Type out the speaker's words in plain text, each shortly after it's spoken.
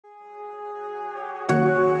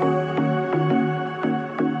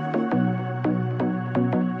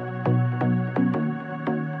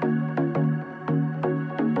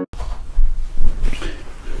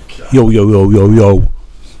Yo, yo, yo, yo, yo.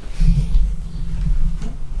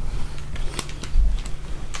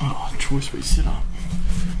 Oh, choice we set up.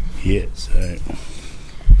 Yeah, so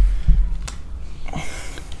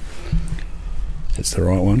that's the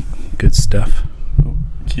right one. Good stuff.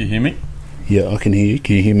 Can you hear me? Yeah, I can hear you.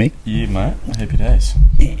 Can you hear me? Yeah, mate. Happy days.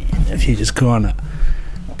 And if you just kind of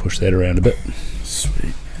push that around a bit.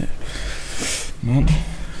 Sweet. Yeah. Man.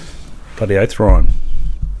 Bloody oath, Ryan.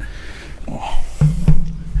 Oh.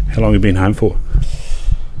 How long have you been home for?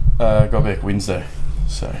 Got back Wednesday.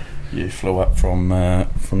 So, yeah, flew up from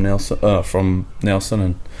Nelson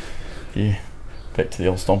and, yeah, back to the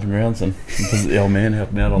old stomping grounds and visit the old man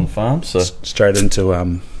helping out on the farm. So straight into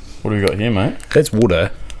what do we got here, mate? that's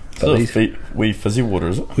water. But wee fizzy water,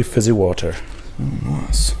 is it? With fizzy water. Oh,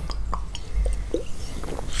 nice.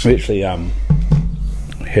 We actually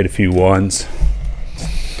had a few wines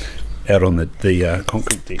out on the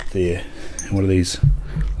concrete deck there. And one of these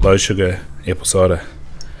low sugar apple cider.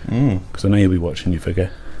 Because I know you'll be watching your figure.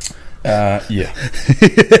 Yeah. Yeah.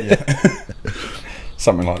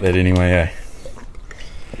 Something like that anyway, eh?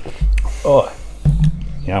 Oh,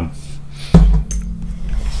 yum.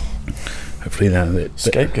 Hopefully that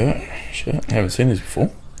Scapegoat. Shit, I haven't seen these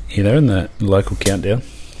before. Yeah, they're in the local countdown.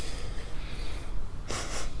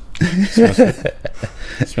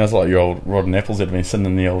 Smells like your old rotten apples that have been sitting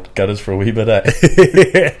in the old gutters for a wee bit, eh?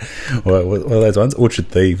 Well, what are those ones? Orchard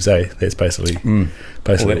thieves, eh? That's basically Well,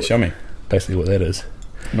 that's yummy. Basically what that is.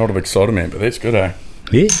 Not a big cider man, but that's good, eh?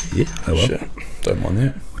 Yeah. Oh well. Shit, don't mind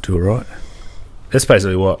that. We'll do it right. That's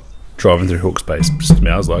basically what driving through Hawke's Bay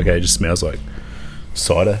smells like, eh? It just smells like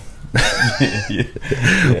cider. Yeah,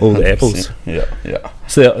 All the 100%. apples. Yeah.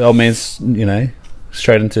 So the old man's,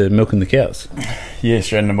 straight into milking the cows. Yeah,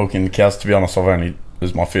 straight into milking the cows. To be honest, this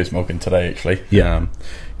is my first milking today, actually. Yeah.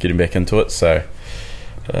 Getting back into it. So,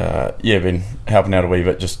 been helping out a wee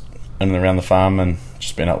bit just in and around the farm and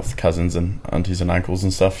just been out with cousins and aunties and uncles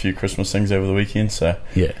and stuff. A few Christmas things over the weekend. So,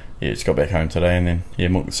 Yeah. just got back home today and then,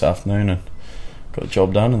 milked this afternoon and got the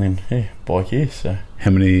job done and then, bike here. So,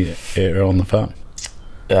 How many are on the farm?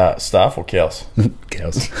 staff or cows?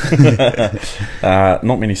 Cows.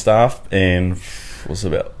 Not many staff, and was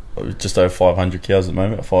about just over 500 cows at the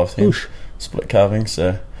moment, 510 split calving,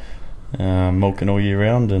 so milking all year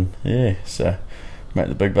round, and so make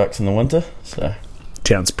the big bucks in the winter. So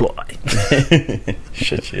Town supply.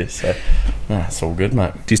 shit, yeah. So it's all good,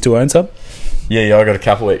 mate. Do you still own some? Yeah, I got a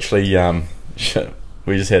couple actually.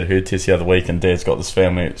 We just had a herd test the other week, and Dad's got this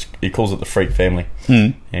family. He calls it the freak family,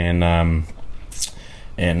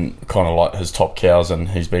 and kind of like his top cows, and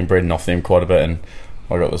he's been breeding off them quite a bit. And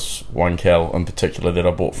I got this one cow in particular that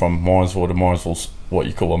I bought from Mows to Mowsville's, what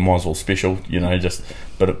you call a Mowsville special, just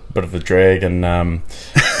bit of the drag and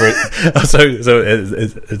So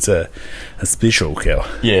it's a special cow.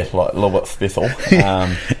 yeah, like a little bit special,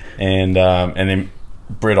 and then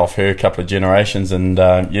bred off her a couple of generations, and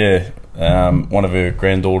one of her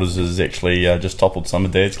granddaughters has actually just toppled some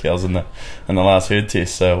of Dad's cows in the last herd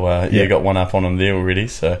test. So got one up on them there already.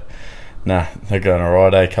 So they're going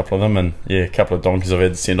alright, a couple of them, and a couple of donkeys I've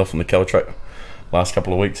had to send off on the cow truck last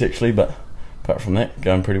couple of weeks actually. But apart from that,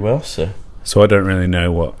 going pretty well. So I don't really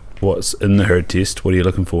know what's in the herd test. What are you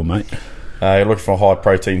looking for, mate? you're looking for a high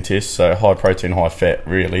protein test, so high protein, high fat,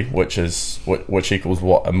 really, which equals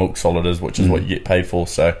what a milk solid is, which is what you get paid for.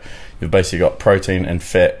 So you've basically got protein and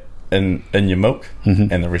fat in your milk,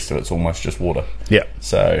 and the rest of it's almost just water. Yeah.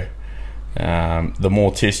 So the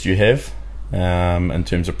more tests you have in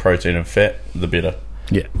terms of protein and fat, the better.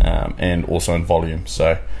 Yeah. And also in volume.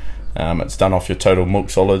 So it's done off your total milk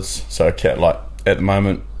solids. So a cat, like at the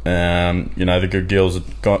moment, the good girls are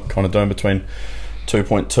kind of doing between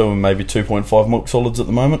 2.2 and maybe 2.5 milk solids at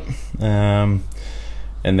the moment, and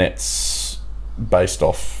that's based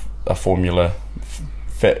off a formula: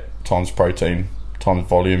 fat times protein times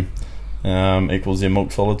volume equals their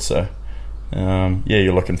milk solids. So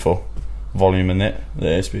you're looking for volume in that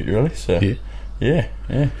aspect, really. So yeah.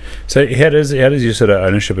 So how does your sort of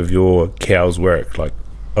ownership of your cows work? Like,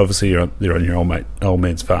 obviously they're on your old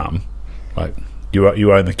man's farm. Like,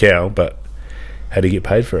 you own the cow, but how do you get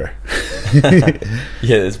paid for her?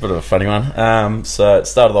 Yeah, it's a bit of a funny one. So it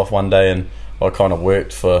started off one day, and I kind of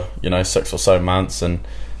worked for 6 or so months and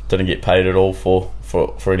didn't get paid at all for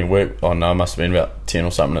any work. Oh no, it must have been about 10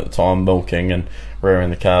 or something at the time, milking and rearing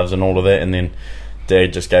the calves and all of that. And then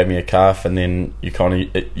Dad just gave me a calf, and then you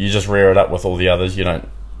just rear it up with all the others. You don't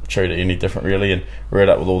treat it any different really, and rear it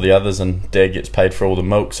up with all the others, and Dad gets paid for all the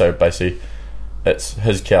milk. So basically it's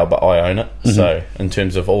his cow, but I own it. So in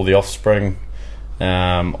terms of all the offspring,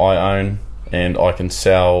 I own, and I can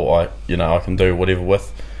sell. I can do whatever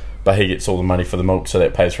with. but he gets all the money for the milk, so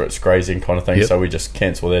that pays for its grazing kind of thing. Yep. So we just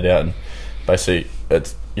cancel that out, and basically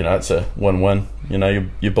it's it's a win-win.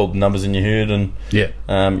 You build numbers in your herd, and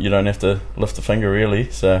you don't have to lift a finger really.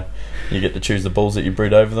 So you get to choose the bulls that you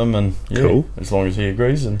breed over them, and cool. As long as he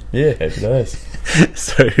agrees, and happy days.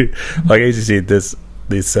 So, like as you said, this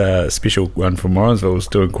special one from Morrinsville is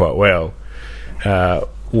doing quite well.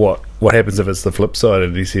 What happens if it's the flip side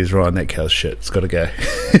and he says, Ryan, that cow's shit, it's got to go?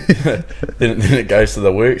 then it goes to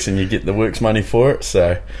the works, and you get the works money for it.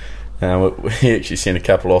 So he actually sent a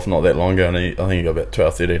couple off not that long ago, and I think he got about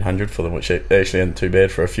 1,200-1,300 for them, which actually isn't too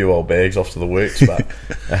bad for a few old bags off to the works. But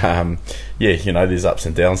there's ups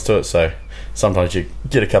and downs to it. So sometimes you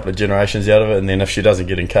get a couple of generations out of it, and then if she doesn't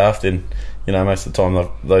get in calf, then most of the time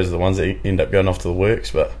those are the ones that end up going off to the works.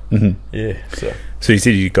 But so you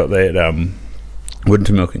said you got that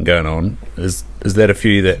winter milking going on. Is that a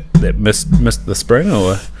few that missed the spring,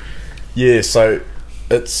 or? Yeah, so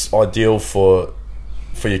it's ideal for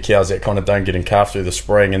your cows that kind of don't get in calf through the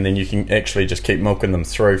spring, and then you can actually just keep milking them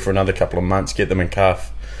through for another couple of months, get them in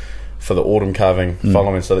calf for the autumn calving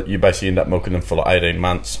following, so that you basically end up milking them for like 18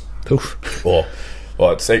 months. Oof. Or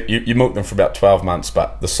you milk them for about 12 months,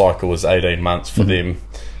 but the cycle is 18 months for them,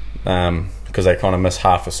 because they kind of miss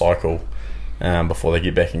half a cycle before they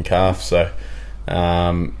get back in calf. So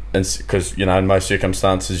because in most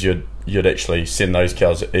circumstances you'd actually send those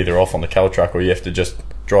cows either off on the cow truck, or you have to just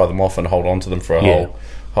dry them off and hold on to them for a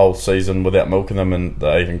whole season without milking them, and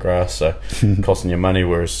they're eating grass, so costing you money.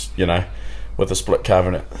 Whereas with a split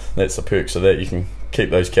calving, that's the perks of that. You can keep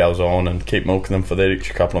those cows on and keep milking them for that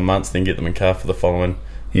extra couple of months, then get them in calf for the following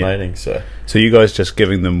mating. So you guys just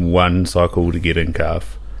giving them one cycle to get in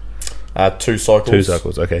calf? 2 cycles. 2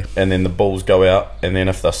 cycles, okay. And then the bulls go out, and then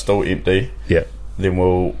if they're still empty, then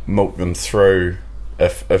we'll milk them through.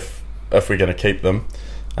 If we're going to keep them,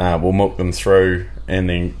 we'll milk them through, and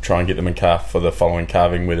then try and get them in calf for the following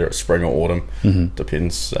calving, whether it's spring or autumn.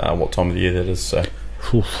 Depends what time of the year that is. So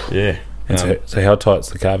so how tight's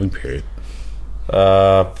the calving period?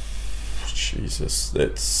 Jesus,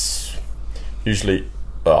 that's usually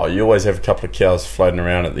you always have a couple of cows floating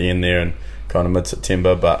around at the end there, and kind of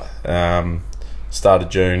mid-September, but start of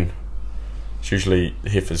June, it's usually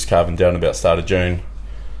heifers calving down about start of June,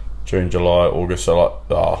 July, August. So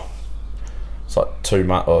it's like 2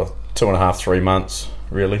 months or 2.5, 3 months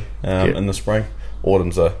really in the spring.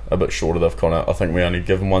 Autumn's a bit shorter. They've I think we only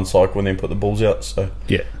give them 1 cycle and then put the bulls out. So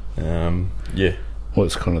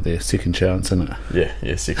what's kind of their second chance, isn't it?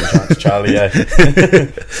 Yeah, second chance, Charlie.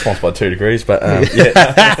 Sponsored by 2 Degrees, but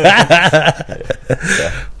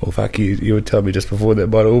Well, fuck you would tell me just before that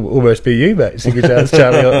might almost be you, mate. Second chance,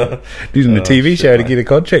 Charlie, using the TV show to get a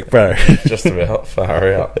contract, bro. Just about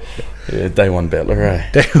far out. Yeah, day one battler,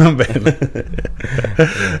 eh? Day one battler.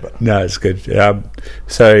 No, it's good.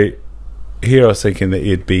 So here I was thinking that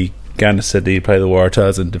you'd be going to Sydney to play the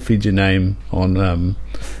Waratahs and defend your name on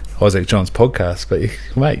Isaac John's podcast, but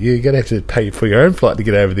mate, you're going to have to pay for your own flight to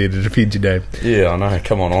get over there to defend your name. Yeah, I know.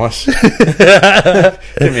 Come on, Ice.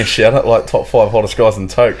 Give me a shout out, like top 5 hottest guys in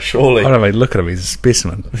Toke, surely. I don't mean, look at him, he's a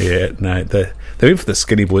specimen. Yeah, no, they went for the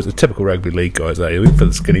skinny boys, the typical rugby league guys, They went for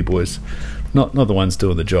the skinny boys, not the ones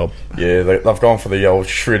doing the job. Yeah, they've gone for the old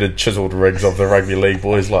shredded, chiselled rigs of the rugby league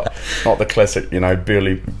boys, like not the classic,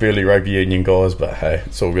 burly rugby union guys, but hey,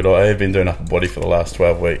 it's all good. I have been doing upper body for the last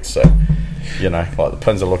 12 weeks, so like the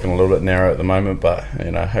pins are looking a little bit narrow at the moment, but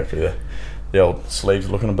hopefully the old sleeves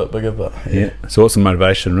are looking a bit bigger. But so what's the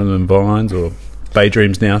motivation? Rhythm and Vines or Bay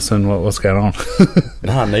Dreams Nelson? What's going on?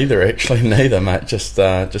 No, neither mate. Just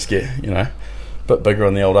get a bit bigger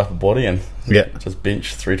on the old upper body, and just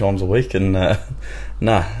bench 3 times a week, and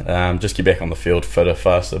just get back on the field fitter,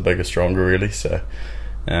 faster, bigger, stronger really. So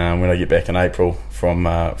when I get back in April from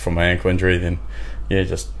my ankle injury, then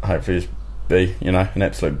just hopefully be an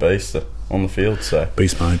absolute beast on the field. So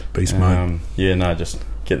beast mode. Just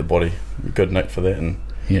get the body good nick for that, and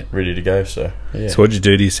ready to go. So So what'd you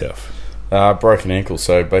do to yourself? Broken ankle.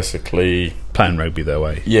 So basically playing rugby that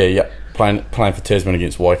way. Playing for Tasman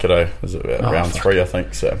against Waikato was round 3, I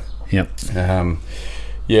think. So I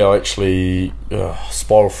actually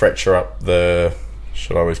spiral fracture up the.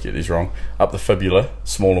 Should I always get these wrong? Up the fibula,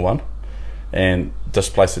 smaller one, and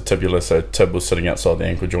displaced the tibula, so tib was sitting outside the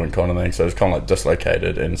ankle joint kind of thing, so it was kind of like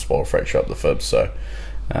dislocated and spiral fracture up the fib. So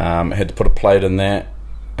I had to put a plate in that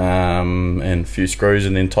and a few screws,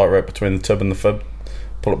 and then tight rope between the tib and the fib,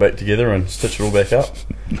 pull it back together and stitch it all back up.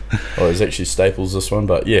 It was actually staples, this one,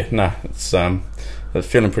 but it's it's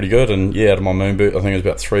feeling pretty good. And out of my moon boot, I think it was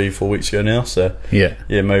about 3-4 weeks ago now. So yeah,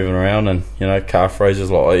 moving around, and calf raises.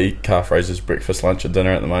 Like I eat calf raises breakfast, lunch, and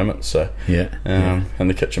dinner at the moment. So and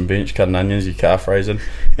the kitchen bench cutting onions, you calf raising,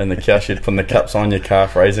 and the cow shed putting the cups on, you're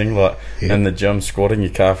calf raising, like in the gym squatting,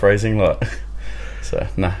 you're calf raising, like. So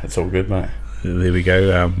it's all good, mate. There we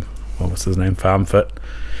go. What's his name? Farm Fit.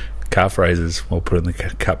 Calf raises while putting the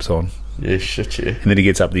cups on. Yeah, shit, yeah. And then he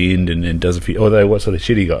gets up the end and does a few. Although, what sort of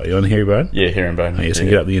shit he got? You on herringbone? Yeah, herringbone. Oh, yeah, so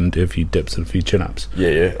you get up the end, do a few dips and a few chin ups.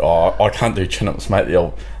 Yeah. Oh, I can't do chin ups, mate. The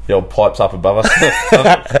old pipes up above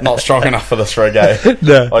us. Not strong enough for this rig, eh?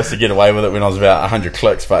 No. I used to get away with it when I was about 100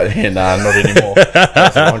 clicks, but not anymore. That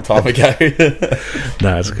was a long time ago.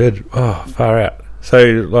 No, it's good. Oh, far out.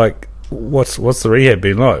 So, like, what's the rehab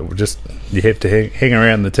been like? Just you have to hang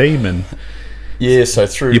around the team and. Yeah, so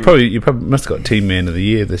through... You probably must have got Team Man of the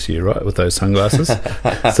Year this year, right, with those sunglasses?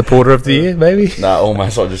 Supporter of the Year, maybe? No,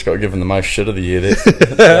 almost. I just got given the most shit of the year.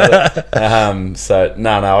 So,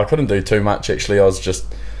 I couldn't do too much, actually. I was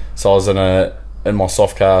in my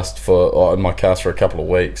soft cast in my cast for a couple of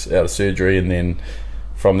weeks out of surgery, and then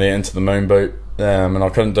from there into the moon boot, and I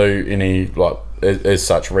couldn't do any, like, as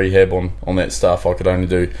such rehab on that stuff. I could only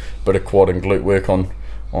do a bit of quad and glute work on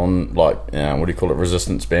like what do you call it,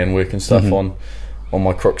 resistance band work and stuff on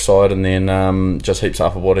my crook side, and then just heaps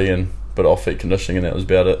of upper body and a bit of off feet conditioning, and that was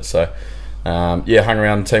about it. So hung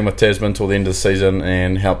around the team with Tasman till the end of the season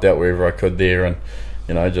and helped out wherever I could there, and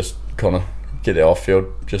just kind of get the off field,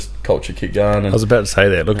 just culture keep going. And, I was about to say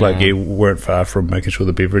that. It looked like you weren't far from making sure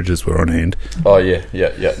the beverages were on hand. Oh yeah.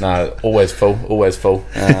 No, always full.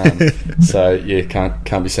 So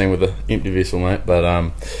can't be seen with an empty vessel, mate.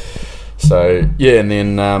 But So and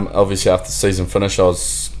then obviously after the season finished, I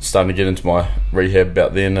was starting to get into my rehab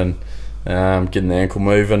about then, and getting the ankle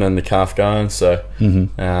moving and the calf going. So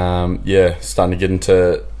starting to get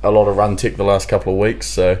into a lot of run tech the last couple of weeks.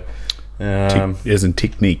 So as in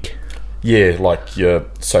technique. Yeah, like your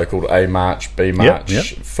so-called A march, B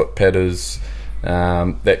march, foot padders,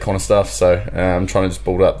 that kind of stuff. So I'm trying to just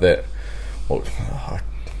build up that. Well,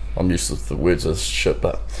 I'm useless to the words of shit,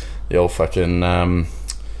 but the old fucking.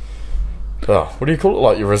 What do you call it?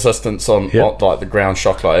 Like your resistance on like the ground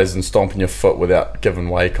shock, like as in stomping your foot without giving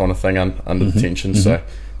way, kind of thing under the tension. So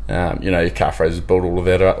your calf raises build all of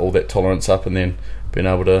that up, all that tolerance up, and then being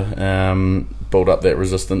able to build up that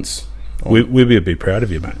resistance. We'd be proud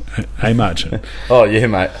of you, mate. Hey, March. Oh yeah,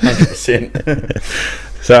 mate, 100%.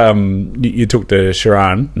 So you talked to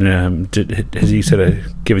Sharon. Has he sort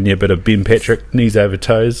of given you a bit of Ben Patrick, knees over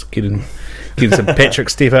toes, getting some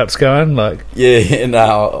Patrick step ups going? Like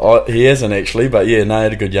no, he hasn't actually, but I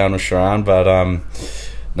had a good yarn with Sharon. But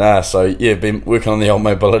been working on the old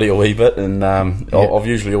mobility a wee bit, and I've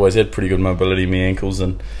usually always had pretty good mobility in my ankles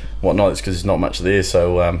and whatnot. It's because there's not much there,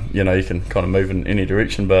 so you can kind of move in any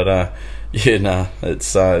direction. But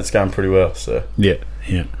it's going pretty well. So yeah.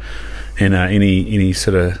 And any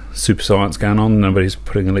sort of super science going on? Nobody's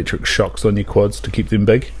putting electric shocks on your quads to keep them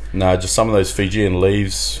big? No, just some of those Fijian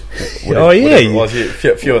leaves.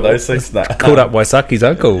 A few of those things. Called up Waisaki's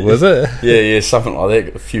uncle, was it? Yeah, something like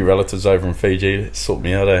that. A few relatives over in Fiji that sort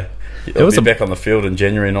me out. I'll be back on the field in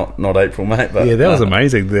January, not April, mate. But that was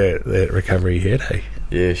amazing, that recovery he had, hey?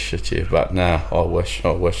 Yeah, shit, yeah. But I wish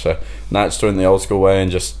so. It's doing the old school way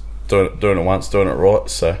and just doing it once, doing it right.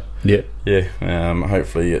 So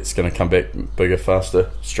hopefully it's going to come back bigger,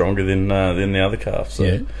 faster, stronger than the other calf. So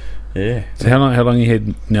yeah. So how long you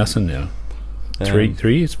had Nelson now? 3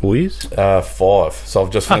 years, 4 years? 5. So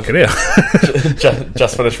I've just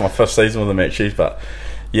just finished my 5th season with him actually, but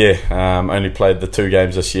only played the 2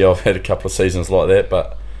 games this year. I've had a couple of seasons like that,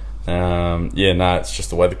 but it's just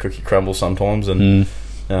the way the cookie crumbles sometimes, and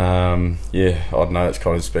I don't know, it's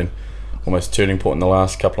kind of just been almost a turning point in the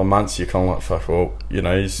last couple of months. You're kind of like, fuck, well,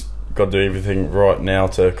 he's got to do everything right now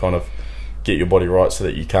to kind of get your body right so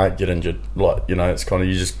that you can't get injured. Like, it's kind of,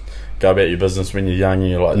 you just go about your business when you're young and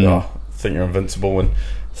you're like, think you're invincible and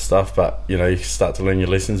stuff, but you start to learn your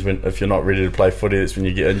lessons if you're not ready to play footy. That's when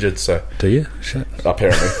you get injured. So do you? Shit.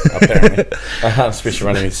 Apparently, especially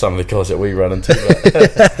running into some of the guys that we run into.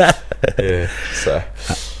 But, so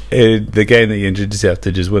the game that you injured yourself,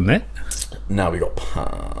 did you just win that? No, we got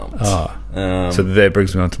pumped. So that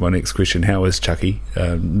brings me on to my next question. How is Chucky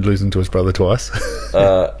losing to his brother twice?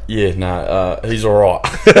 He's alright.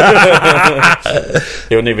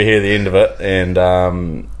 He'll never hear the end of it, and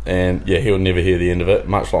he'll never hear the end of it.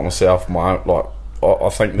 Much like myself, I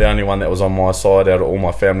think the only one that was on my side out of all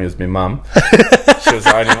my family was my mum. She was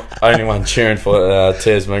the only one cheering for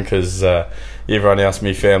Tasman, because everyone else,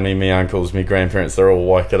 me family, me uncles, me grandparents, they're all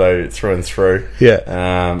Waikato through and through. Yeah.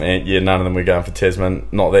 And yeah, none of them were going for Tasman.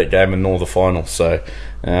 Not that game and nor the final. So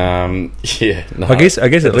yeah. No, I guess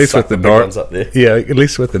at least with the Norris up there. Yeah, at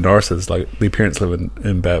least with the Norrises, like their parents live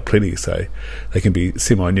in plenty, so they can be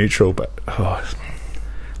semi-neutral. But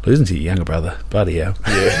losing to your younger brother, bloody hell.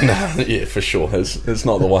 Yeah, no, yeah, for sure. It's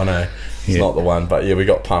not the one, eh? It's not the one. But yeah, we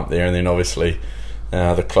got pumped there, and then obviously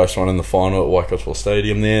the close one in the final at Waikato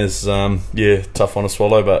Stadium there is tough one to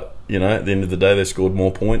swallow. But you know, at the end of the day, they scored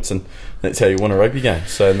more points, and that's how you win a rugby game.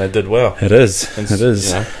 So and they did well. It is. And, it is.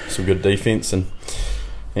 You know, some good defence and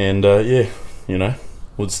yeah, you know,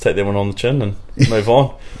 we'll just take that one on the chin and move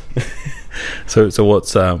on. So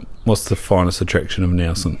what's the finest attraction of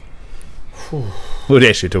Nelson? We were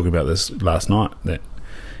actually talking about this last night. That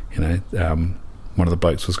one of the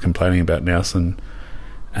blokes was complaining about Nelson.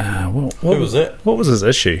 Who was that? What was his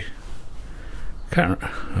issue?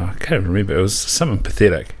 I can't remember. It was something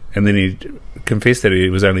pathetic, and then he confessed that he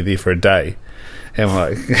was only there for a day. And I'm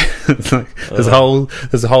like, it's like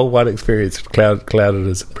this whole one experience clouded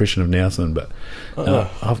his impression of Nelson. But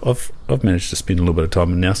I've managed to spend a little bit of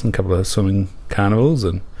time in Nelson, a couple of swimming carnivals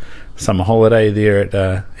and summer holiday there at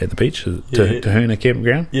the beach, Tahuna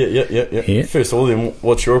campground. Yeah. First of all, then,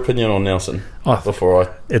 what's your opinion on Nelson? Before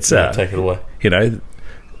I take it away,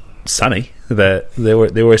 sunny. They're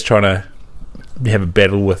always trying to have a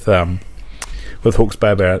battle with Hawke's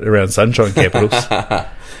Bay around sunshine capitals.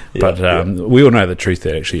 We all know the truth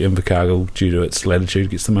that actually Invercargill, due to its latitude,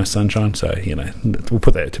 gets the most sunshine. So we'll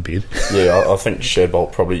put that to bed. Yeah, I think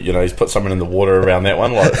Shadbolt probably he's put someone in the water around that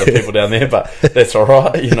one, like the people down there. But that's all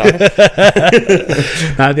right,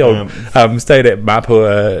 the old stayed at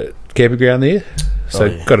Mapua campground there.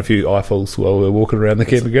 So got a few eyefuls while we were walking around the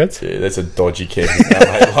camping grounds. Yeah, that's a dodgy camping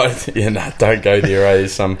ground, mate. Don't go there, eh?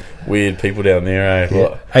 There's some weird people down there, eh?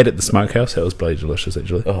 Yeah. Ate at the smokehouse. That was bloody delicious,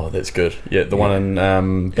 actually. Oh, that's good. Yeah, the one in at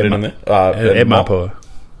Mapua.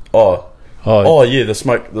 Yeah, the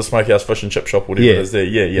smokehouse fish and chip shop, whatever it is there.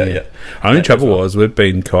 Yeah. Only trouble was we've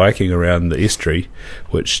been kayaking around the estuary,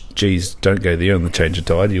 which, geez, don't go there on the change of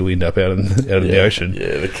tide. You'll end up out in the ocean.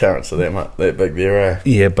 Yeah, the currents are that big there, eh?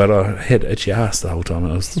 Yeah, but I had itchy ass the whole time.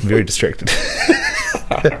 I was very distracted.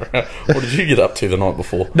 What did you get up to the night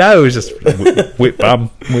before? No, it was just wet bum,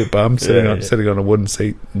 sitting on a wooden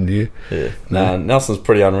seat. Yeah. Nelson's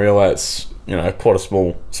pretty unreal. It's quite a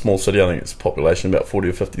small city. I think it's a population about 40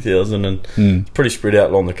 or 50,000, and it's pretty spread out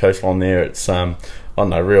along the coastline there. It's I don't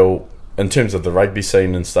know, real in terms of the rugby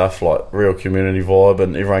scene and stuff, like real community vibe,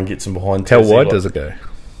 and everyone gets in behind. How wide does it go?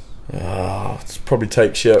 It probably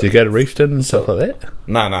takes you. Do you go to Reefton and stuff like that?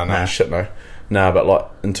 No, shit, no. But like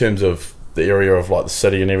in terms of the area of like the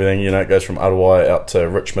city and everything, it goes from Arawai out to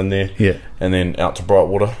Richmond there, and then out to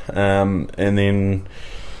Brightwater, and then.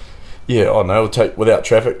 Yeah, I know. It'll take, without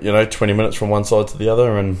traffic, 20 minutes from one side to the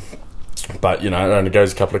other, but it only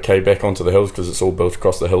goes a couple of K back onto the hills because it's all built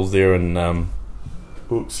across the hills there, and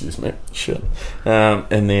excuse me, shit.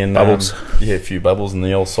 And then bubbles, a few bubbles in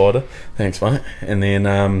the old cider. Thanks, mate. And then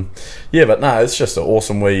but no, it's just an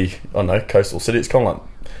awesome coastal city. It's kind of like,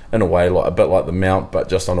 in a way, like a bit like the Mount, but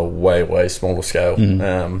just on a way smaller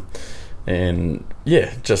scale. And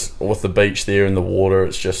yeah, just with the beach there and the water,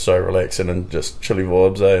 it's just so relaxing and just chilly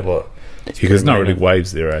vibes, eh? Like, there's not really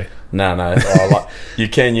waves there, eh? No. You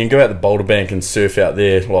can go out the Boulder Bank and surf out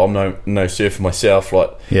there. Well, I'm no surfer myself.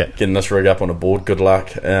 Getting this rig up on a board, good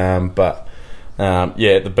luck. But at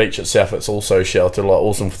the beach itself, it's also sheltered,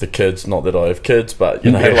 awesome for the kids. Not that I have kids, but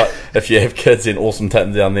if you have kids, then awesome, take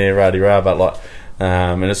them down there, rah-de-rah. But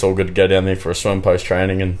and it's all good to go down there for a swim post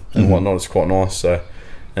training and whatnot. It's quite nice. So.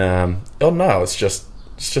 It's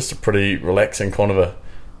just a pretty relaxing kind of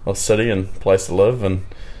a city and place to live, and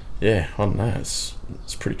I don't know, it's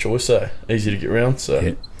pretty choice, easy to get around.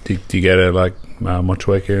 So do you go to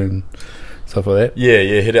Motueka and stuff like that?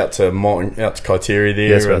 Yeah, head out to Kaiteri there.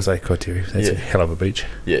 Yeah, that's what I say, Kaiteri. That's a hell of a beach.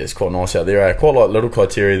 Yeah, it's quite nice out there. I quite like Little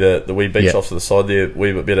Kaiteri, the wee beach off to the side there,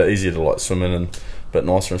 wee bit better, easier to swim in and a bit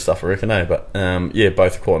nicer and stuff, I reckon, But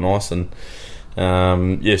both are quite nice, and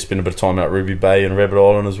spend a bit of time out Ruby Bay and Rabbit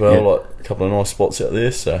Island as well, a couple of nice spots out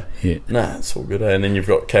there. So it's all good. And then you've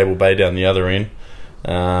got Cable Bay down the other end,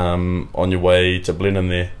 on your way to Blenheim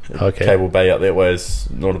there. Cable Bay out that way is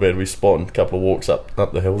not a bad wee spot, and a couple of walks up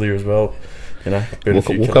the hill there as well.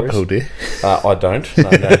 Walk uphill there? I don't.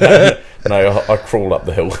 No, I crawl up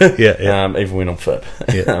the hill. Even when I'm fit.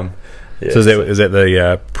 So is that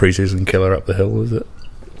the pre-season killer up the hill? Is it?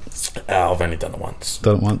 I've only done it once.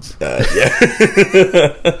 Done it once? Yeah.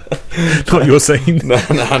 Not your scene. No,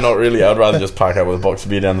 not really. I'd rather just park up with a box of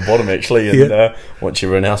beer down the bottom, actually, and watch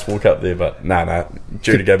everyone else walk up there. But no.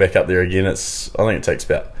 Due to go back up there again, I think it takes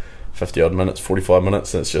about 50-odd minutes, 45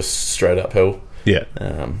 minutes, and it's just straight uphill. Yeah.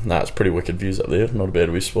 It's pretty wicked views up there. Not a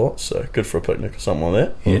bad wee spot, so good for a picnic or something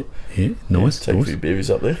like that. Yeah. Nice. Take a few bevies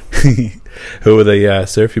up there. Who are the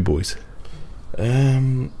surfy boys?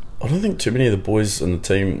 I don't think too many of the boys in the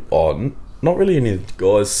team, not really any of the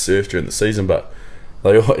guys surf during the season, but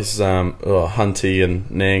they always, Hunty and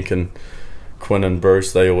Nank and Quinn and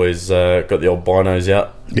Bruce, they always got the old binos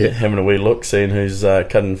out, having a wee look, seeing who's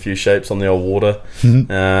cutting a few shapes on the old water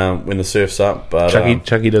when the surf's up. But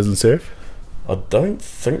Chucky doesn't surf? I don't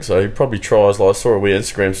think so. He probably tries. Like, I saw a wee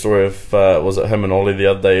Instagram story of, was it him and Ollie the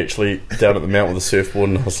other day, actually, down at the mount with a surfboard,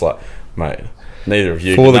 and I was like, mate, neither of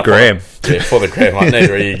you for the gram. For the gram. Like,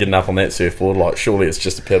 neither of you getting up on that surfboard. Like, surely it's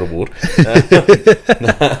just a paddleboard.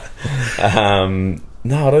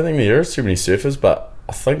 No, I don't think there is too many surfers, but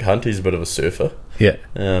I think Hunty's a bit of a surfer. Yeah.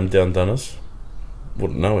 Down Dunners.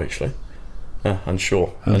 Wouldn't know, actually.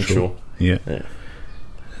 Unsure. Yeah.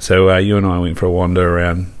 So you and I went for a wander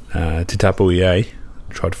around Te Tapu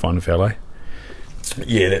tried to find a fellow.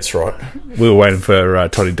 Yeah, that's right. We were waiting for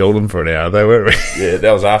Toddy Dolan for an hour though, weren't we? Yeah,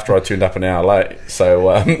 that was after I turned up an hour late.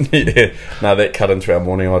 So, that cut into our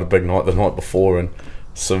morning. I had a big night the night before and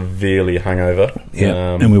severely hungover.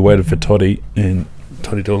 Yeah, and we waited for Toddy, and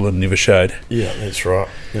Toddy Dolan never showed. Yeah, that's right.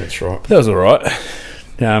 That was all right.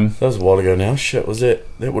 That was a while ago now. Shit, was that?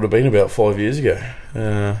 That would have been about 5 years ago. What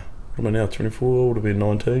am I now? 24? Would have been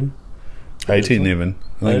 19. 18 even.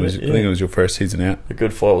 I think it was your first season out. A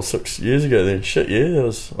good 5 or 6 years ago then. Shit,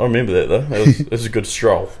 yeah. I remember that though. It was a good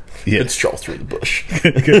stroll. Good stroll through the bush.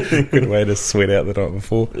 good way to sweat out the night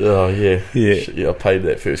before. Oh, yeah. Shit, I paid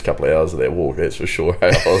that first couple of hours of that walk, that's for sure. I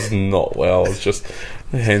was not well. I was just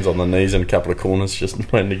hands on the knees in a couple of corners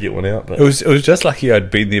just waiting to get one out. But it was just lucky I'd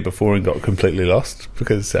been there before and got completely lost,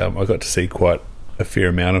 because I got to see quite a fair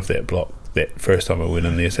amount of that block that first time I went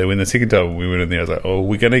in there. So when the second time we went in there, I was like, oh,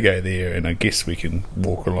 we're going to go there and I guess we can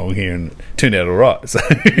walk along here, and it turned out all right. So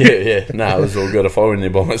it was all good. If I went there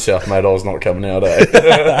by myself, mate, I was not coming out, that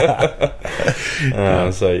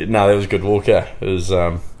was a good walk out. It was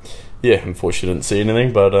unfortunately didn't see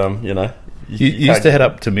anything, but you used to head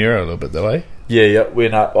up to Mira a little bit though, eh? Yeah,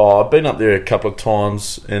 went up. I've been up there a couple of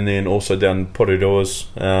times, and then also down Poreroa's.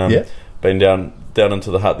 Been down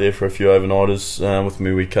into the hut there for a few overnighters with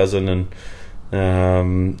my wee cousin, and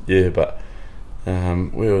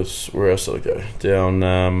where else did I go? Down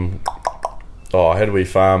I had a wee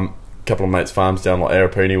farm, a couple of mates' farms down like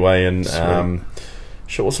Arapuni way, and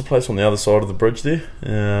what's the place on the other side of the bridge there?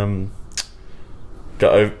 Go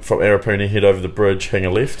over, from Arapuni, head over the bridge, hang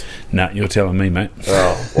a left. Nah, you're telling me, mate.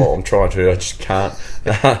 Oh, well, I'm trying to, I just can't.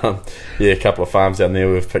 A couple of farms down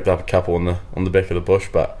there. We've picked up a couple on the back of the bush,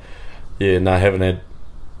 but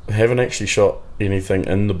haven't actually shot anything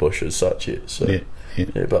in the bush as such yet. So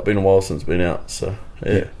but been a while since been out. So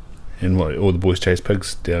and what, all the boys chase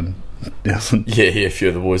pigs down? A few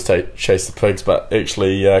of the boys chase the pigs, but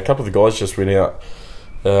actually a couple of the guys just went out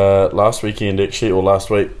last weekend actually, or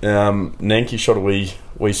last week. Nanki shot a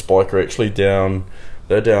wee spiker actually down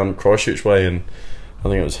Christchurch way, and I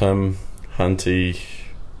think it was him, Hunty,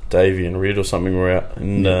 Davey and Red or something were out,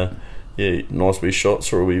 and nice wee shot.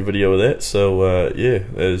 Saw a wee video of that. So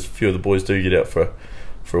there's a few of the boys do get out for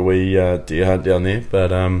a wee deer hunt down there, but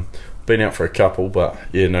been out for a couple, but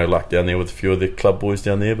no luck down there with a few of the club boys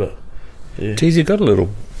down there. But geez, you got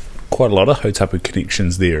quite a lot of Hotapu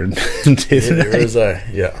connections there in Tasman. There is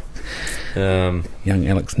young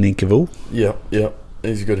Alex Ninkiville.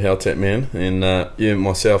 He's a good Howtap man, and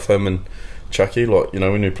myself, him and Chucky,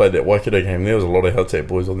 when we played that Waikato game, there was a lot of Howtap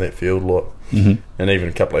boys on that field, and even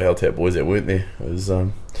a couple of Howtap boys that weren't there. It was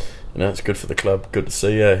it's good for the club, good to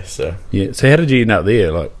see, so how did you end up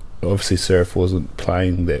there? Like, obviously Surf wasn't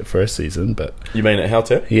playing that first season, but you mean at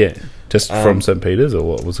Howtap? Just from St. Peter's, or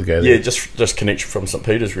what was the go there? Just connection from St.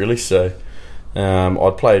 Peter's really. So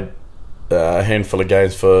I'd played a handful of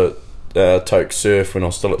games for Toke Surf when I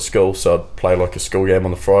was still at school, so I'd play like a school game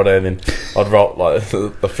on the Friday, and then I'd roll, like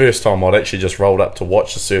the first time I'd actually just rolled up to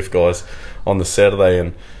watch the Surf guys on the Saturday,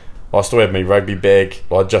 and I still had my rugby bag.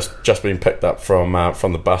 I'd just been picked up from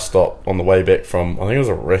the bus stop on the way back from, I think it was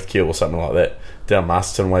a Rathkill or something like that, down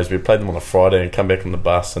Masterton ways. We played them on a Friday and come back on the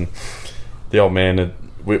bus, and the old man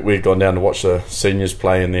we'd gone down to watch the seniors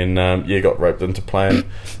play, and then got roped into playing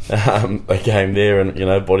a game there,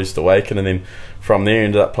 and bodies still aching, and then from there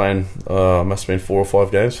ended up playing must have been 4 or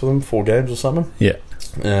 5 games for them, 4 games or something.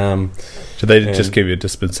 Did they just give you a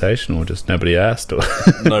dispensation, or just nobody asked? Or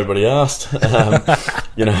nobody asked.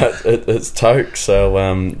 It's Toke. So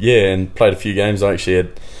and played a few games. I actually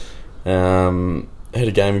had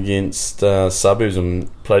a game against Suburbs and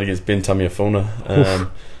played against Ben Tamiafuna.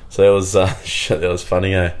 So that was that was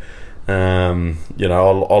funny. I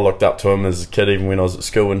looked up to him as a kid, even when I was at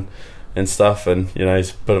school and stuff. And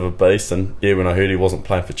he's a bit of a beast. And when I heard he wasn't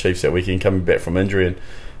playing for Chiefs that weekend, coming back from injury, and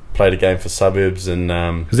played a game for Suburbs, and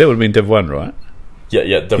because that would have been Div 1, right?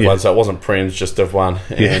 Yeah, Div 1. So it wasn't Prem's, just Div 1.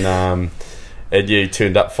 And he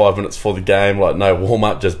turned up 5 minutes before the game, like no warm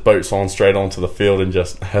up, just boots on straight onto the field and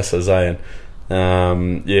just hisses. And I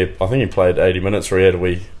think he played 80 minutes, or he had a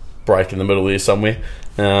wee break in the middle there somewhere.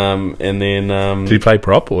 And then did he play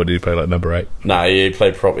prop, or did he play like number 8? No, he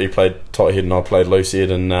played prop. He played tight head and I played loose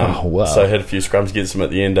head, and so I had a few scrums against him at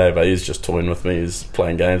the end, but he's just toying with me. He's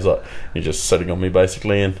playing games, like he's just sitting on me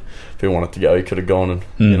basically, and if he wanted to go he could have gone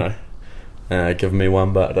and given me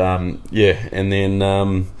one, but and then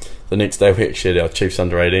the next day we actually had our Chiefs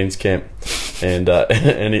under 18s camp,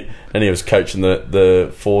 and he was coaching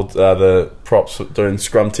the props, doing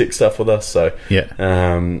scrum tech stuff with us. So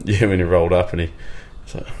when he rolled up and he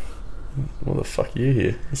was like, "What the fuck are you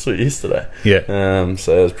here? I saw you yesterday."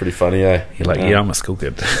 So it was pretty funny. You're like, I'm a school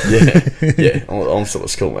kid. I'm still a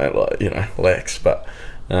school mate, like lax, but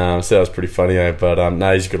so that was pretty funny. But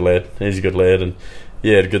no, he's a good lad. And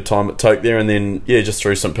had a good time at Toke there, and then just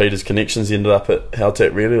through St Peter's connections, he ended up at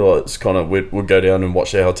Haltap. Really, like it's kind of we'd go down and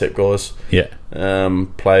watch the Haltap guys.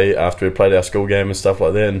 Play after we played our school game and stuff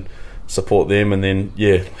like that, and support them. And then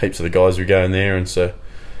heaps of the guys were going there, and so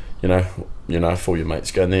if all your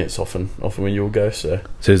mates going there, it's often when you'll go. So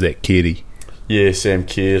is that Keardy? Yeah, Sam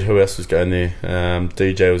Keard. Who else was going there?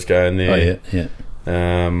 DJ was going there.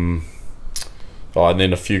 And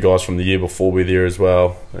then a few guys from the year before were there as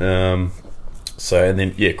well. So and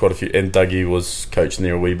then quite a few, and Dougie was coaching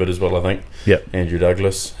there a wee bit as well, I think. Andrew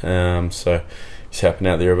Douglas. So he's helping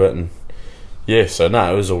out there a bit, and so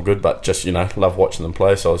no, it was all good. But just love watching them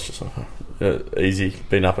play. So I was just easy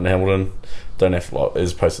being up in Hamilton. Don't have to, like,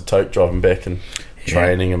 as opposed to Toke, driving back and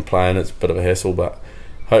training and playing. It's a bit of a hassle, but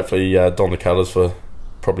hopefully don the colours for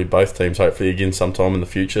probably both teams. Hopefully again sometime in the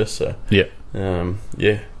future. So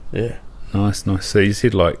Nice. So you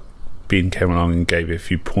said like Ben came along and gave you a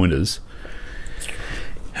few pointers.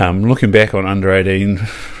 Looking back on under 18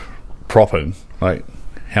 propping, like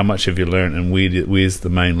how much have you learned, and where's the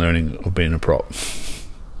main learning of being a prop?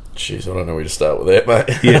 Jeez, I don't know where to start with that, mate.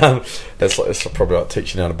 That's probably like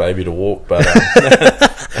teaching out a baby to walk, but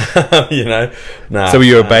So were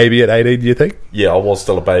you a baby at 18? Do you think? Yeah, I was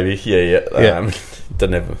still a baby.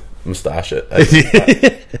 Didn't have a moustache at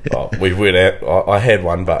 18. We went out. I had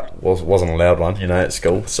one, but wasn't allowed one. At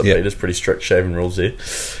school, St Peter's pretty strict shaving rules there.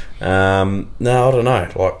 No, I don't know.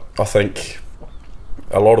 Like, I think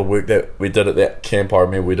a lot of work that we did at that camp, I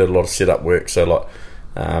remember we did a lot of setup work. So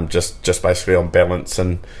like, just basically on balance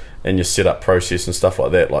and your setup process and stuff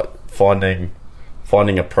like that. Like finding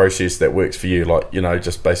a process that works for you. Like,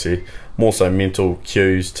 just basically more so mental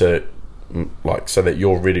cues to like, so that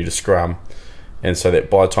you're ready to scrum, and so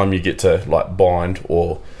that by the time you get to like bind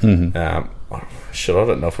or I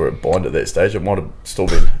don't know if we're at bind at that stage. It might have still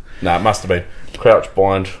been. No, it must have been crouch,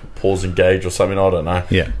 bind, pause, engage, or something. I don't know.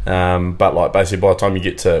 But like basically, by the time you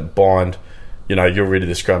get to bind, you're ready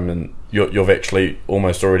to scrum, and you've actually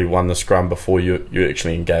almost already won the scrum before you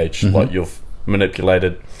actually engage. Like you've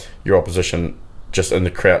manipulated your opposition just in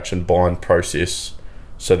the crouch and bind process,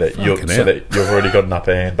 so that you've already got an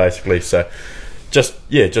upper hand, basically. So just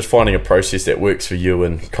finding a process that works for you,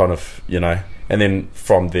 and kind of and then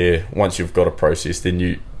from there, once you've got a process, then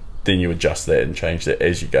you adjust that and change that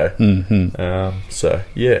as you go. So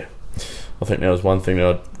I think that was one thing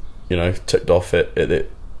that I ticked off at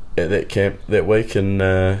that camp that week, and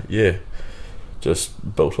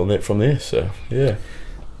just built on that from there. So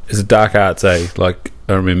it's a dark art, like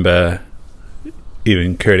I remember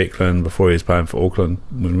even Kurt Eklund, before he was playing for Auckland,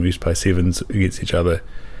 when we used to play sevens against each other,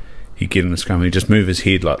 he'd get in the scrum and he'd just move his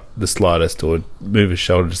head like the slightest, or move his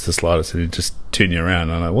shoulders the slightest, and he'd just turn you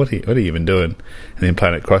around. And I'm like, what are you even doing? And then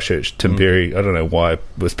playing at Christchurch, Tim Berry, I don't know why I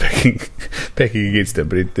was picking against him,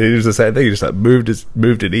 but he was the same thing. He just like moved his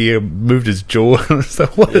ear, moved his jaw. And it's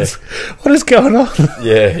like, what is going on?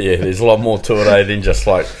 There's a lot more to it, than just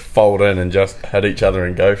like fold in and just hit each other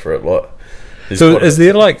and go for it. Like, so is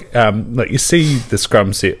there like you see the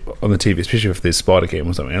scrum set on the TV, especially if there's spider cam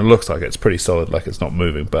or something, and it looks like it's pretty solid, like it's not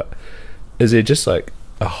moving, but is there just like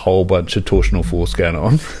a whole bunch of torsional force going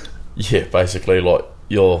on? Yeah, basically, like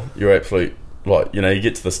you're absolute, like you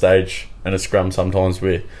get to the stage in a scrum sometimes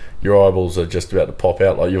where your eyeballs are just about to pop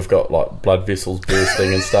out. Like, you've got like blood vessels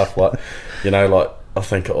bursting and stuff. Like, like I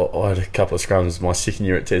think I had a couple of scrums my second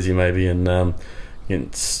year at Tassie maybe, and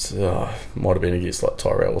against might have been against like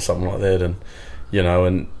Tyrell or something like that, and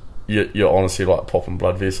and you're honestly like popping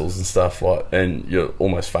blood vessels and stuff, like, and you're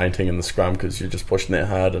almost fainting in the scrum because you're just pushing that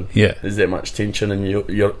hard, and there's that much tension, and you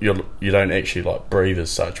don't actually like breathe as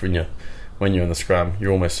such when you're in the scrum.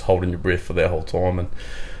 You're almost holding your breath for that whole time,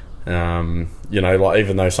 and like,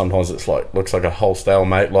 even though sometimes it's like looks like a whole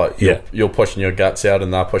stalemate, like you're pushing your guts out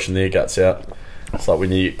and they're pushing their guts out. It's like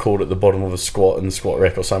when you get caught at the bottom of a squat in the squat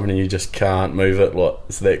rack or something and you just can't move it. Like,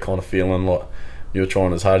 it's that kind of feeling, like you're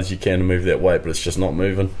trying as hard as you can to move that weight, but it's just not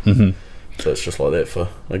moving. So it's just like that for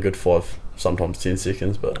a good 5, sometimes 10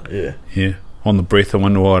 seconds. But yeah. On the breath, I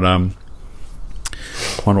wonder what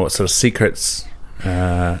sort of secrets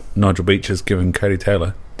Nigel Beach has given Cody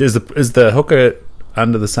Taylor. Is the hooker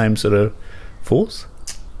under the same sort of force?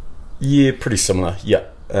 Yeah, pretty similar. Yeah,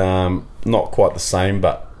 not quite the same,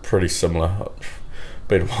 but pretty similar.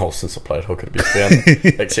 Been a while since I played hooker, to be fair,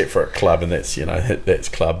 except for a club, and that's that's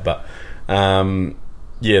club. But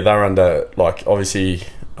they're under, like, obviously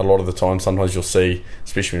a lot of the time. Sometimes you'll see,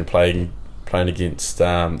 especially when you're playing against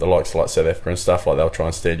the likes of like South Africa and stuff, like they'll try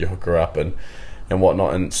and stand your hooker up and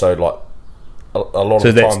whatnot, and so like a lot of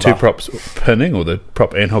the time. So that's two props pinning, or the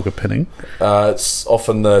prop and hooker pinning? It's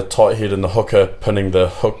often the tight head and the hooker pinning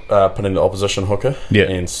the opposition hooker. Yeah.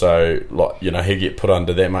 And so, like, he get put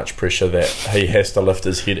under that much pressure that he has to lift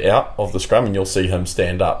his head out of the scrum, and you'll see him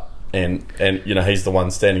stand up, and he's the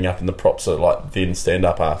one standing up, and the props are like then stand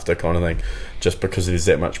up after, kind of thing, just because there's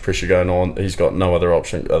that much pressure going on. He's got no other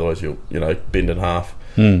option, otherwise you'll bend in half.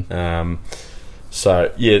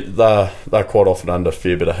 So yeah, they're quite often under a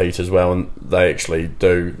fair bit of heat as well, and they actually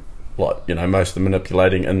do, like, most of the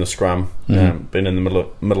manipulating in the scrum, being in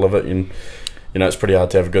the middle of it, and it's pretty hard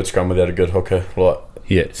to have a good scrum without a good hooker. Like,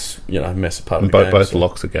 it's a massive part of the game. Both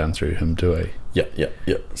locks are going through him too, eh? Yeah.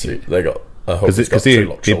 So they got a hook that's got 2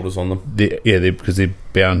 lock shoulders on them. Because they're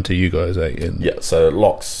bound to you guys, eh? So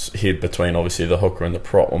locks head between obviously the hooker and the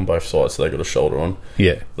prop on both sides, so they got a shoulder on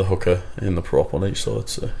the hooker and the prop on each side.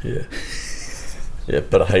 So yeah,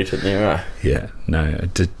 bit of heat in there, eh? Yeah, no, I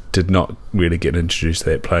did not really get introduced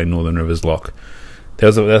to that playing Northern Rivers lock. That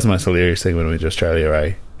was the most hilarious thing when we went to Australia,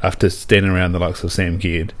 eh? After standing around the likes of Sam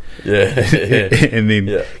Geard. And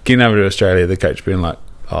then getting over to Australia, the coach being like,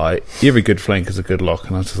 every good flank is a good lock.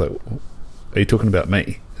 And I was just like, are you talking about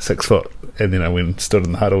me? 6 foot? And then I went and stood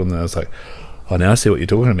in the huddle, and then I was like, now I see what you're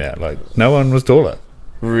talking about. Like, no one was taller.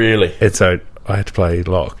 Really? And so I had to play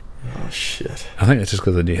lock. Oh, shit. I think it's just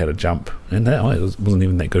because I knew how to jump, and I wasn't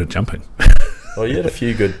even that good at jumping. Well, you had a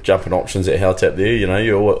few good jumping options at Howtap there.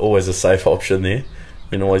 You're always a safe option there. You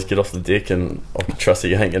can always get off the deck, and I can trust that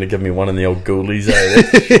you ain't going to give me one in the old ghoulies, eh?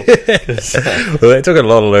 Well, that took a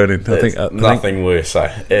lot of learning. I think nothing worse,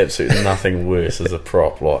 eh? Absolutely nothing worse as a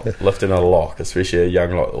prop, like lifting a lock, especially a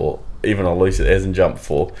young lock, or even a loose that hasn't jumped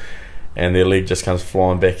before, and their leg just comes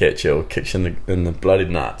flying back at you or kicks you in the bloody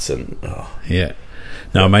nuts, and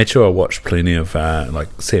No, I made sure I watched plenty of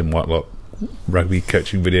like Sam Whitelock rugby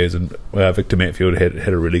coaching videos, and Victor Matfield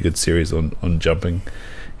had a really good series on jumping.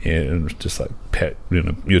 Yeah, and it was just like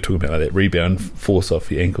you're talking about like that rebound force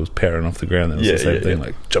off your ankles, powering off the ground. That was the same thing,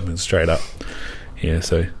 like jumping straight up. Yeah,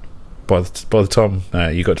 so by the time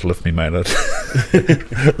you got to lift me, mate,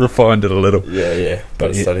 I'd refined it a little. Yeah.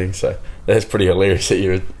 But studying, so that's pretty hilarious that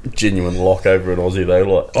you're a genuine lock over in Aussie though.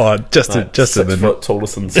 Like, just in the 6 foot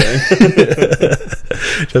tallest insane.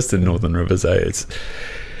 Just in Northern Rivers, eh? It's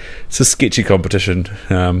a sketchy competition,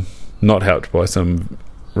 not helped by some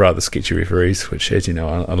rather sketchy referees, which, as you know,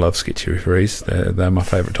 I love sketchy referees. They're my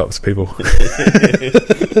favourite types of people.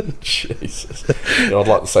 Jesus. I'd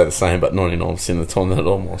like to say the same, but 99% of the time they're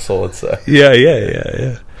on my side. So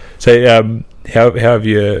yeah. So how have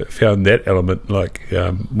you found that element, like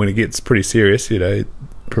when it gets pretty serious,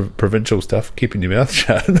 provincial stuff, keeping your mouth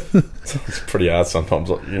shut? It's pretty hard sometimes.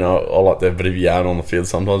 I like to have a bit of yarn on the field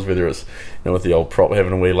sometimes, whether it's with the old prop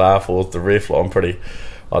having a wee laugh or with the ref.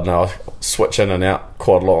 I switch in and out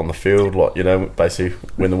quite a lot on the field, like, basically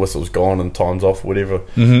when the whistle's gone and time's off, whatever.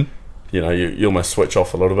 You almost switch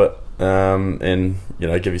off a little bit, and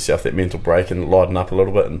give yourself that mental break and lighten up a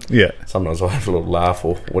little bit, and sometimes I'll have a little laugh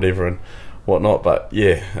or whatever and whatnot, but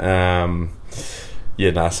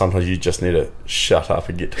sometimes you just need to shut up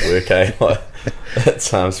and get to work, eh? Like,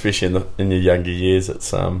 it's especially in your younger years,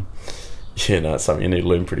 it's it's something you need to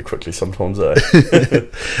learn pretty quickly sometimes, eh?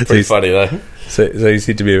 Pretty funny though. So you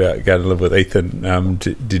said to me about going to live with Ethan.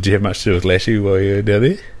 Did you have much to do with Lashy while you were down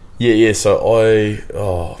there? Yeah. So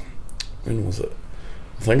when was it?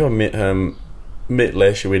 I think I met him met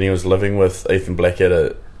Lashy when he was living with Ethan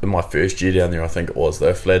Blackadder in my first year down there. I think it was. They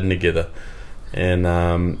were fladding together, and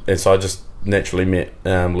so I just naturally met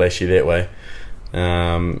Lashy that way,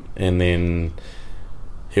 and then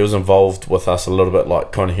he was involved with us a little bit,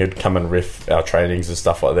 like kind of he'd come and ref our trainings and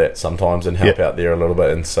stuff like that sometimes and help out there a little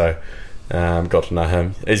bit, and so got to know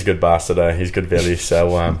him. He's a good bastard, he's good value.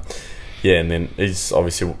 So yeah, and then he's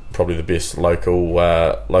obviously probably the best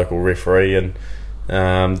local referee, and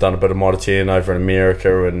done a bit of Mitre 10 over in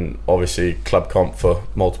America, and obviously club comp for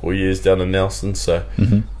multiple years down in Nelson. So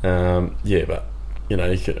yeah, but you know,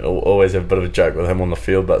 you can always have a bit of a joke with him on the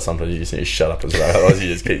field, but sometimes you just need to shut up as well, otherwise he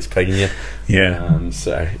just keeps pinging you. Yeah.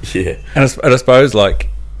 So yeah, and I suppose like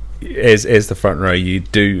as the front row, you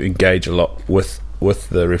do engage a lot with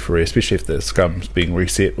the referee, especially if the scrum's being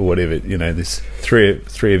reset or whatever. You know, there's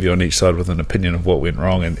three of you on each side with an opinion of what went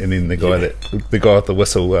wrong, and then the guy with the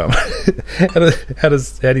whistle. How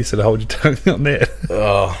do you sort of hold your tongue on that?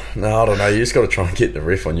 Oh no, I don't know. You just got to try and get the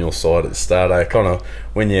ref on your side at the start. Kind of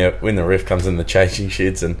when the ref comes in the changing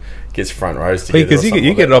sheds and gets front rows together, because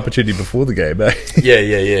you get an opportunity before the game, eh?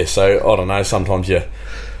 Yeah. So I don't know. Sometimes you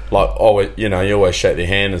always shake their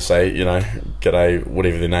hand and say, you know, g'day,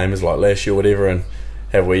 whatever their name is, like Lashy or whatever, and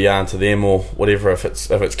have a yarn to them or whatever. If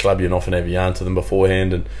it's club, you often have a yarn to them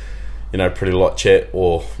beforehand, and you know, pretty light chat.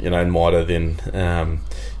 Or you know, in Mitre, then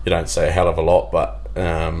you don't say a hell of a lot, but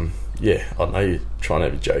yeah, I don't know, you try and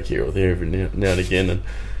have a joke here or there every now and again, and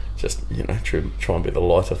just, you know, try and be the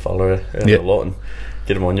lighter fella out of the lot and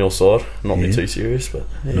get them on your side. Not be too serious, but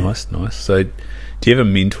yeah. Nice. So, do you have a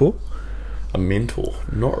mentor? A mentor?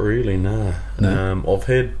 Not really, nah. No. I've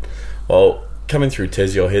had, coming through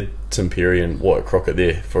Tassie, I had Tim Perry and Wyatt Crockett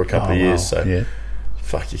there for a couple of years, so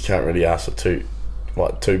fuck, you can't really ask for two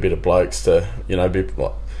better blokes to, you know, be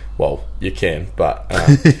like, well, you can, but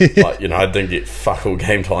like, you know, I didn't get fuck all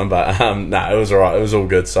game time, but it was alright, it was all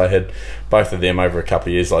good. So I had both of them over a couple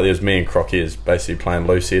of years. Like, there was me and Crocky is basically playing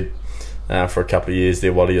loosehead for a couple of years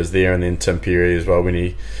there while he was there, and then Tim Perry as well when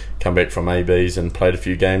he come back from ABs and played a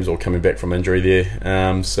few games, or coming back from injury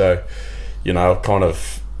there. So, you know, I've kind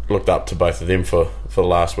of looked up to both of them for the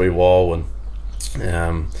last wee while, and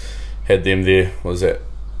had them there. Was that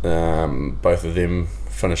both of them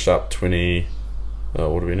finished up 2019?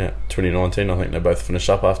 I think they both finished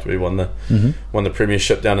up after we won the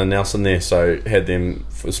premiership down in Nelson there. So had them,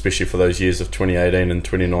 especially for those years of 2018 and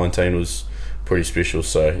 2019, was pretty special.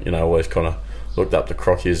 So, you know, I always kind of looked up to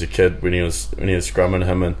Crocky as a kid when he was scrumming.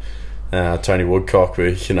 Him and Tony Woodcock were,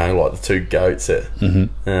 you know, like the two goats of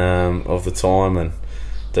the time, and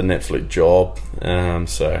did an absolute job.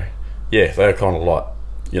 So yeah, they're kind of like,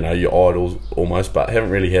 you know, your idols almost, but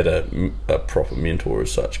haven't really had a proper mentor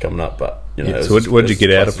as such coming up. But you know, so what did you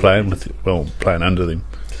get out of playing playing under them?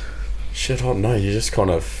 Shit, I don't know. You just kind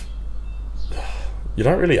of, you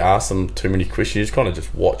don't really ask them too many questions. You just kind of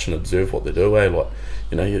just watch and observe what they do. Like,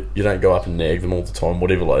 you know, you don't go up and nag them all the time,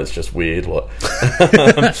 whatever. Like, it's just weird. Like,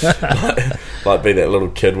 like be that little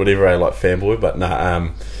kid, whatever. Like fanboy, but nah.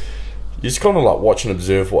 You just kind of like watch and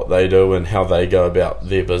observe what they do and how they go about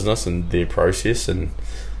their business and their process. And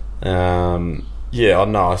yeah, I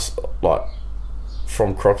know. Like,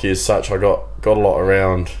 from Crocky as such, I got a lot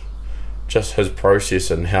around just his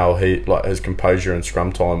process and how he, like, his composure in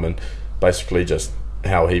scrum time, and basically just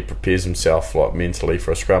how he prepares himself, like, mentally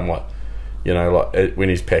for a scrum. Like, you know, like when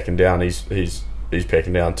he's packing down, he's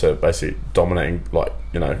packing down to basically dominating, like,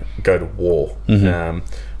 you know, go to war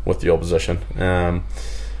with the opposition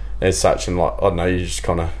as such. And like, I don't know, you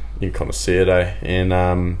kind of see it,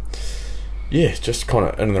 and yeah, just kind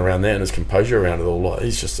of in and around that, and his composure around it all. Like,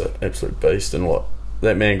 he's just an absolute beast, and like,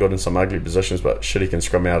 that man got in some ugly positions, but shit, he can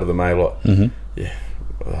scrum out of them, like, yeah,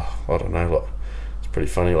 I don't know, like, it's pretty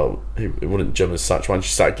funny. Like, he wouldn't gym as such. Once you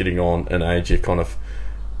start getting on in age, you kind of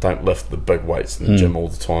don't lift the big weights in the gym all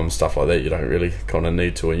the time, stuff like that. You don't really kind of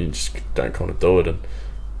need to, and you just don't kind of do it.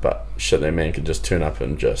 But shit, that man can just turn up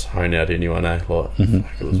and just hone out anyone, Like,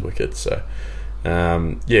 it was wicked. So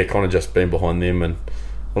yeah, kind of just being behind them and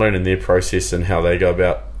learning their process and how they go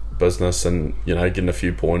about business, and, you know, getting a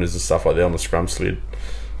few pointers and stuff like that on the scrum sled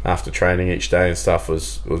after training each day and stuff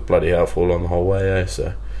was bloody helpful on the whole way,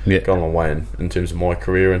 So gone a long way in terms of my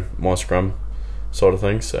career and my scrum side of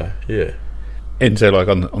things. So yeah. And so, like,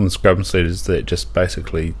 on the scrum sled, is that just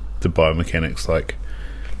basically the biomechanics, like,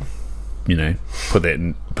 you know, put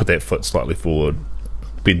that foot slightly forward,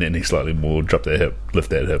 bend that knee slightly more, drop that hip, lift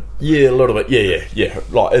that hip? Yeah, a little bit. Yeah.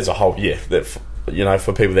 Like, as a whole, yeah. That, you know,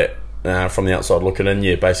 for people that from the outside looking in,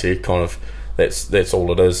 yeah, basically kind of that's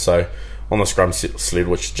all it is. So on the scrum sled,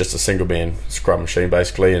 which is just a single band scrum machine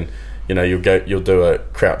basically, and, you know, you'll do a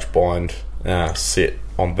crouch bind set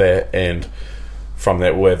on that, and from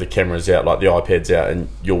that, where the camera's out, like the iPad's out, and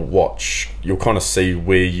you'll kind of see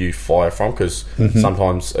where you fire from, because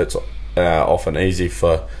sometimes it's often easy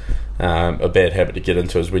for a bad habit to get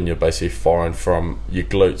into is when you're basically firing from your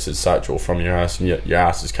glutes as such, or from your ass, and your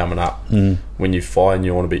ass is coming up when you fire, and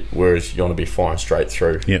you want to be firing straight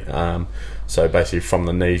through. So basically from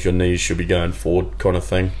the knees, your knees should be going forward, kind of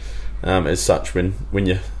thing, as such, when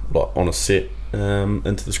you're like on a set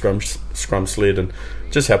into the scrum sled, and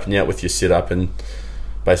just helping you out with your setup and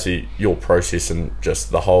basically your process and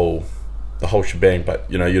just the whole shebang.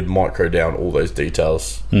 But you'd micro down all those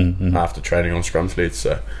details after training on scrum sleds,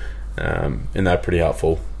 so and they're pretty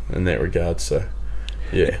helpful in that regard. So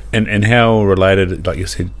yeah. And how related, like you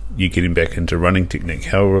said, you getting back into running technique,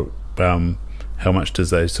 how much does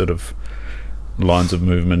those sort of lines of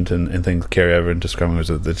movement and things carry over into scrum, or is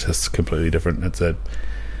it just completely different? It's a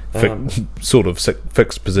sort of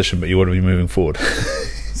fixed position, but you want to be moving forward.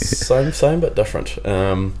 same but different.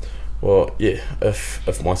 Well, yeah, if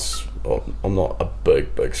I'm not a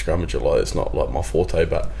big scrummager, like it's not like my forte,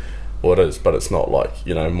 but it's not like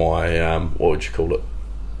my what would you call it,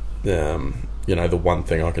 the one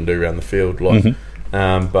thing I can do around the field, like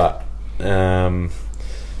yeah,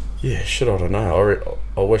 shit, I don't know.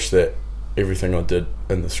 I wish that everything I did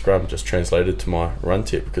in the scrum just translated to my run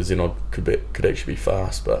tip, because then I could actually be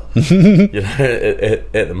fast. But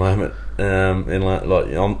at the moment, and like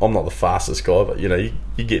I'm not the fastest guy, but you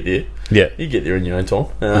get there. Yeah, you get there in your own time.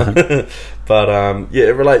 But yeah,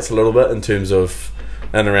 it relates a little bit in terms of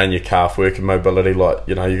and around your calf work and mobility. Like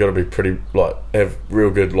you got to be pretty have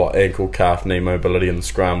real good ankle, calf, knee mobility in the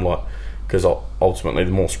scrum, because ultimately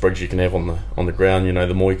the more sprigs you can have on the ground,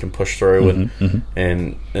 the more you can push through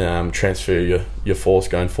and transfer your force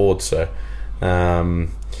going forward. So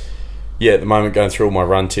yeah, at the moment, going through all my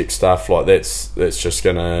run tech stuff, that's just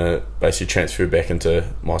gonna basically transfer back into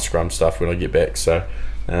my scrum stuff when I get back. So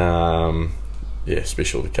yeah,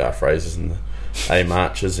 especially the calf raises and the A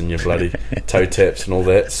marches and your bloody toe taps and all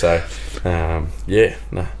that. So yeah,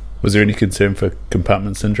 no. Was there any concern for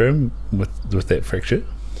compartment syndrome with that fracture?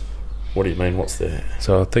 What do you mean? What's that?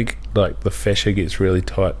 So I think the fascia gets really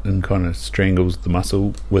tight and kind of strangles the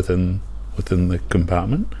muscle within the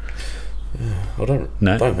compartment. I don't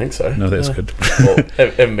think so. No, that's good. Well,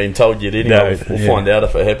 haven't been told yet anyway. We'll find out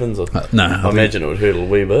if it happens. I imagine it would hurt a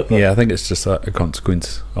wee bit. But. Yeah, I think it's just a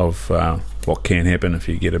consequence of what can happen if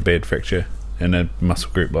you get a bad fracture in a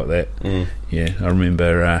muscle group like that. Yeah, I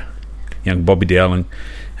remember young Bobby Dowling,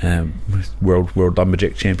 world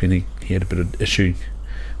lumberjack champion. He had a bit of issue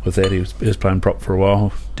with that. He was playing prop for a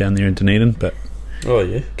while down there in Dunedin, but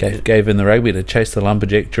gave in the rugby to chase the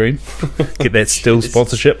lumberjack dream, get that still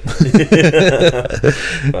sponsorship.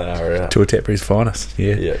 Tour Tapri's finest.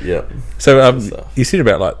 Yeah. So you said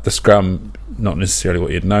about the scrum, not necessarily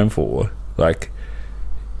what you're known for.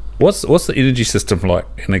 What's the energy system like?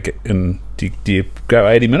 And do you go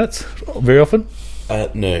 80 minutes very often?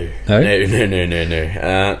 No.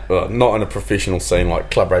 Well, not in a professional scene.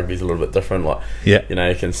 Club rugby's a little bit different. You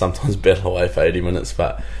can sometimes battle away for 80 minutes,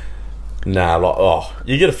 but you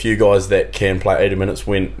get a few guys that can play 80 minutes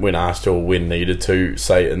when asked to or when needed to.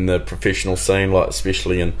 Say in the professional scene,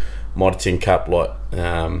 especially in Mitre 10 Cup,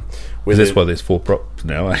 that's why there's 4 props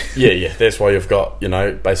now. Eh? Yeah. That's why you've got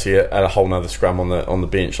basically a whole nother scrum on the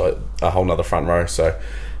bench, a whole nother front row. So.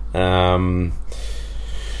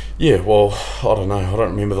 Yeah, well, I don't know. I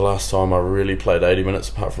don't remember the last time I really played 80 minutes.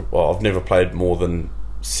 Apart from, I've never played more than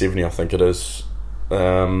 70, I think it is,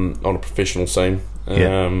 on a professional scene.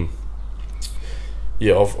 I've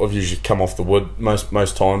usually come off the wood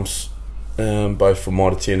most times, both for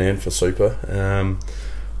Mitre 10 and for Super.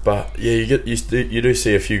 But yeah, you do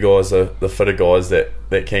see a few guys, the fitter guys that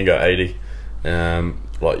can go 80.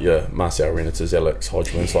 Like your Marcel Renators, Alex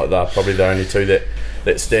Hodgmans, that. Probably the only two that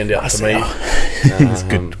stand out to me. He's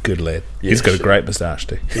good lad. Yeah, he's got a great moustache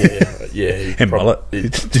too. Yeah. And mullet. He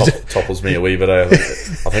topples me a wee bit. I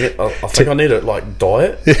think I need to dye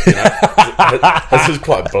it. This is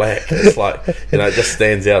quite black. It's it just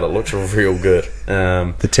stands out. It looks real good.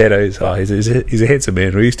 The tattoos. He's a handsome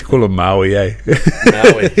man. We used to call him Maui, eh?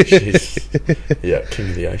 Maui. Yeah, king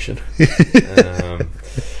of the ocean.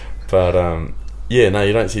 Yeah, no,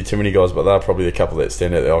 you don't see too many guys, but there are probably a couple that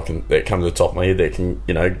stand out that come to the top of my head that can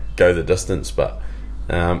go the distance. But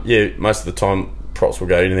most of the time props will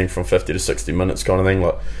go anything from 50 to 60 minutes kind of thing.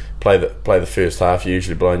 Play the first half, you're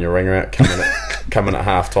usually blowing your ringer out, come in at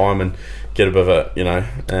half time and get a bit of a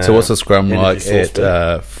so what's the scrum like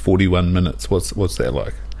at 41 minutes? What's that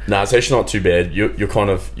like? No, it's actually not too bad.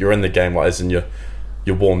 You're in the game as in you're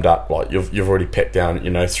warmed up. You've already packed down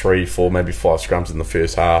 3, 4, maybe 5 scrums in the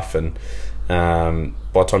first half, and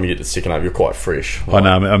by the time you get to the second half, you're quite fresh. I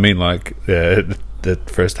know. I mean, like the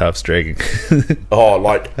first half's dragging.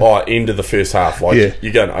 End of the first half. Like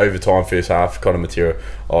you're going overtime first half kind of material.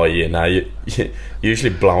 Oh yeah, no, you're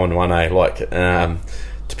usually blowing one. Like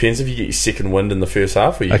depends if you get your second wind in the first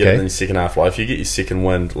half or you get it in the second half. Like if you get your second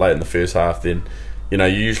wind late in the first half, then you're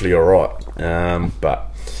usually all right. But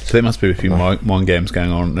so there must be a few mind games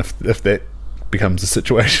going on if that becomes a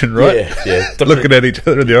situation, right? Yeah. Looking at each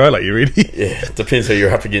other in the eye, like, you ready? Yeah, depends who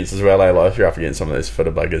you're up against as well. Like if you're up against some of those fitter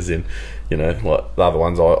buggers, then like the other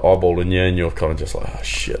ones eyeballing you, and you're kind of just like, oh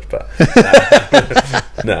shit. But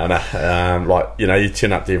no. Like you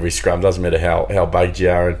turn up to every scrum. Doesn't matter how bugged you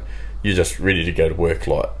are, and you're just ready to go to work.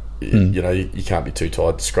 Like you can't be too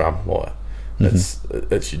tired to scrum. Like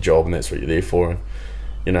it's your job, and that's what you're there for.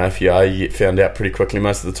 And if you get found out pretty quickly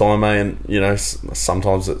most of the time, and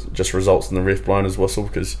sometimes it just results in the ref blowing his whistle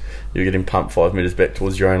because you're getting pumped 5 metres back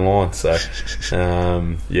towards your own line. So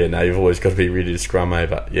you've always got to be ready to scrum,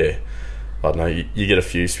 but I don't know, you get a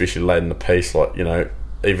few, especially late in the piece, like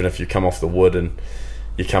even if you come off the wood and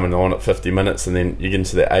you're coming on at 50 minutes and then you get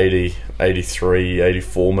into the 80, 83,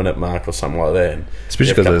 84 minute mark or something like that, and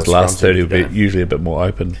especially because those last 30 will be usually a bit more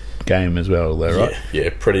open game as well, though, right?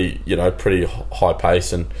 Yeah, pretty high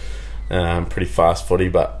pace and pretty fast footy.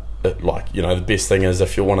 But the best thing is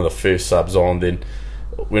if you're one of the first subs on, then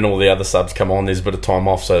when all the other subs come on, there's a bit of time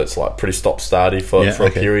off, so it's like pretty stop-starty for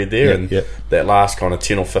a period there, and that last kind of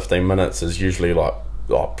 10 or 15 minutes is usually like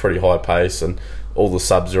pretty high pace, and all the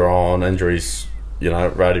subs are on, injuries,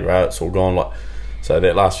 rowdy-row, it's all gone. Like, so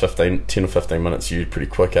that last 10 or 15 minutes is pretty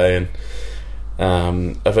quick, and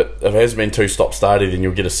if it hasn't been too stop-starty, then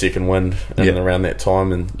you'll get a second wind in and around that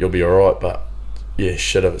time, and you'll be alright. But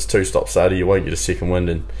if it's too stop-starty, you won't get a second wind,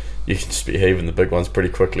 and you can just be heaving the big ones pretty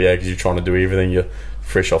quickly, because you're trying to do everything. You're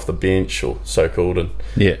fresh off the bench, or so called, and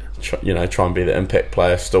try and be the impact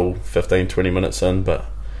player still 15-20 minutes in. But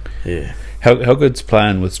how good's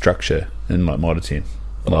playing with structure in like Mitre 10?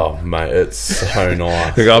 Oh mate, it's so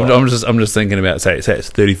nice. I'm just thinking about say it's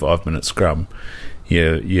 35-minute scrum.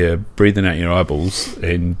 You're breathing out your eyeballs,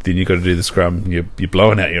 and then you got to do the scrum. You're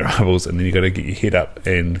blowing out your eyeballs, and then you got to get your head up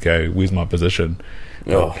and go, "Where's my position?"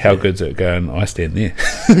 How good's it going? I stand there.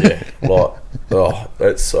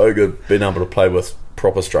 It's so good being able to play with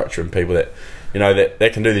proper structure and people that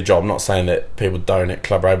that can do their job. I'm not saying that people don't at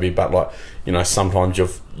club rugby, but sometimes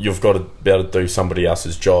you've got to be able to do somebody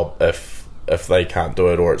else's job if they can't do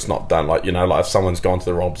it, or it's not done. Like if someone's gone to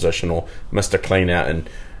the wrong position or missed a clean out, and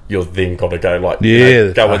you've then got to go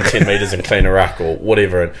go in 10 metres and clean a ruck or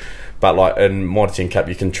whatever. But in Mitre 10 Cup,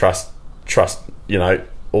 you can trust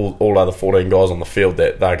all other 14 guys on the field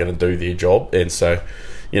that they're going to do their job, and so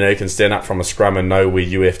you can stand up from a scrum and know where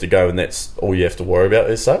you have to go, and that's all you have to worry about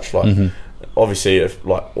as such. Obviously,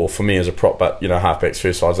 or for me as a prop, but halfbacks,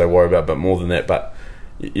 first sides, they worry about a bit more than that. But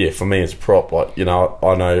for me as a prop,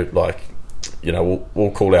 I know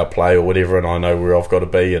we'll call our play or whatever, and I know where I've got to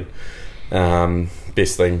be. And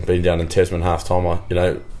best thing being down in Tasman half time,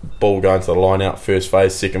 ball going to the line out, first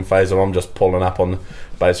phase, second phase, and I'm just pulling up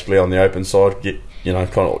basically on the open side.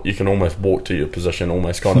 Kind of, you can almost walk to your position,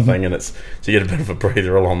 almost kind of thing, and so you get a bit of a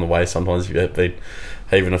breather along the way. Sometimes you've been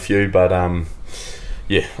heaving a few, but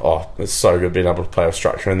it's so good being able to play with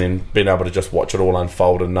structure, and then being able to just watch it all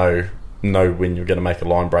unfold and know when you're going to make a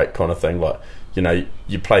line break kind of thing.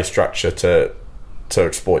 You play structure to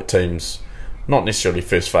exploit teams, not necessarily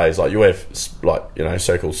first phase. You have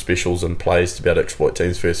so-called specials and plays to be able to exploit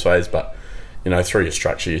teams first phase, but through your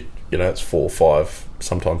structure, it's 4 or 5,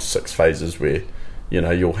 sometimes 6 phases where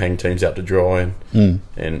you'll hang teams out to dry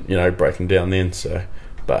and break them down then. So,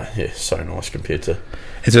 but so nice compared to.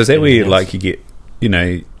 And so is that where you get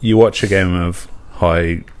you watch a game of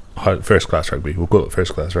high first class rugby, we'll call it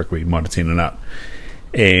first class rugby, Mitre 10 and up,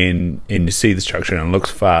 and you see the structure and it looks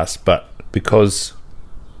fast, but because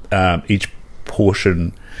each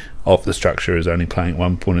portion of the structure is only playing at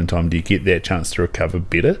one point in time, do you get that chance to recover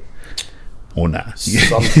better or nah?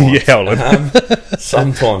 Sometimes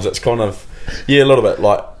sometimes it's kind of a little bit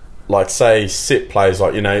like say set plays, a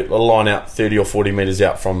line out 30 or 40 metres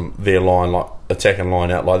out from their line, attacking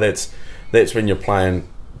line out, that's when you're playing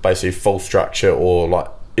basically full structure,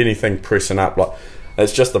 or anything pressing up.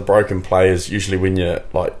 It's just the broken players usually when you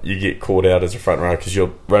get caught out as a front row, because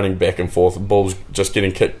you're running back and forth, the ball's just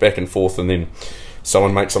getting kicked back and forth, and then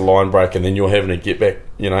someone makes a line break, and then you're having to get back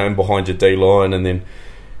in behind your D line, and then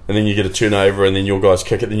and then you get a turnover, and then your guys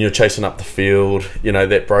kick it, then you're chasing up the field. You know,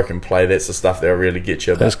 that broken play, that's the stuff that really gets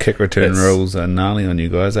you. Those kick return rules are gnarly on you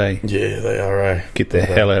guys, eh? Yeah, they are, eh? Get the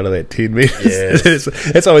hell out of that 10 metres. Yeah.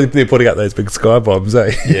 That's why they're putting up those big sky bombs,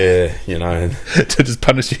 eh? Yeah, you know. To just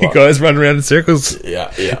punish you guys, run around in circles.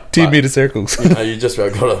 Yeah. 10-metre circles. You know, you just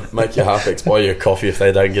got to make your halfbacks buy you a coffee if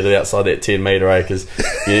they don't get it outside that 10 metre, eh? Because,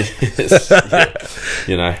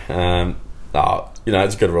 you know, you know,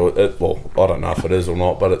 it's a good rule. Well, I don't know if it is or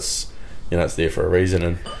not, but it's, you know, it's there for a reason.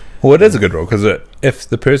 And well, it is a good rule because if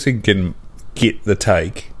the person can get the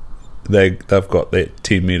take, they've got that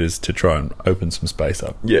 10 metres to try and open some space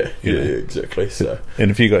up. Yeah, exactly. So,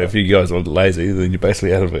 and if you guys are lazy, then you're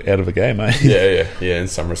basically out of a game, eh? Yeah, in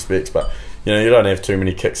some respects. But you know, you don't have too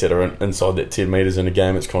many kicks that are inside that 10 metres in a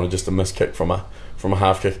game. It's kind of just a missed kick from a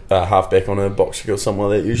halfback on a box kick or something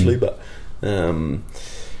like that usually. But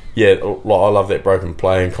yeah, like, I love that broken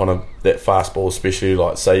play and kind of that fast ball, especially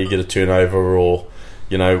like say you get a turnover or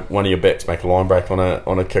you know one of your backs make a line break on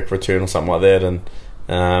a kick return or something like that, and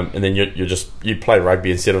then you play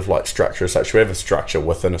rugby instead of like structure as such. You have a structure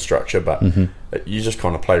within a structure, but you just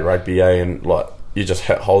kind of play rugby, and like you just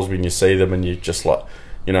hit holes when you see them, and you just like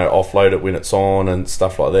you know offload it when it's on and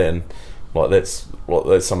stuff like that, and like that's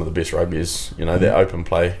some of the best rugby is, you know, that open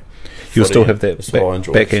play. You'll still have that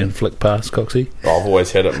backhand flick pass, Coxy? Oh, I've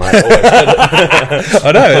always had it, mate. Always had it.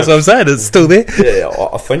 I know, that's what I'm saying. It's still there. Yeah,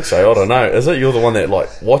 I think so. I don't know. Is it you're the one that like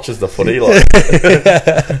watches the footy? Like,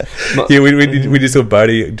 yeah, we just saw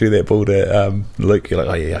Bodie do that ball to Luke. You're like,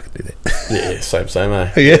 oh yeah, I can do that. Yeah, same,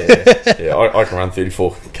 eh? Yeah. I can run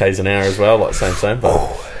 34 k's an hour as well, like same,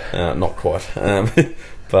 but not quite.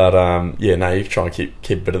 But yeah, no, you try and keep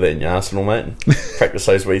a bit of that in your arsenal, mate, and practice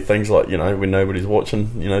those wee things like, you know, when nobody's watching,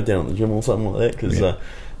 you know, down at the gym or something like that.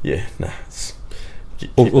 Because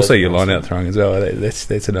it's also your line out throwing as well.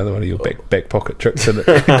 That's another one of your back pocket tricks, isn't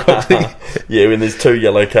it? Yeah, when there's 2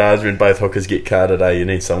 yellow cards, when both hookers get carded, you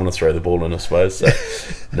need someone to throw the ball in, I suppose. So,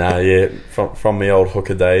 from the old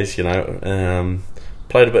hooker days, you know,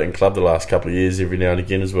 played a bit in club the last couple of years, every now and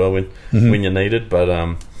again as well when you needed,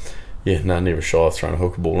 but. Yeah, no, never shy of throwing a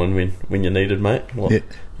hooker ball in when you needed, mate. Like,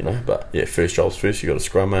 you know, but yeah, first job's first. You got to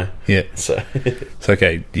scrum, eh? Yeah. So it's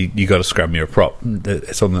okay. You got to scrum. You're a prop.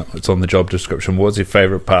 It's on the job description. What's your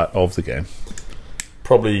favourite part of the game?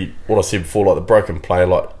 Probably what I said before, like the broken play,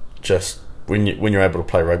 like just when you're able to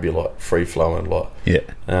play rugby, like free flowing, like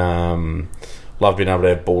love being able to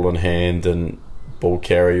have ball in hand and ball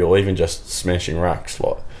carry, or even just smashing rucks.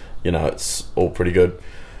 Like, you know, it's all pretty good.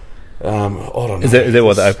 I don't know. Is that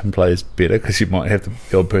why the open play is better? Because you might have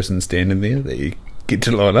the odd person standing there that you get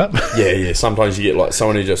to line up. Yeah. Sometimes you get like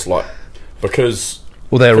someone who just like because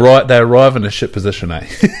they arrive in a shit position, eh?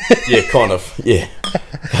 Yeah, kind of. Yeah,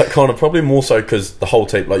 but kind of probably more so because the whole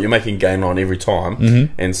team, like you're making game line every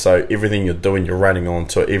time, and so everything you're doing, you're running on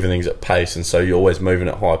to it. Everything's at pace, and so you're always moving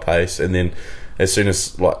at high pace. And then as soon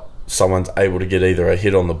as like someone's able to get either a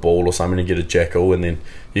hit on the ball or something and get a jackal, and then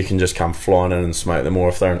you can just come flying in and smoke them, or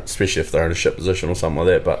especially if they're in a shit position or something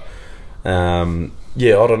like that. But I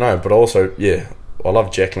don't know. But also, I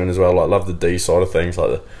love jackling as well. Like, I love the D side of things,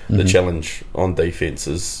 like the challenge on defence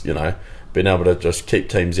is, you know, being able to just keep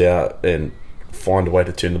teams out and find a way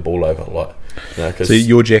to turn the ball over. Like, you know, so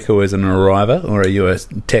your jackal is an arriver, or are you a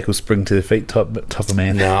tackle spring to the feet type of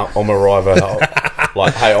man? No, I'm a arriver.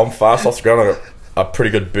 Like, hey, I'm fast off the ground. I got a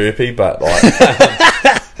pretty good burpee, but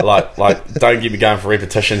like don't get me going for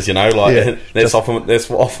repetitions, you know, like that's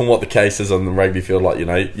often what the case is on the rugby field. Like, you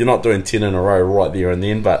know, you're not doing 10 in a row right there and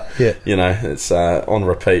then, but you know, it's on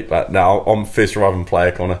repeat. But no, I'm first arriving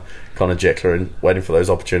player, kind of jackler, and waiting for those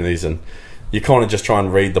opportunities, and you kind of just try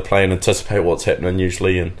and read the play and anticipate what's happening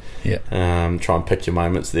usually, and try and pick your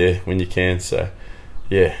moments there when you can. So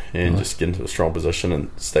and just get into a strong position and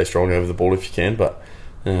stay strong over the ball if you can. But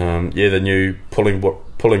the new pulling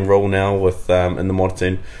rule now with in the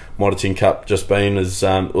Mitre 10 Cup just been was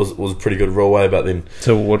a pretty good rule way about then.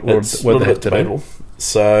 So what they have to do?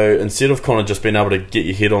 So instead of kind of just being able to get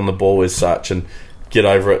your head on the ball as such and get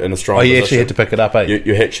over it in a strong position, you actually had to pick it up, eh?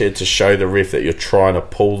 You actually had to show the ref that you're trying to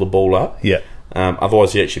pull the ball up. Yeah.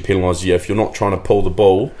 Otherwise he actually penalises you if you're not trying to pull the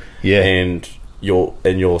ball and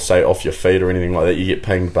you're say off your feet or anything like that, you get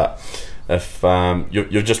pinged. But if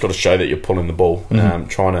you've just got to show that you're pulling the ball,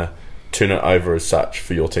 trying to turn it over as such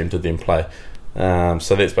for your team to then play.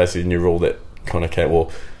 So that's basically a new rule that kind of came.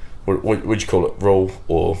 Well, what would you call it? Rule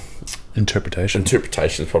or interpretation?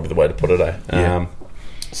 Interpretation is probably the way to put it.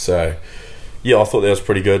 So I thought that was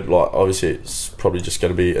pretty good. Like, obviously, it's probably just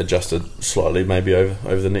going to be adjusted slightly, maybe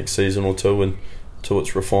over the next season or two, until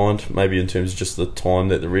it's refined. Maybe in terms of just the time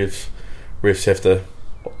that the refs have to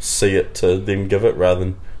see it to then give it, rather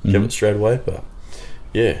than give it straight away. But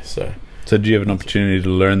yeah, so did you have an opportunity to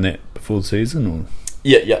learn that before the season, or?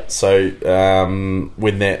 Yeah. So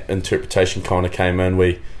when that interpretation kind of came in,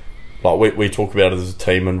 we talk about it as a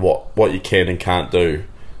team and what you can and can't do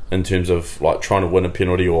in terms of like trying to win a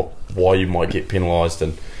penalty or why you might get penalised,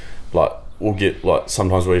 and like we'll get like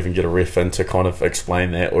sometimes we'll even get a ref in to kind of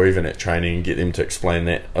explain that, or even at training and get them to explain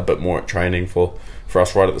that a bit more at training for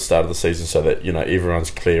us right at the start of the season, so that everyone's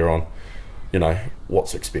clear on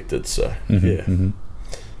what's expected. So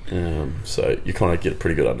so you kind of get a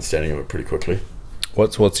pretty good understanding of it pretty quickly.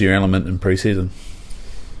 What's your element in pre-season?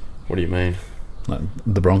 What do you mean? Like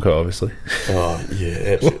the Bronco, obviously. Oh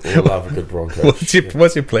yeah, absolutely. I love a good Bronco. What's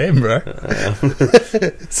your plan, bro?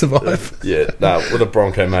 Survive. With a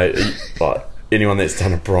Bronco, mate. Like anyone that's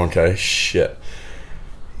done a Bronco, shit.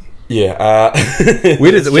 Yeah.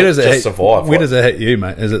 Where does it survive? Where does it hit you,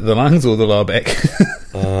 mate? Is it the lungs or the lower back?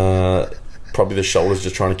 Probably the shoulders,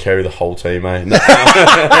 just trying to carry the whole team, eh? No. Is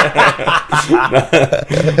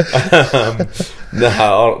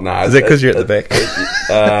that because you're at the back?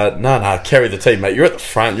 No, carry the team, mate. You're at the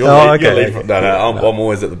front. You're leading. I'm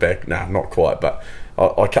always at the back. No, not quite, but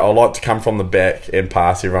I like to come from the back and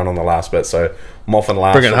pass everyone on the last bit. So I'm often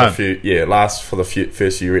last for the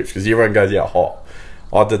first few reps because everyone goes out hot.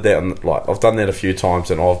 I did that, and I've done that a few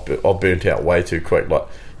times, and I've burnt out way too quick. Like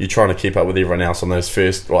you're trying to keep up with everyone else on those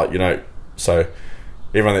first, So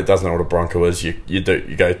everyone that doesn't know what a Bronco is, you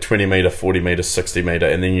go 20 metre, 40 metre, 60 metre,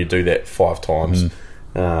 and then you do that 5 times.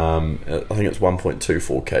 I think it's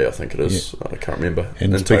 1.24k. I think it is. I can't remember.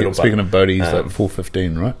 And speaking of Bodie's, like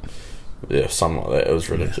 4:15, right? Yeah, something like that. It was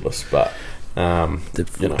ridiculous, but did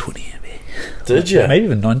 4:20? Did you? Maybe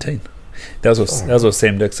even 19. That was with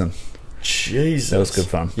Sam Dixon. Jesus, that was good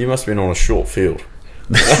fun. You must have been on a short field.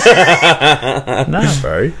 Nah,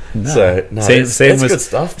 bro. No. So that's good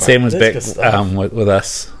stuff, mate. Sam was back with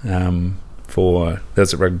us for that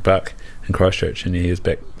was at Rugby Park in Christchurch, and he was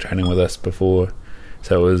back training with us before.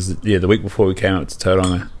 So it was the week before we came up to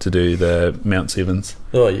Tauranga to do the Mount Sevens.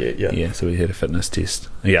 Oh yeah. So we had a fitness test.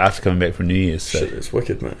 Yeah, after coming back from New Year's. So. Shit, it's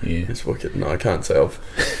wicked, mate. Yeah, it's wicked. No, I can't say I've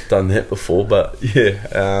done that before, but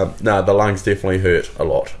yeah, the lungs definitely hurt a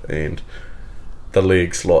lot, and the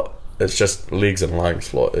legs, it's just legs and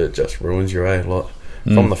lungs, it just ruins your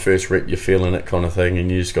from the first rep you're feeling it kind of thing, and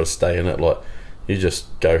you just got to stay in it. You just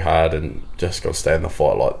go hard and just got to stay in the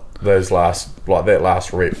fight. That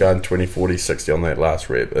last rep, going 20, 40, 60 on that last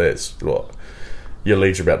rep, that's your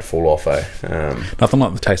legs are about to fall off, eh? Nothing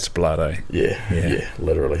like the taste of blood, eh? Yeah,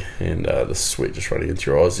 literally, and the sweat just running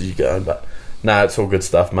into your eyes as you go. But no, it's all good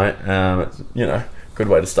stuff, mate. Good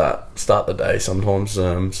way to start the day sometimes,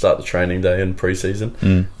 start the training day in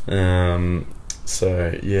pre-season.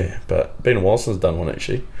 So yeah, but been a while since I've done one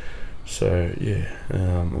actually. So yeah,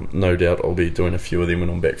 no doubt I'll be doing a few of them when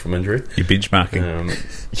I'm back from injury. You're benchmarking?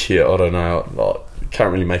 I don't know. I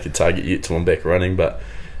can't really make a target yet till I'm back running, but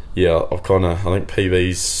yeah, I think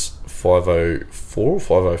PB's 504 or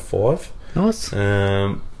 505. Nice.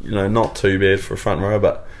 Not too bad for a front row,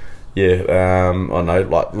 but yeah, I know.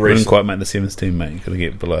 You didn't quite make the sevens team, mate. You've got to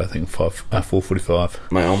get below, I think, 445.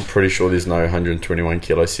 Mate, I'm pretty sure there's no 121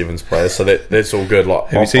 kilo sevens players, so that's all good.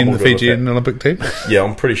 Have you seen the Fijian Olympic team? Yeah,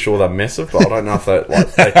 I'm pretty sure they're massive, but I don't know if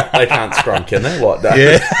they can't scrum, can they? No,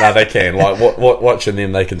 they can. Watching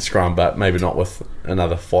them, they can scrum, but maybe not with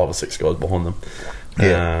another 5 or 6 guys behind them.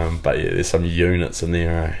 Yeah. But yeah, there's some units in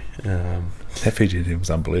there. That Fijian team was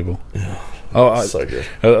unbelievable. Yeah. So good.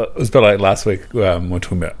 It was a bit like last week. We were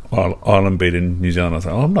talking about Ireland beating New Zealand. I was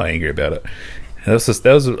like, I'm not angry about it. And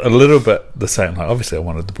that was a little bit the same. Obviously, I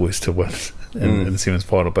wanted the boys to win in the sevens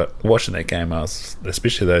final, but watching that game,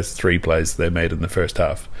 especially those 3 plays they made in the first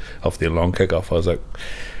half off their long kick-off, I was like,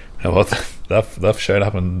 they've showed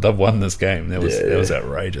up and they've won this game. That was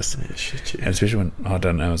outrageous. Yeah, shit, yeah. And especially when, I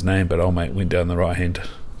don't know his name, but old mate went down the right-hand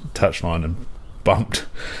touchline and bumped.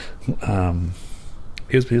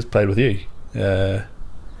 He was played with you.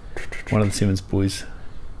 One of the Sevens boys.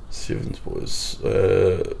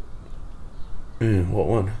 What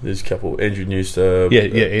one? There's a couple. Andrew Newster.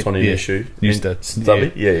 Tony Nishu. Newster.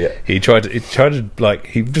 Stubby. Yeah. He tried to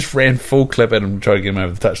he just ran full clip at him and tried to get him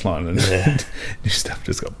over the touchline, and Newster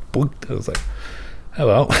just got booked. I was like, oh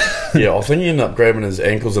well. Yeah, I think he ended up grabbing his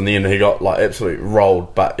ankles in the end. He got absolutely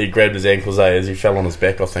rolled, but he grabbed his ankles as he fell on his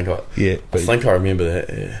back. I think I remember that.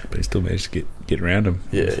 Yeah, but he still managed to get around him.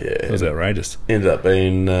 Yeah. It was outrageous. Ended up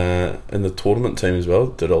being in the tournament team as well.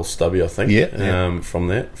 Did old Stubby, I think.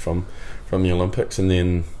 From the Olympics, and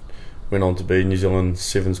then went on to be New Zealand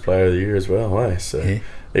Sevens Player of the Year as well. So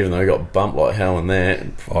even though he got bumped like hell in that,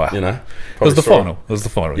 it was the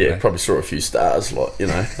final. Yeah, probably saw a few stars.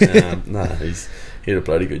 he had a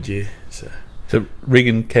bloody good year. So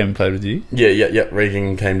Regan came and played with you? Yeah.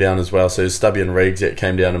 Regan came down as well. So Stubby and Regs that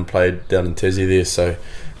came down and played down in Tassie there. So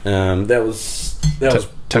that was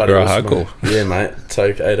Tokoroa awesome, hardcore. Yeah, mate.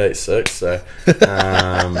 Toke 886. So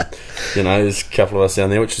there's a couple of us down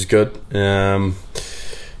there, which is good.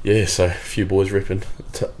 Yeah, so a few boys repping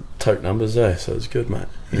toke numbers there, so it's good, mate.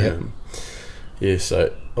 Yeah.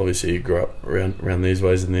 So obviously he grew up around these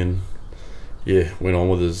ways, and then went on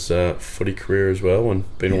with his footy career as well,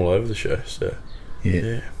 and been all over the show. So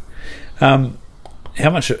yeah. How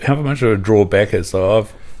much of a drawback is, so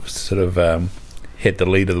I've sort of had the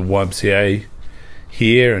lead of the YMCA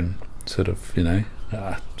here, and sort of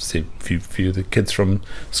see a few of the kids from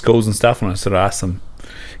schools and stuff, and I sort of asked them,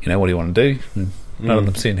 what do you want to do? And none of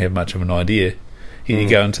them seem to have much of an idea. You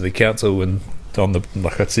go into the council, and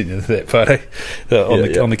like I sent you that photo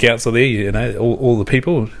on the council there, all the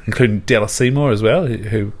people, including Dallas Seymour as well,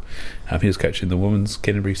 who he was coaching the women's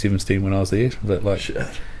Canterbury 17 when I was there. But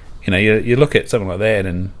you look at something like that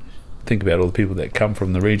and think about all the people that come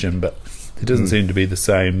from the region, but it doesn't seem to be the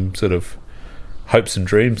same sort of hopes and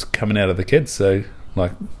dreams coming out of the kids. So,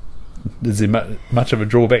 like, is there much of a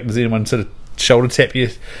drawback? Does anyone sort of shoulder tap you,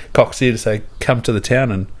 Coxy, to say, come to the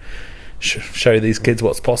town and show these kids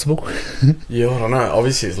what's possible? Yeah, I don't know.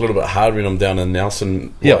 Obviously, it's a little bit hard when I'm down in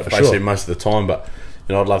Nelson, basically most of the time. But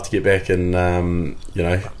I'd love to get back and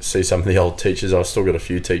see some of the old teachers. I've still got a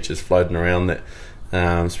few teachers floating around that,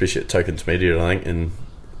 especially at Toke Intermediate, I think, and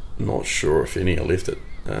I'm not sure if any are left at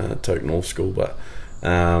Toke North School, but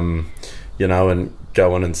and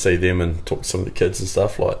go in and see them and talk to some of the kids and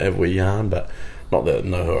stuff, like have a wee yarn, but. Not that I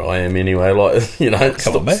know who I am anyway, it's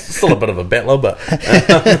still a bit of a battler, but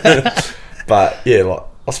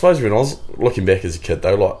I suppose when I was looking back as a kid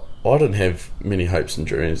though, I didn't have many hopes and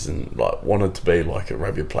dreams and wanted to be like a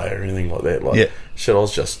rugby player or anything like that. I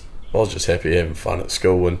was just happy having fun at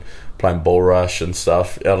school and playing ball rush and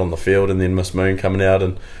stuff out on the field, and then Miss Moon coming out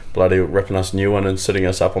and bloody ripping us a new one and sitting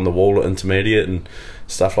us up on the wall at intermediate and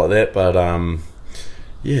stuff like that. But I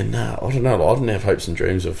don't know. I didn't have hopes and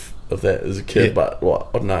dreams of that as a kid, but I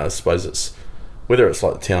don't know. I suppose it's whether it's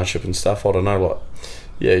like the township and stuff. I don't know.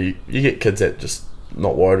 You get kids that just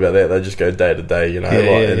not worried about that. They just go day to day,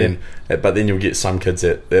 But then you'll get some kids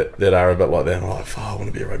that are a bit like that. Like, I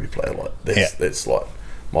want to be a rugby player. That's like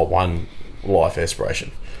my one life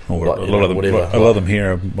aspiration. Or a lot of them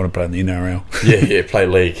here want to play in the NRL. Play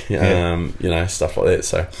league. Stuff like that.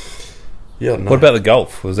 So. Yeah, no. What about the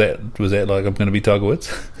golf? Was that like, I'm going to be Tiger Woods?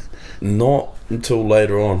 Not until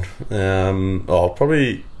later on.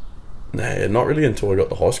 Probably not really until I got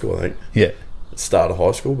to high school, I think. Yeah. Start of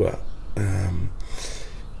high school, but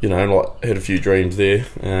had a few dreams there.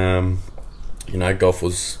 Golf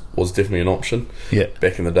was definitely an option. Yeah.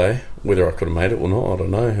 Back in the day, whether I could have made it or not, I don't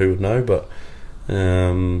know. Who would know? But I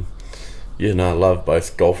loved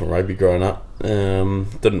both golf and rugby growing up.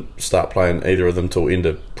 Didn't start playing either of them till end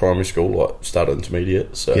of primary school, started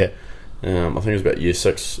intermediate. So I think it was about year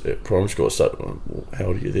 6 at primary school. I started. How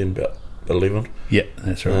old are you then? About 11. Yeah,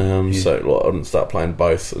 that's right. So I didn't start playing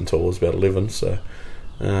both until I was about 11. So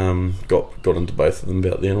got into both of them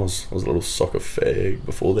about then. I was a little soccer fag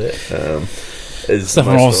before that. Nothing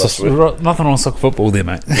wrong with soccer football there,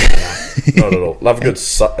 mate. Not at all. Love a good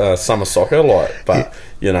summer soccer, apart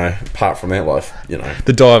from that,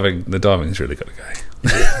 the diving's really got to go.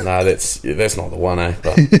 That's not the one, eh?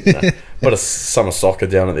 But a summer soccer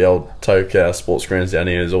down at the old Toke sports grounds down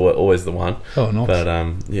here is always the one. Oh, nice. But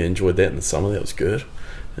enjoyed that in the summer. That was good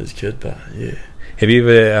as a kid. But yeah. Have you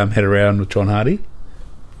ever had a round with John Hardy?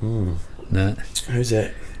 No. Who's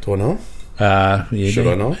that? Do I know? Should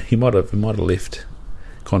I know? He might have left,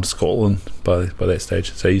 gone to Scotland by that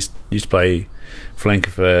stage. So he used to play flanker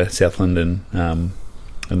for Southland and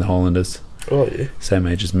the Highlanders. Oh yeah, same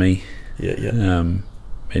age as me. Yeah. And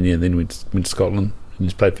then went to Scotland and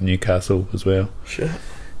just played for Newcastle as well. Sure.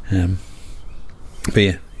 But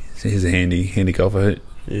yeah, he's a handy golfer.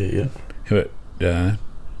 Yeah. How about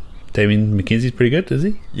Damien McKenzie's pretty good, is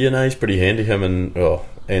he? Yeah, no, he's pretty handy. Him and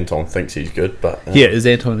Anton thinks he's good, but is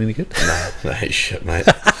Anton any good? No, he's shit, mate.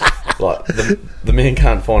 The man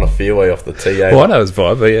can't find a fairway off the tee. Well, I know his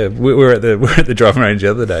vibe, but yeah, we were at the driving range the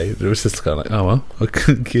other day. It was just kind of like, oh well, I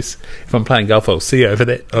guess if I'm playing golf, I'll see over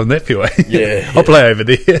that on that fairway. Yeah, I'll play over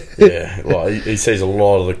there. Yeah, he sees a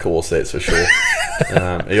lot of the course, that's for sure.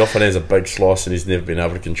 He often has a big slice, and he's never been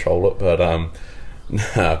able to control it. But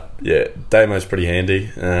Damo's pretty handy.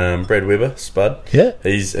 Brad Webber, Spud. Yeah,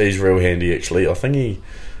 he's real handy actually. I think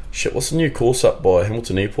what's the new course up by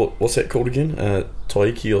Hamilton Airport? What's that called again?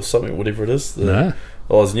 Taiki or something, whatever it is. There's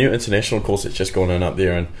a new international course that's just gone in up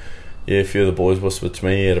there, and a few of the boys whispered to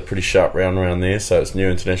me he had a pretty sharp round around there. So it's new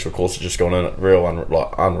international course has just gone in,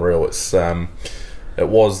 unreal. It's it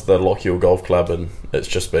was the Lockyer Golf Club, and it's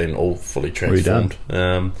just been all fully transformed.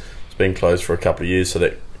 It's been closed for a couple of years, so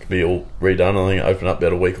that could be all redone. I think it opened up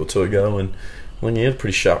about a week or two ago, and I think he had a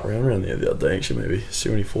pretty sharp round around there the other day, actually, maybe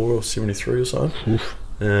 74 or 73 or so.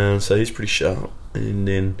 So he's pretty sharp. And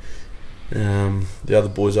then the other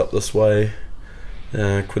boys up this way,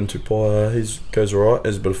 Quinn Tupaia, he goes alright,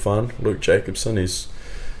 has a bit of fun. Luke Jacobson, he's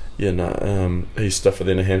stiffer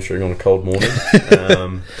than a hamstring on a cold morning.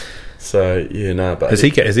 But has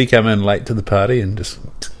he come in late to the party and just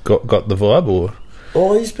got the vibe, or?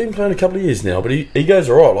 Oh, he's been playing a couple of years now, but he goes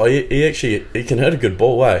alright. Like he can hit a good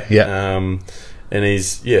ball, Yeah. And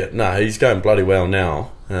he's going bloody well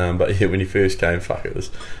now. But when he first came, it was.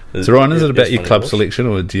 So Ryan, is it about your club selection,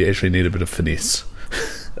 or do you actually need a bit of finesse?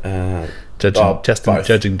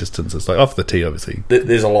 Judging distances, like off the tee, obviously.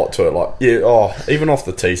 There's a lot to it. Even off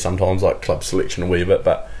the tee, sometimes like club selection a wee bit,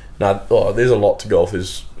 but there's a lot to golf.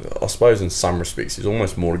 I suppose in some respects, there's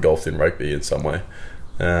almost more to golf than rugby in some way.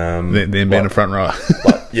 Then being a front rower.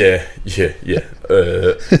 Just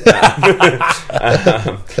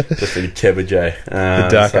really cabbage, the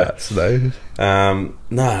dark arts, though. No,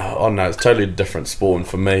 I don't know. It's totally a different sport, and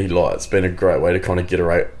for me, like, it's been a great way to kind of get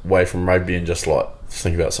away from rugby and just like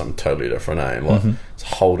think about something totally different. It's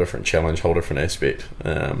a whole different challenge, whole different aspect.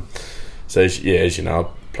 So as you know, I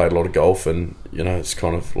played a lot of golf, and it's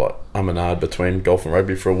kind of like I'm an ard between golf and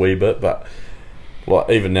rugby for a wee bit, but.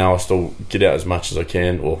 Like even now, I still get out as much as I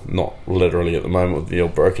can, or not literally at the moment with the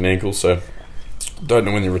old broken ankle. So don't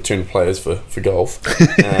know when the return players for golf,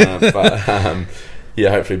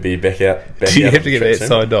 hopefully be back out. Do you have to get that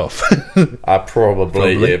signed off?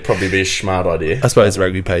 Probably be a smart idea. I suppose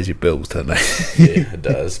rugby pays your bills, don't they? Yeah, it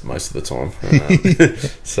does most of the time.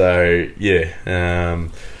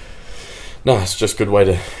 It's just a good way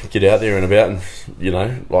to get out there and about, and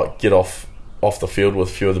get off the field with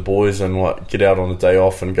a few of the boys, and get out on a day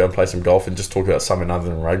off and go and play some golf and just talk about something other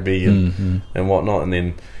than rugby and whatnot. And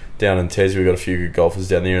then down in Tassie, we've got a few good golfers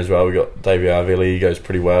down there as well. We've got Davey Arvelli, he goes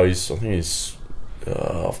pretty well. I think he's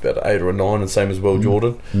off about 8 or 9, and same as Will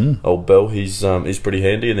Jordan. Old Bill, he's pretty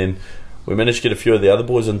handy. And then we managed to get a few of the other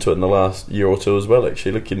boys into it in the last year or two as well,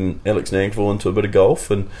 actually. Looking Alex Nangful into a bit of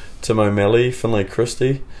golf, and Tim O'Malley, Finlay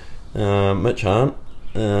Christie, Mitch Hunt,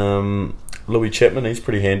 Louis Chapman, he's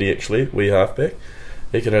pretty handy actually, wee halfback.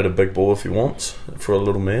 He can hit a big ball if he wants for a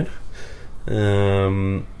little man.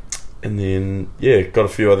 And then got a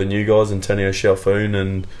few other new guys, Antonio Shalfoon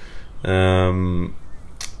and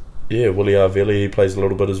Willie Arvelli, he plays a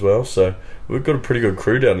little bit as well. So we've got a pretty good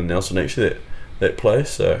crew down in Nelson actually that plays.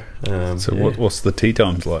 So what's the tee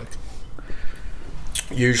times like?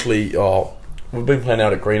 Usually, we've been playing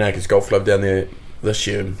out at Green Acres Golf Club down there this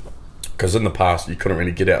year. Because in the past you couldn't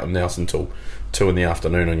really get out in Nelson until 2 in the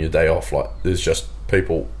afternoon on your day off. Like there's just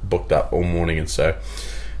people booked up all morning, and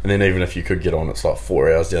then even if you could get on, it's like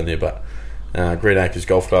 4 hours down there. But Green Acres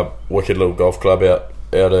Golf Club, wicked little golf club out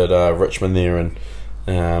at Richmond there, and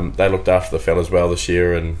they looked after the fellas well this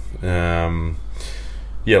year. And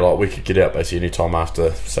we could get out basically any time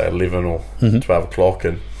after say 11 or 12 o'clock,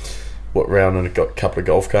 and went round and got a couple of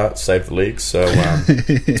golf carts, saved the legs. So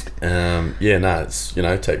it's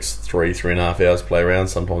it takes 3.5 hours to play around.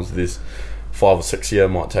 Sometimes there's 5 or 6 here,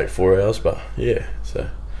 might take 4 hours, but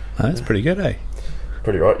that's pretty good, eh?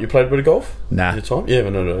 Pretty right. You played a bit of golf? Nah. Your time? You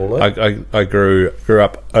haven't done it all, eh? I grew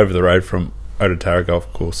up over the road from Ototara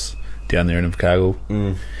Golf Course down there in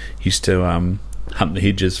Invercargill. Used to hunt the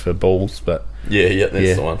hedges for balls, but that's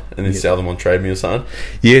the one. And then sell them on Trade Me or something.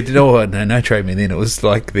 Yeah, no Trade Me then. It was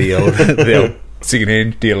like the old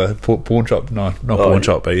second-hand dealer, pawn shop. No, not pawn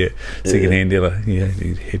shop, but second-hand dealer. Yeah,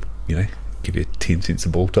 he'd give you 10 cents a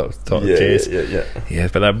ball type chairs. Yeah,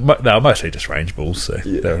 but they were mostly just range balls, so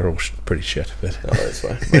they were all pretty shit. But that's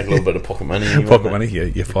right. Make a little bit of pocket money. Money, yeah,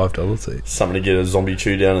 $5. So. Something to get a zombie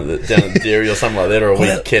chew down at the dairy or something like that, or a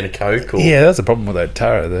wee can of Coke. Or... Yeah, that's the problem with that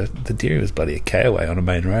Tara. The dairy was bloody a K away on a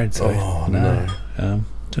main road, so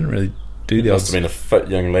didn't really do the. Must have been a fit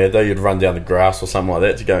young lad though. You'd run down the grass or something like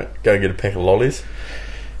that to go and get a pack of lollies.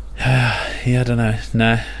 I don't know.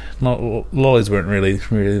 No, lollies weren't really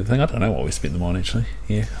the thing. I don't know what we spent them on actually.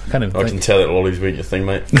 Yeah, I can tell that lollies weren't your thing,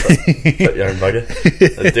 mate. Fit young bugger.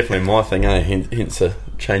 That's definitely my thing, eh? Hence a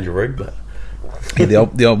change of rig, but. The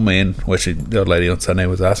old man, the old lady on Sunday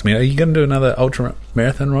was asking me, "Are you going to do another ultra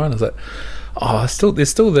marathon, Ryan?" I was like, there's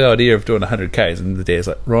still the idea of doing 100Ks, and the dad's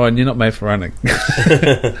like, "Ryan, you're not made for running."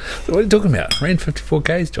 So what are you talking about? I ran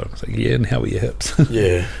 54Ks, John. I was like, "Yeah, and how were your hips?"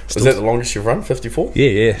 Yeah. Was that the longest you've run? 54?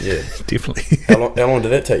 Yeah, definitely. How long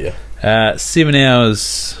did that take you? 7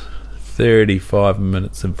 hours 35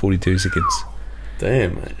 minutes and 42 seconds.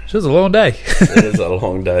 Damn, mate. It was a long day. It is a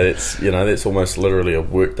long day. It's that's almost literally a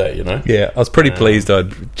work day, Yeah, I was pretty pleased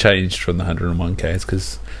I'd changed from the 101Ks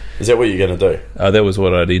because... Is that what you're going to do? That was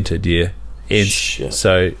what I'd entered, yeah. And shit.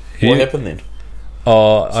 So... What happened then?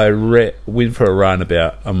 I went for a run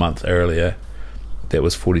about a month earlier. That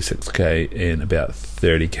was 46k and about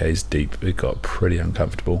 30k's deep. It got pretty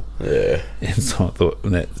uncomfortable. Yeah. And so I thought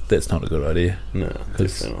that's not a good idea. No,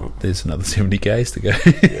 definitely not. There's another 70k's to go.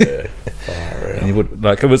 Yeah. Far out. And you would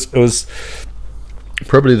it was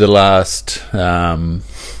probably the last. I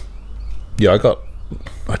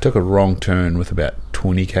took a wrong turn with about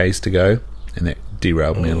 20k's to go, and that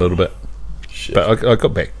derailed me a little bit. Shit. But I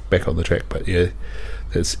got back on the track. But yeah,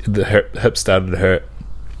 the hip started to hurt.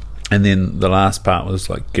 And then the last part was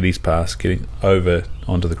like Giddy's Pass, getting over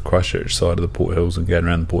onto the Christchurch side of the Port Hills and going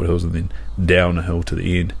around the Port Hills and then down a hill to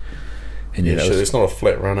the end. And it's not a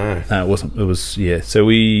flat run, eh? No, it wasn't. It was, yeah. So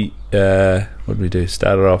we, what did we do?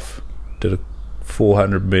 Started off, did a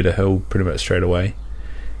 400 metre hill pretty much straight away.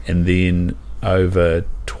 And then over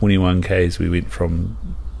 21k's, we went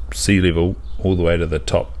from sea level all the way to the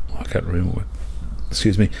top. I can't remember what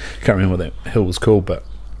that hill was called, but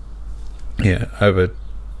yeah,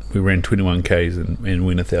 we ran 21k's and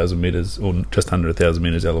went 1,000 metres or just under 1,000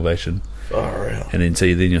 metres elevation. Far out. And then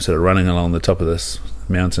then you're sort of running along the top of this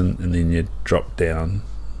mountain, and then you drop down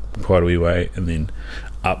quite a wee way, and then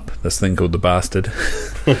up this thing called the Bastard,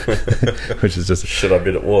 which is just shit. I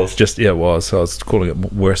bet it was. It was. So I was calling it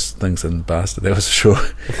worse things than Bastard. That was for sure.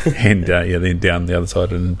 And then down the other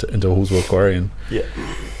side and into Hallswell Quarry, and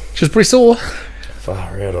which was pretty sore.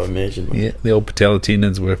 Far out, I imagine. Man. Yeah, the old patella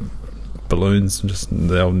tendons were balloons, and just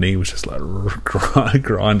the old knee was just like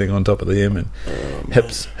grinding on top of them, and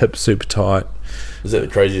hips super tight. Is that the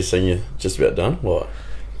craziest thing you just about done? What?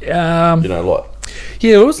 Yeah,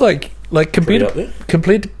 it was like compared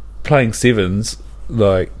to playing sevens,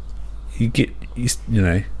 like you get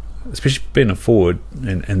especially being a forward,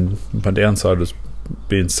 and my downside was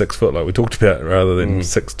being 6 foot like we talked about, rather than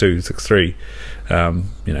 6'2",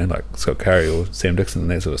 6'3", like Scott Curry or Sam Dixon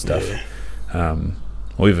and that sort of stuff.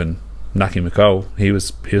 Or even Naki McCall, he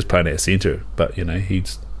was playing at centre, but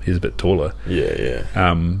he's a bit taller.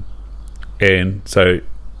 And so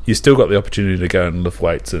you still got the opportunity to go and lift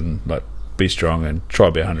weights and like be strong and try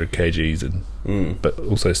about 100 kgs, and but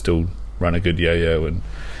also still run a good yo-yo and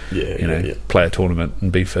play a tournament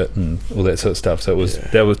and be fit and all that sort of stuff. So it was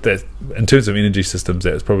that in terms of energy systems,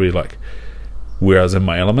 that was probably like where I was in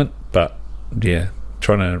my element. But yeah,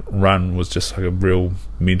 trying to run was just like a real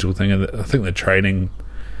mental thing, and I think the training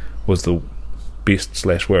was the best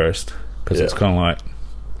 / worst, because it's kind of like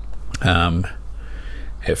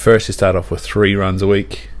at first you start off with 3 runs a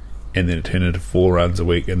week, and then it turned into 4 runs a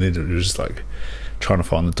week, and then it was just like trying to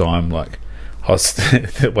find the time. Like I was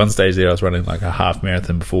at one stage there, I was running like a half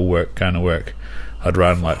marathon before going to work. I'd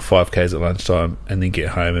run like 5k's at lunchtime and then get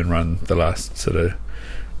home and run the last sort of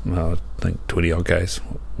I think 20 odd k's.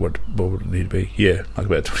 What would it need to be? Yeah, like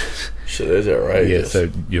about 20. Shit, that's outrageous. Yeah,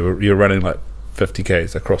 so you're running like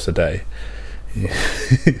 50k's across a day. Yeah.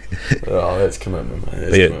 Oh, that's commitment, mate.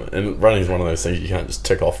 That's commitment. And running is one of those things you can't just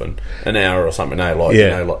tick off in an hour or something. To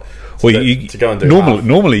go and do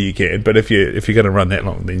normally you can, but if you're going to run that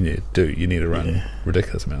long, then you need to run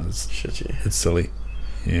ridiculous amounts. It's silly.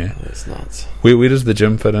 Yeah, that's nuts. Where does the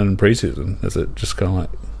gym fit in pre-season? Is it just kind of like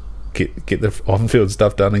get the on-field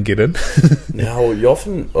stuff done and get in? No, you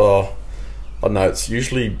often I don't know, it's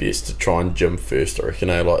usually best to try and gym first, I reckon.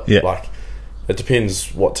 Like it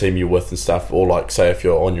depends what team you're with and stuff, or like say if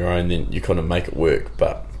you're on your own, then you kind of make it work.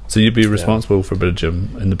 But so you'd be responsible for a bit of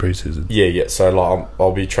gym in the pre-season? Yeah. So like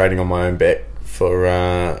I'll be training on my own back for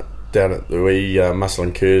down at the wee Muscle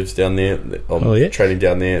and Curves down there. I'm training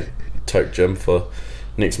down there at Toke Gym for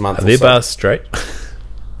next month. Are their bars straight?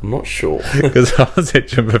 I'm not sure, because I was at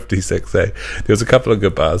Gym 56. There was a couple of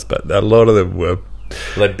good bars, but a lot of them were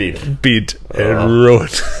bed and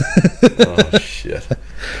ruined. Oh shit.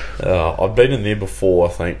 I've been in there before,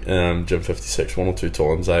 I think, Gym 56 1 or 2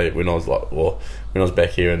 times, when I was back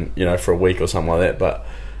here and for a week or something like that. But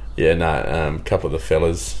yeah, a couple of the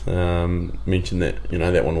fellas mentioned that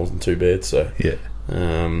that one wasn't too bad. So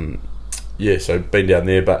so been down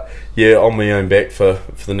there, but on my own back for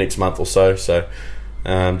the next month or so. So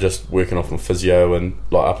just working off my physio and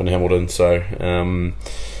like up in Hamilton. So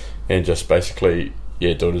and just basically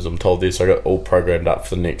doing as I'm told there. So I got all programmed up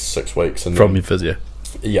for the next 6 weeks. And from your physio?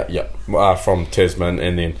 From Tasman,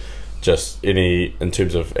 and then just any in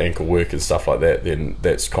terms of ankle work and stuff like that, then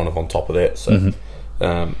that's kind of on top of that. So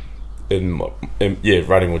running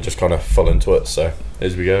will just kind of fill into it, so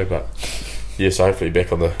as we go. But so hopefully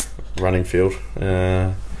back on the running field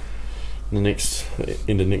this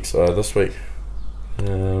week,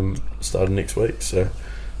 starting next week. So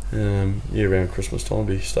around Christmas time, I'll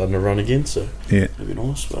be starting to run again. So it'll be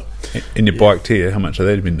nice. But and your bike tier, how much have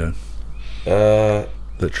they been doing?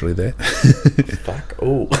 Literally that. Fuck.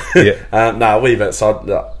 Oh. Yeah.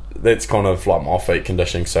 That's kind of like my off-feet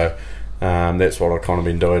conditioning. So that's what I've kind of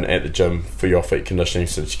been doing at the gym for your off-feet conditioning,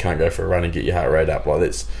 since you can't go for a run and get your heart rate up. Like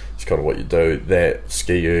that's kind of what you do. That,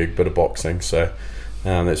 ski erg, bit of boxing. So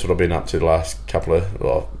that's what I've been up to the last couple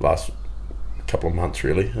of months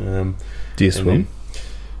really. Do you swim?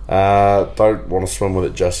 Don't want to swim with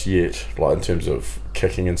it just yet, like in terms of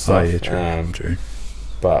kicking and stuff. True.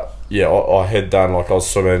 But yeah, I had done, like I was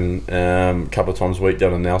swimming a couple of times a week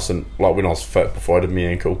down in Nelson, like when I was fit before I did my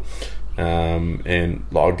ankle, and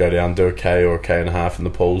like I'd go down, do a K or a K and a half in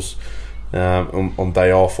the pools on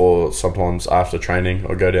day off, or sometimes after training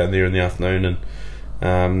I'd go down there in the afternoon,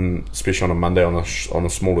 and especially on a Monday on a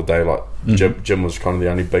smaller day, like gym was kind of the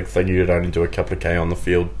only big thing. You'd only do a couple of K on the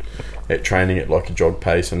field at training at like a jog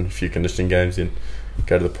pace and a few conditioning games, then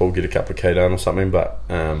go to the pool, get a couple of K done or something. But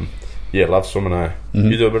love swimming.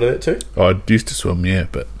 You do a bit of that too? I used to swim,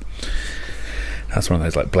 but that's one of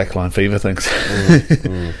those like black line fever things.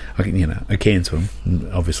 I can swim,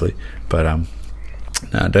 obviously, but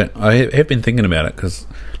no, I don't. I have been thinking about it because,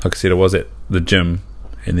 like I said, I was at the gym,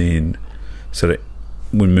 and then sort of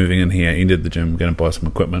when moving in here, ended the gym, going to buy some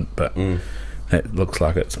equipment, but that looks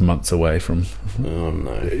like it's months away from. Oh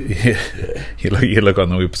no! Yeah. You look on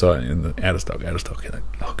the website and the out of stock. You're like,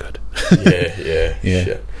 oh, good. Yeah.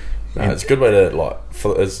 Shit. No, it's a good way to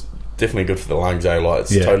it's definitely good for the lungs. Like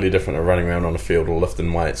it's totally different to running around on a field or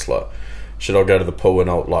lifting weights. Like, should I go to the pool and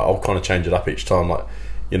I'll kind of change it up each time. Like,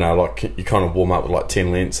 you kind of warm up with like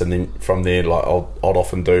 10 lengths, and then from there, like I'd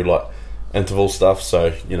often do like interval stuff.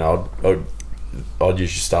 So I'd usually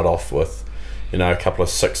start off with a couple of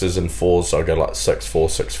 6s and 4s. So I'll go like 6-4,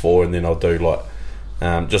 6-4, and then I'll do like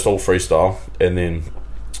just all freestyle, and then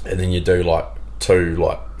you do like 2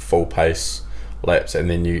 like full pace laps, and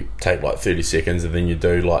then you take like 30 seconds, and then you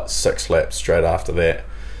do like 6 laps straight after that,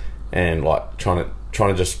 and like trying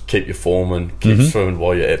to just keep your form and keep swimming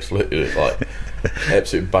while you're absolutely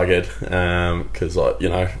buggered, because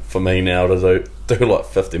for me now to do like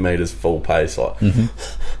 50 meters full pace, like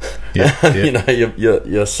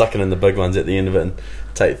you're sucking in the big ones at the end of it, and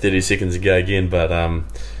take 30 seconds to go again. But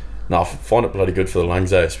no, I find it bloody good for the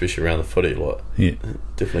lungs, especially around the footy. It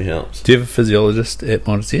definitely helps. Do you have a physiologist at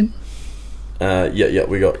Mows? Yeah,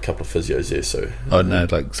 we got a couple of physios there. So I know,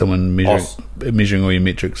 like someone measuring all your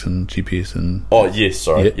metrics and GPS and. Oh yes,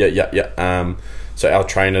 sorry. Yeah. So our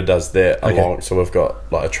trainer does that along. So we've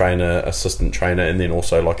got like a trainer, assistant trainer, and then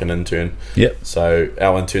also like an intern. Yep. So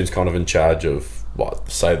our intern's kind of in charge of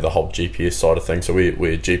say the whole GPS side of things. So we're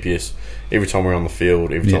GPS every time we're on the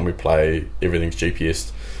field, every time we play, everything's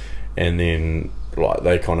GPS, and then like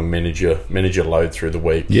they kind of manage your load through the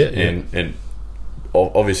week. And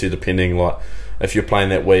obviously depending, like if you're playing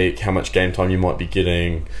that week, how much game time you might be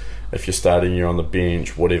getting, if you're starting, you're on the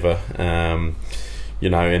bench, whatever, and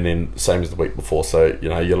then same as the week before. So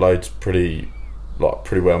your load's pretty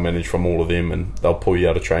well managed from all of them, and they'll pull you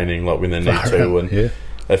out of training like when they need to, and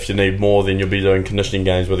if you need more, then you'll be doing conditioning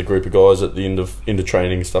games with a group of guys at the end of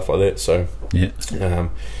training and stuff like that. So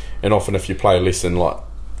and often if you play less than like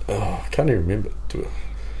I can't even remember.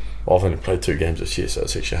 I've only played 2 games this year, so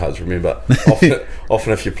it's actually hard to remember.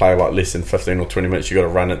 Often if you play like less than 15 or 20 minutes, you got to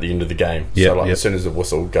run at the end of the game. As soon as the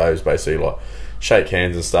whistle goes, basically like shake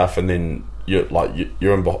hands and stuff, and then you're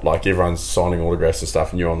in, like everyone's signing autographs and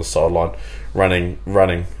stuff, and you're on the sideline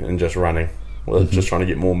running and just running. Just trying to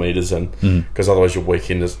get more meters in, because otherwise your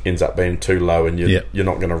weekend ends up being too low, and you're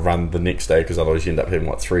not going to run the next day, because otherwise you end up having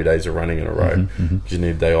like 3 days of running in a row because you need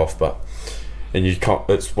a day off. And you can't.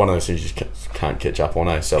 It's one of those things you just can't catch up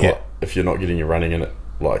on. So like, if you're not getting your running in it,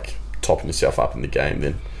 like topping yourself up in the game,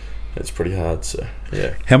 then it's pretty hard. So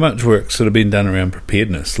yeah. How much work's sort of been done around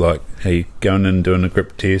preparedness? Like, are you going in and doing a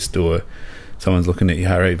grip test, or someone's looking at your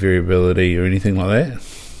heart rate variability or anything like that?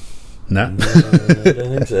 No, I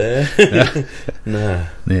don't think so. No.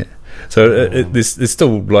 Yeah. So there's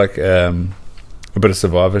still like a bit of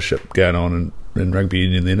survivorship going on in rugby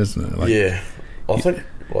union, then, isn't it? Like, I think.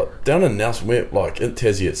 Like down in Nelson, like in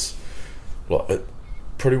Tassie, it's like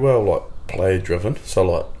pretty well like play driven. So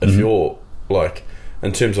like if you're like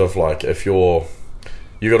in terms of like if you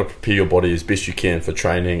got to prepare your body as best you can for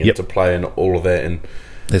training and to play and all of that, and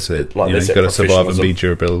that's it. Like you've got to survive and be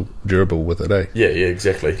durable with it, eh? Yeah,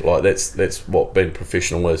 exactly. Like that's what being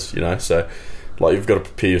professional is, So like you've got to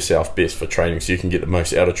prepare yourself best for training so you can get the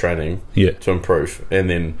most out of training to improve, and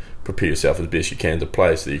then prepare yourself as best you can to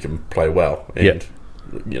play so that you can play well and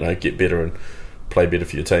get better and play better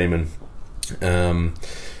for your team. And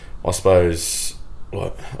I suppose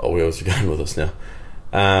where was you going with this now?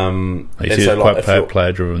 You see, so quite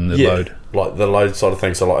player driven, the load, like the load side of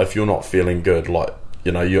things. So like if you're not feeling good, like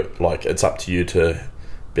you're like, it's up to you to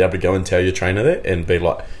be able to go and tell your trainer that and be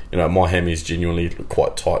like, my hammy is genuinely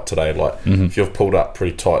quite tight today. Like if you've pulled up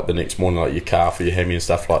pretty tight the next morning, like your calf or your hammy and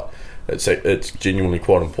stuff, like it's genuinely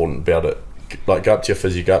quite important about it. Like go up to your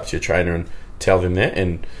physio, go up to your trainer and tell them that,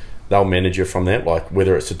 and they'll manage you from that. Like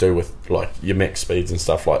whether it's to do with like your max speeds and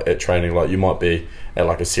stuff, like at training, like you might be at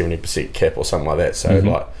like a 70% cap or something like that. So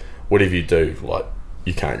like whatever you do, like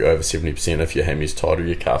you can't go over 70% if your hammy's tight or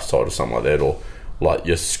your calf's tight or something like that. Or like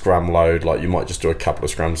your scrum load, like you might just do a couple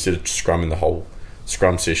of scrums instead of scrumming the whole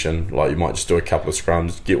scrum session. Like you might just do a couple of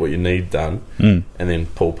scrums, get what you need done, and then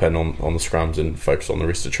pull pin on the scrums and focus on the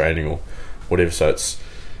rest of training or whatever. So it's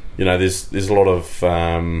there's a lot of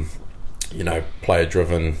player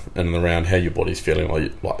driven in and around how your body's feeling,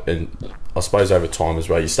 like and I suppose over time as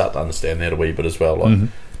well you start to understand that a wee bit as well. Like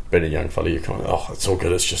being a young fella, you're kind of it's all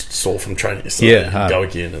good, it's just sore from training yesterday, go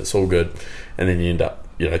again, it's all good, and then you end up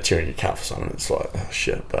tearing your calf or something. It's like, oh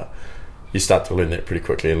shit. But you start to learn that pretty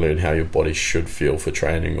quickly and learn how your body should feel for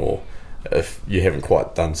training, or if you haven't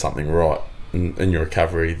quite done something right in your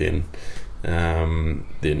recovery, then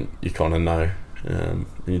you kind of know, and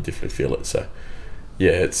you definitely feel it. So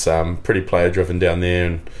yeah, it's pretty player driven down there,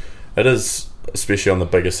 and it is, especially on the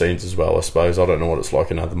bigger scenes as well, I suppose. I don't know what it's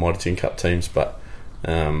like in other Mitre 10 Cup teams, but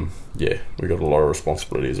we've got a lot of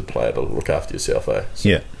responsibility as a player to look after yourself, So,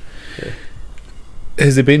 yeah.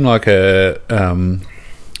 Has there been like a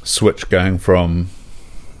switch going from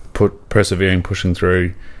persevering, pushing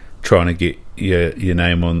through, trying to get your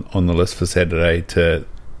name on the list for Saturday, to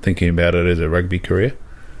thinking about it as a rugby career?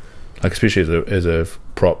 Like especially as a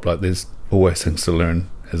prop, like there's always things to learn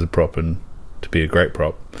as a prop and to be a great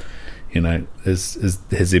prop. Has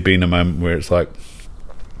there been a moment where it's like,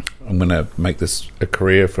 I'm going to make this a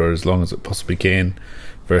career for as long as it possibly can,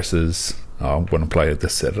 versus I want to play it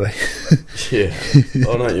this Saturday? Yeah,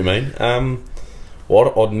 I know what you mean.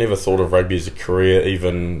 I'd never thought of rugby as a career,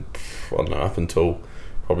 even up until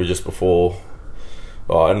probably just before,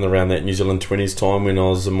 in and around that New Zealand 20s time when I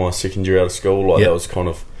was in my second year out of school. Like that was I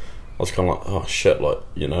was kind of like, oh shit,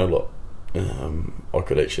 I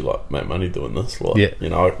could actually make money doing this,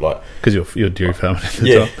 because you're dairy farming at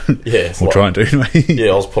the time. Yeah, we'll try and do it.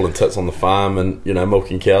 Yeah, I was pulling tits on the farm and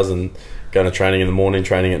milking cows and going to training in the morning,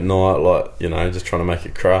 training at night, just trying to make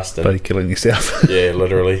it crust and bloody killing yourself. Yeah,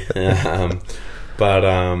 literally. But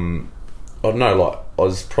I don't know, I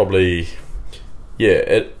was probably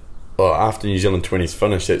after New Zealand 20s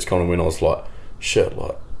finished, that's kind of when I was like, shit,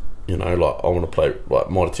 I want to play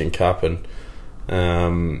Mitre 10 Cup, and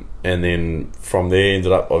then from there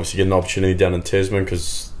ended up obviously getting an opportunity down in Tasman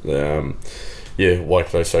because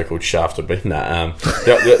Waikato so-called shafted me.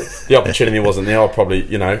 The opportunity wasn't there. I probably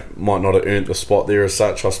might not have earned the spot there as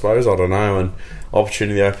such, I suppose, I don't know, and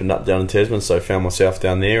opportunity opened up down in Tasman, so I found myself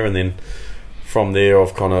down there, and then from there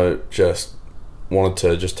I've kind of just wanted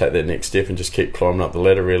to just take that next step and just keep climbing up the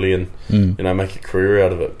ladder really, and make a career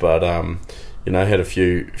out of it. But had a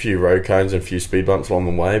few road cones and a few speed bumps along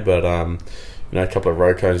the way, but a couple of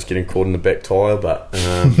road cones getting caught in the back tyre, but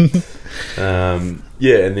and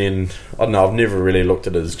then I don't know, I've never really looked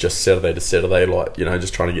at it as just Saturday to Saturday,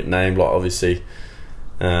 just trying to get named. Obviously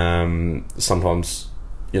sometimes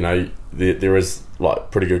there is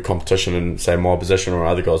pretty good competition in, say, my position or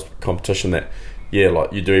other guys' competition, that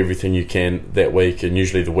you do everything you can that week and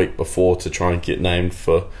usually the week before to try and get named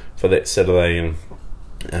for that Saturday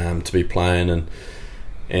and to be playing,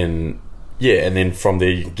 and then from there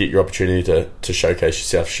you get your opportunity to showcase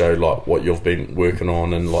yourself, show what you've been working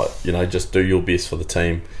on, and just do your best for the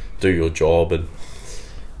team, do your job,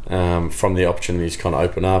 and from the opportunities kind of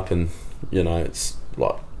open up, and it's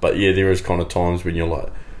but there is kind of times when you're like,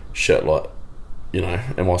 shit, am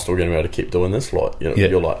I still going to be able to keep doing this?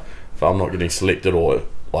 You're like, if I'm not getting selected, or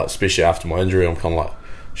especially after my injury, I'm kind of like,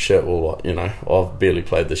 shit, well, I've barely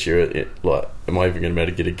played this year, am I even going to be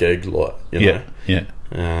able to get a gig,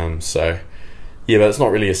 so but it's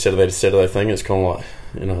not really a Saturday to Saturday thing. It's kind of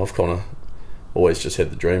I've kind of always just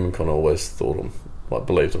had the dream and kind of always thought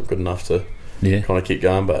believed I'm good enough to kind of keep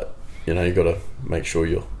going, but you got to make sure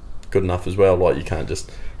you're good enough as well. You can't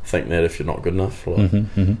just think that if you're not good enough.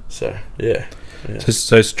 So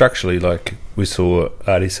So structurally, we saw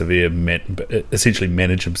Artie Severe essentially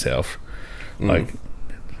manage himself.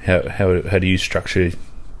 How do you structure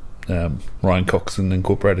Ryan Coxon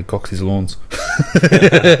incorporated Coxy's Lawns.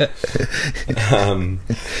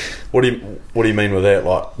 What do you mean with that?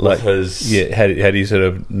 Like his how do you sort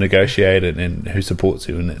of negotiate it, and who supports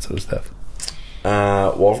you and that sort of stuff?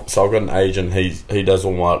 Well, so I've got an agent. He does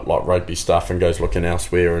all my like rugby stuff and goes looking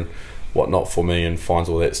elsewhere and whatnot for me and finds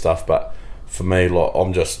all that stuff. But for me, like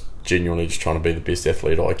I'm just genuinely just trying to be the best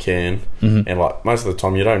athlete I can. And like most of the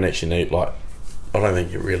time, you don't actually need I don't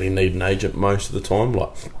think you really need an agent most of the time.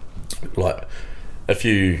 Like if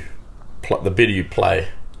you the better you play,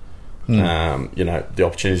 you know, the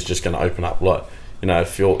opportunity is just going to open up. Like, you know,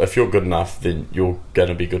 if you're good enough, then you're going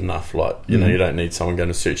to be good enough. Like, you know, you don't need someone going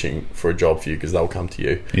to searching for a job for you, because they'll come to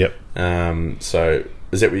you. Yep. So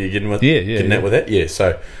is that what you're getting with? Getting at with that? Yeah.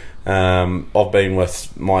 So I've been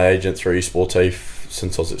with my agent through eSportif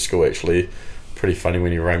since I was at school. Actually, pretty funny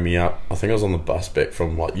when he rang me up. I think I was on the bus back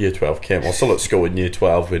from like year 12 camp. I was still at school in year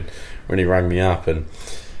 12 when he rang me up, and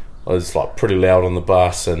I was like pretty loud on the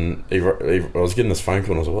bus, and I was getting this phone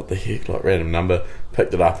call, and I was like, what the heck, like random number.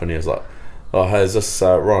 Picked it up, and he was like, oh, hey, is this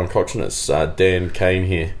Ryan Coxon? It's Dan Kane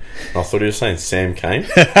here. And I thought he was saying Sam Kane.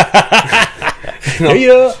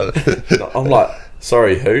 I'm like,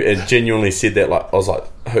 sorry, who? And genuinely said that, like, I was like,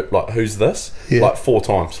 who's this? Like 4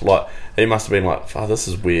 times. Like, he must have been like, oh, this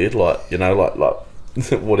is weird, like, you know, like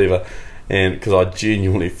whatever. And because I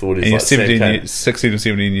genuinely thought he was like 16 or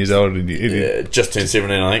 17 years old, and yeah, just turned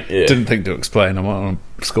 17, I think. Yeah, didn't think to explain. I'm on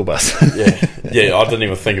a school bus. yeah, I didn't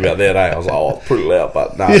even think about that. I was like, oh, pretty loud,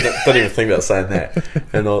 but no, I didn't even think about saying that.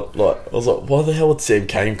 And I was like, why the hell would Sam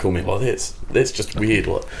Kane call me? Like, that's just weird.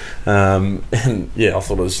 Like, and yeah, I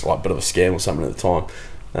thought it was like a bit of a scam or something at the time.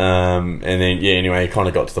 And then anyway, he kind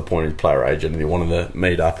of got to the point of player agent, and he wanted to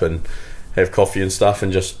meet up and have coffee and stuff,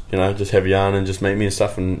 and just, you know, just have a yarn and just meet me and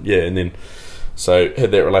stuff. And yeah, and then so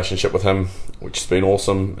had that relationship with him, which has been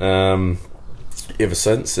awesome ever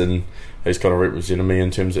since. And he's kind of represented me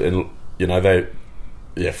in terms of, you know,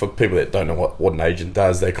 for people that don't know what an agent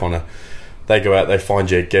does, they go out, they find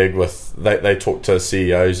you a gig with, they talk to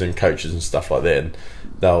CEOs and coaches and stuff like that, and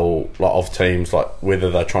they'll, like, of teams, like whether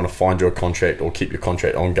they're trying to find you a contract or keep your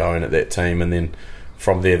contract ongoing at that team, and then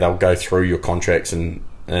from there they'll go through your contracts, and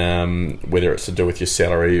whether it's to do with your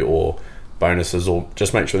salary or bonuses, or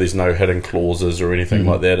just make sure there's no hidden clauses or anything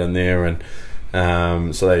like that in there.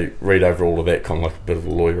 And so they read over all of that, kind of like a bit of a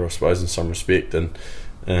lawyer, I suppose, in some respect. And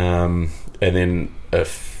then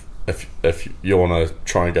if you want to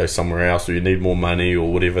try and go somewhere else, or you need more money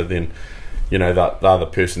or whatever, then, you know, they're the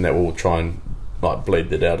person that will try and like bleed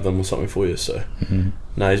that out of them or something for you. So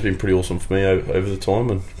no, he's been pretty awesome for me over the time,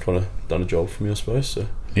 and kind of done a job for me, I suppose. So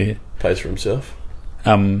yeah, pays for himself.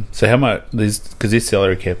 So how much, because there's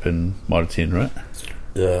salary cap in Mitre 10, right?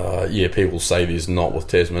 Yeah, people say there's not with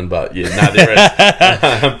Tasman, but yeah, no, there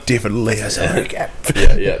is. Definitely a salary cap.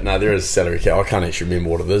 No, there is a salary cap. I can't actually remember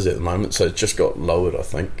what it is at the moment, so it just got lowered, I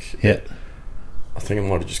think. Yeah. I think it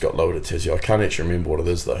might have just got lowered at Tassie. I can't actually remember what it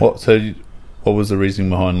is, though. What was the reasoning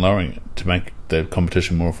behind lowering it, to make the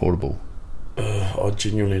competition more affordable? I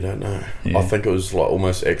genuinely don't know. Yeah. I think it was like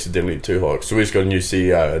almost accidentally too high. So we just got a new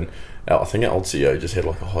CEO, and I think our old CEO just had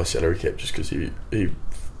like a high salary cap just because he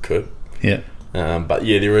could. Yeah. But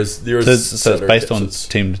yeah, there is. So it's based on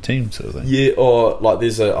team to team sort of thing. Yeah, or like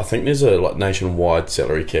I think there's a like nationwide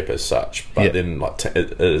salary cap as such, but then like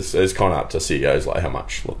it's kind of up to CEOs, like how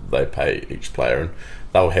much they pay each player, and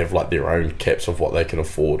they'll have like their own caps of what they can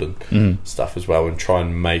afford and stuff as well, and try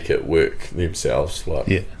and make it work themselves. Like,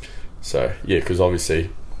 yeah. So yeah, because obviously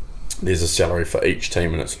there's a salary for each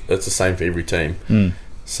team, and it's the same for every team.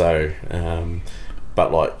 So,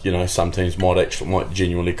 but like, you know, some teams might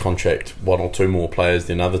genuinely contract 1 or 2 more players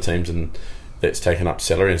than other teams, and that's taken up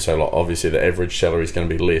salary. And so, like, obviously the average salary is going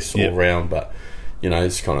to be less all round. But you know,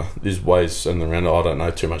 it's kind of, there's ways in the round. I don't know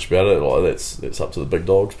too much about it. Like, that's up to the big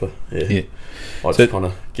dogs. But yeah. I just kind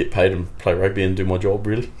of get paid and play rugby and do my job,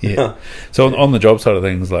 really. Yeah. So on the job side of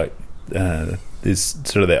things, like, there's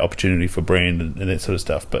sort of that opportunity for brand and that sort of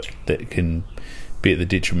stuff, but that can be at the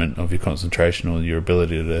detriment of your concentration or your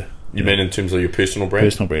ability to. You mean in terms of your personal brand?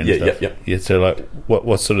 Personal brand, and stuff. Yeah. So like,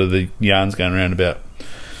 what's sort of the yarns going around about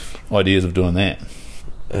ideas of doing that?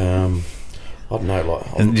 I don't know.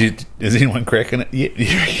 Like, is anyone cracking it yet?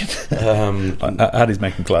 You reckon? Hardy's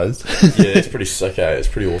making clothes. Yeah, it's pretty sick. It's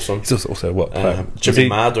pretty awesome. It's also what? Jimmy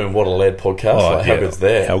Ma doing What a Lad podcast. How good's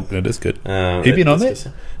that? It is good. Have you been on that?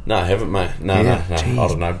 No, I haven't, mate. No. I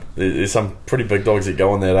don't know. There's some pretty big dogs that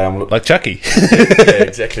go on there. Like Chucky. Yeah,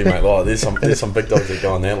 exactly, mate. Like, there's some big dogs that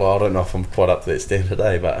go on there. Like, I don't know if I'm quite up to that standard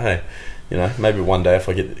today, but hey, you know, maybe one day if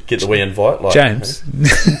I get the wee invite, like James.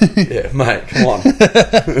 Yeah, mate, come on.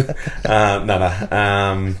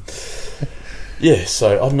 No. Yeah,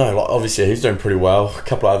 so I don't know. Like, obviously, he's doing pretty well. A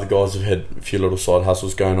couple of other guys have had a few little side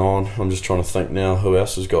hustles going on. I'm just trying to think now who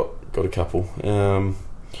else has got a couple.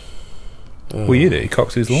 Well, you do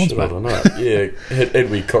Coxy's Lawns, mate. I don't know. Yeah, had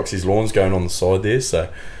we Coxy's Lawns going on the side there. So,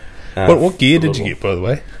 what gear did you get, by the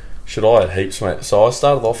way? Should I had heaps, mate. So I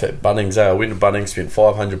started off at Bunnings. I went to Bunnings, spent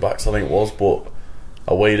 $500, I think it was. Bought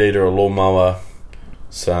a weed eater, a lawnmower,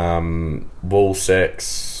 some wool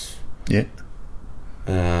sacks. Yeah.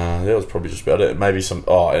 That was probably just about it. Maybe some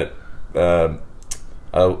a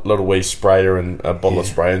little wee sprayer and a bottle of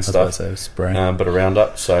spray and stuff. Spray. Bit of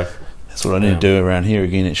Roundup. So that's what I need to do around here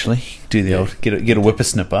again. Actually, do the old get a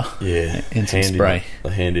whippersnipper. Yeah, and some handy, spray.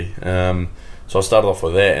 Handy. So I started off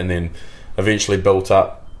with that, and then eventually built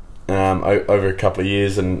up over a couple of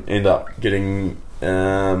years, and end up getting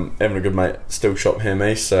having a good mate Steel Shop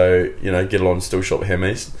Hammies. So get along Steel Shop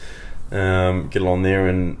Hammies. Get along there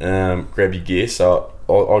and grab your gear. So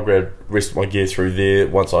I grabbed the rest of my gear through there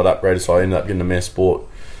once I'd upgraded, so I ended up getting a Mass Sport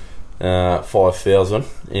 5000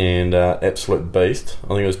 and absolute beast. I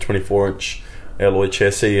think it was 24-inch alloy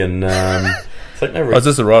chassis, and I think they is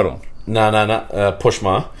this a ride-on? No,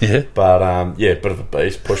 Pushma. Yeah. But bit of a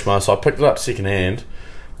beast, Pushma. So I picked it up second hand,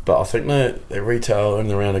 but I think they retail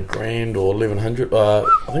in around $1,000 or 1,100. I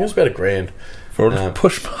think it was about $1,000. For a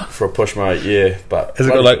Pushma? For a Pushma, yeah. But has it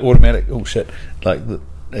got like automatic? Oh shit! Like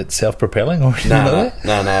it's self-propelling or anything like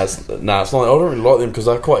that? No, it's not. I don't really like them because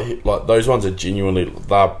they're quite like those ones are genuinely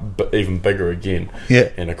even bigger again.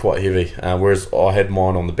 Yeah, and they're quite heavy. Whereas I had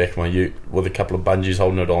mine on the back of my ute with a couple of bungees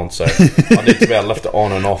holding it on, so I need to be able to lift it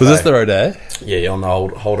on and off. Was this the Rodeo? Yeah, on the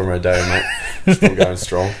old Holden Rodeo, mate. Still going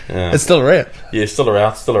strong. It's still around. Yeah, still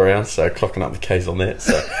around. So clocking up the K's on that.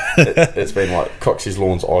 So it's been like Coxy's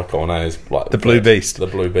Lawns icon, is like the Blue Beast. The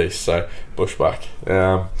Blue Beast. So bushback.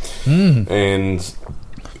 And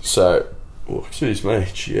so, excuse me,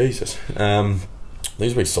 Jesus.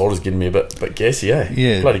 These wee sodas getting me a bit gassy, eh?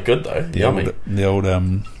 Yeah. Bloody good though. Yummy. The old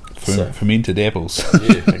fermented apples.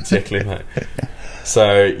 Yeah, exactly, mate.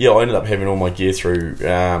 So yeah, I ended up having all my gear through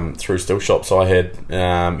Steel Shop. So I had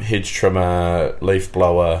hedge trimmer, leaf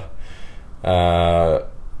blower,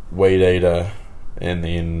 weed eater, and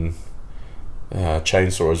then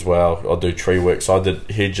chainsaw as well. I do tree work, so I did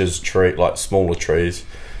hedges, like smaller trees.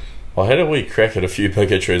 I had a wee crack at a few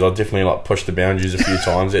bigger trees. I definitely pushed the boundaries a few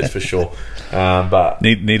times, that's for sure. But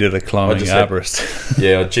needed a climbing arborist.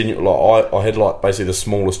 I had basically the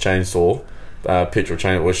smallest chainsaw. Petrol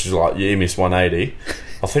chain, which is like your MS 180.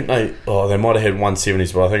 I think they might have had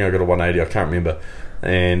 170s, but I think I got a 180. I can't remember.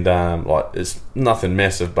 And it's nothing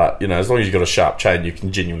massive, but as long as you've got a sharp chain, you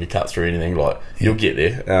can genuinely cut through anything. You'll get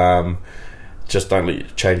there. Just don't let your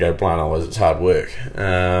chain go blunt, otherwise it's hard work.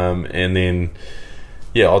 And then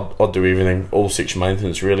I'd do everything, all section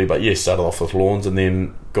maintenance really. But started off with lawns and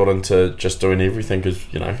then got into just doing everything because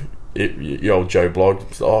your old Joe blog.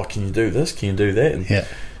 Oh, can you do this? Can you do that? And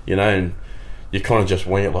and you kind of just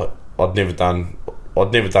wing it. I'd never done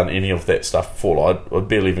any of that stuff before. I'd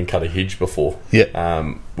barely even cut a hedge before.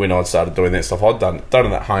 Yeah. When I'd started doing that stuff, I'd done it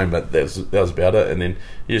at home, but that was about it. And then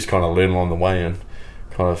you just kind of learn along the way, and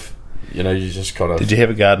kind of you just kind of. Did you have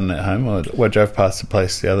a garden at home? I drove past the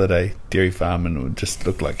place the other day, dairy farm, and it just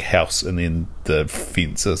looked like a house, and then the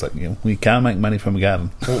fence. I was like, we can't make money from a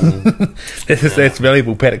garden. That's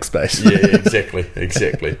valuable paddock space. Yeah,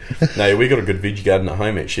 exactly. No, we got a good veggie garden at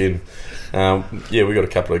home actually. And, we got a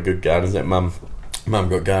couple of good gardens that Mum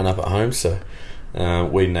got going up at home, so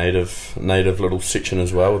we native little section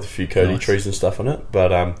as well with a few Cody trees and stuff on it. But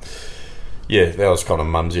that was kind of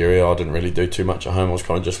Mum's area. I didn't really do too much at home. I was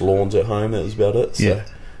kind of just lawns at home. That was about it. So,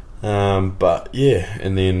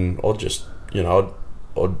 and then I'd just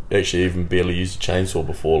I'd actually even barely used a chainsaw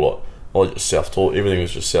before. I just self-taught. Everything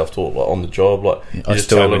was just self-taught, on the job. You I just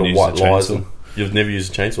still tell haven't little used white a lies. chainsaw. And you've never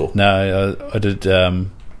used a chainsaw? No, I did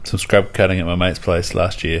some scrub cutting at my mate's place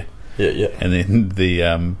last year. Yeah. And then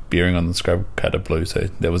the bearing on the scrub cutter blew, so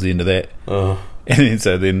that was the end of that. And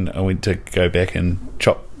then I went to go back and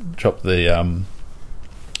chop the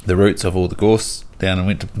roots of all the gorse down, and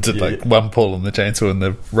went to did one pull on the chainsaw, and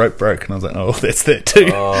the rope broke, and I was like, oh, that's that too.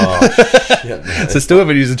 Oh shit, man. So still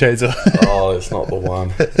haven't used a chainsaw. Oh, it's not the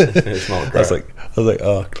one. It's not great. I was like,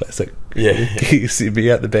 oh, classic. Yeah. You see me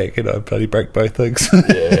out the back, and I bloody broke both things.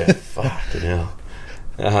 Yeah, fucking hell.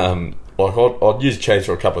 I'd used a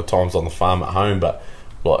chainsaw a couple of times on the farm at home, but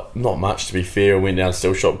not much to be fair. I went down to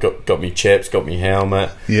Steel Shop, got me chaps, got me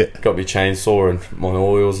helmet, got me chainsaw and my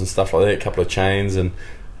oils and stuff like that, a couple of chains, and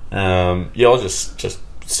I was just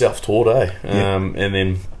self-taught, and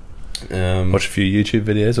then watch a few YouTube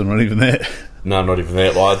videos, or not even that. No, not even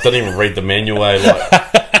that. I didn't even read the manual. I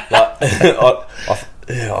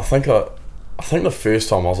I think the first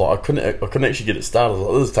time I was like, I couldn't actually get it started. I was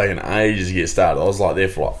like, this is taking ages to get started. I was like there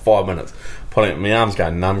for like 5 minutes, putting my arms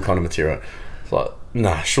going numb kind of material. It's like,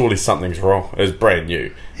 nah, surely something's wrong. It was brand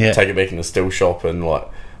new. Yeah. Take it back in the still shop, and like,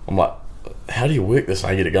 I'm like, how do you work this?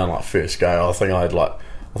 And I get it going like first go. I think I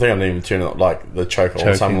didn't even turn it like the choke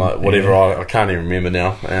or something like whatever. Yeah. I can't even remember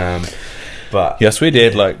now. But yeah, I swear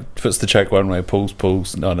Dad like puts the choke one way, pulls.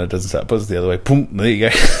 No, it doesn't start. Pulls the other way. Boom, there you go.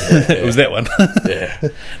 It was that one. Yeah.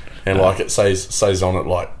 And like it says on it,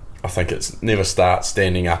 like, I think it's never start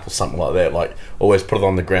standing up or something like that. Like, always put it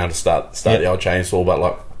on the ground to start the old chainsaw. But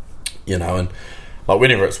like, you know, and like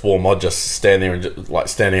whenever it's warm, I'd just stand there and just, like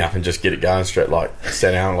standing up and just get it going straight. Like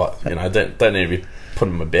stand down, like, you know, don't need to be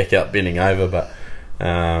putting my back out, bending over. But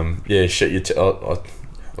yeah, shit.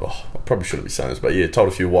 I probably shouldn't be saying this, but yeah, told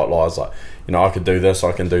a few white lies. Like, you know, I could do this,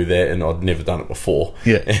 I can do that, and I'd never done it before.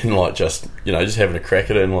 Yeah. And like just, you know, just having a crack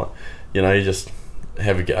at it, and like, you know, you just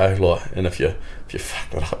have a go, like, and if you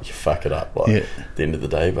fuck it up, you fuck it up, like, at the end of the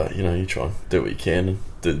day. But you know, you try and do what you can and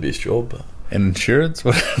do the best job. But and insurance,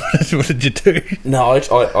 what did you do? No,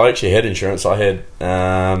 I actually had insurance. I had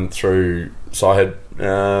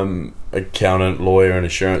accountant, lawyer, and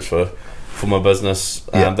insurance for my business.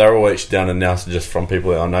 They're all actually down in Nelson, just from people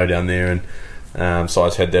that I know down there, and so I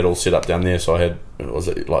just had that all set up down there. So I had, was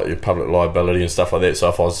it like your public liability and stuff like that. So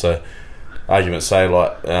if I was to, argument say,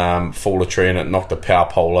 like, fall a tree and it knocked a power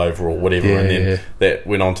pole over or whatever, and then that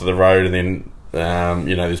went onto the road, and then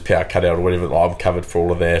you know, there's power cut out or whatever, like, I'm covered for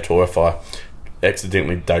all of that. Or if I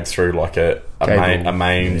accidentally dug through like a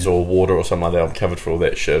mains or water or something like that, I'm covered for all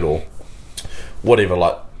that shit, or whatever,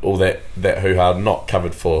 like all that hoo-ha, not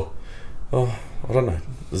covered for. Oh, I don't know.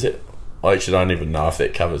 Is it? I actually don't even know if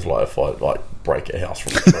that covers, like, if I like break a house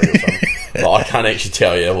from a tree or something. Like, I can't actually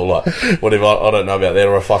tell you, or like whatever. I don't know about that.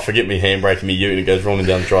 Or if I forget my handbrake and my ute and it goes rolling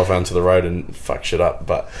down the driveway onto the road and fuck shit up.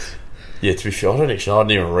 But yeah, to be fair, I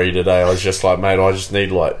didn't even read it. I was just like, mate, I just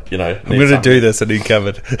need, like, you know, I'm going to do this, and he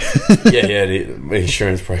covered. yeah. The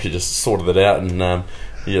insurance broker just sorted it out, and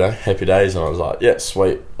you know, happy days. And I was like, yeah,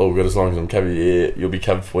 sweet, all good, as long as I'm covered. Yeah, you'll be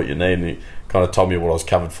covered for what you need. And he kind of told me what I was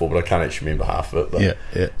covered for, but I can't actually remember half of it.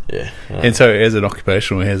 But yeah. And so, as an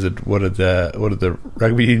occupational hazard, what did the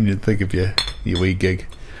rugby union think of your wee gig?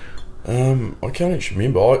 I can't actually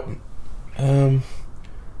remember.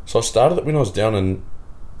 So I started it when I was down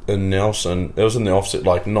in Nelson. It was in the offset,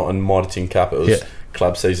 like, not in Mitre 10 Cup. It was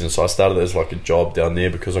club season. So I started it as like a job down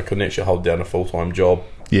there, because I couldn't actually hold down a full-time job.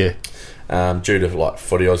 Yeah. Due to like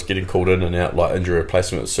footy, I was getting called in and out, like injury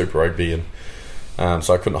replacement at Super Rugby, and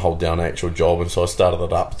so I couldn't hold down an actual job, and so I started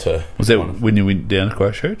it up to. Was that when you went down to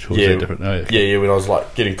Christchurch? Or was that different? Oh, yeah. When I was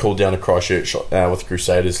like getting called down to Christchurch with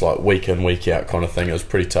Crusaders, like week in, week out kind of thing. It was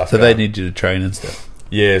pretty tough. So they need you to train and stuff.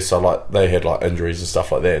 Yeah, so like they had like injuries and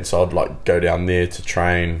stuff like that, and so I'd like go down there to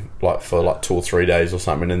train like for like 2 or 3 days or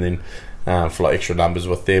something, and then for like extra numbers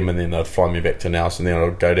with them, and then they'd fly me back to Nelson, and then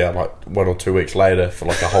I'd go down like 1 or 2 weeks later for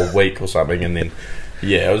like a whole week or something, and then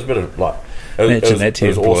it was a bit of like it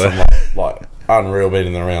was awesome, like unreal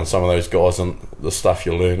being around some of those guys and the stuff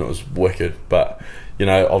you learn. It was wicked. But you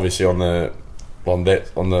know, obviously on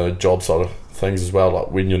the job side of things as well,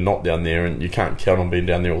 like when you're not down there and you can't count on being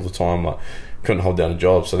down there all the time, like couldn't hold down a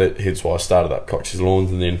job. So that's why I started up Coxy's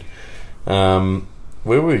Lawns. And then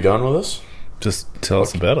where were we going with this? Just tell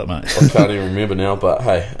us about it, mate. I can't even remember now, but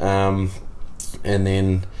hey, and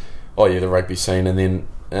then the rugby scene, and then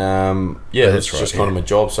it's just kind of my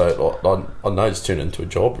job. So I know it's turned into a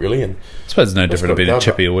job, really. And I suppose it's no different to being a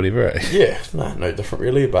chippy or whatever, eh? Yeah, no different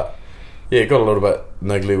really. But yeah, it got a little bit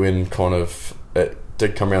niggly when kind of it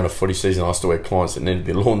did come around to footy season. I still had clients that needed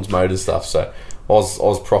their lawns mowed and stuff, so I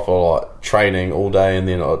was proper like training all day, and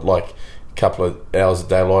then I'd like a couple of hours of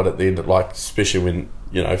daylight at the end, like especially when,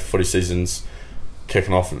 you know, footy season's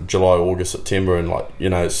kicking off in July, August, September, and like, you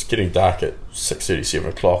know, it's getting dark at 6:30, 7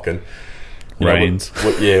 o'clock, and rains.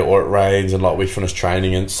 Or it rains, and like we finish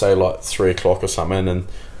training and say like 3 o'clock or something, and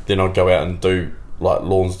then I'd go out and do like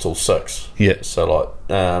lawns until 6. Yeah. So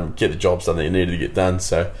like get the jobs done that you needed to get done.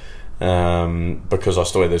 So because I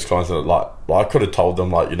still had those clients that like I could have told them,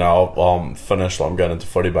 like, you know, I'm finished, like I'm going into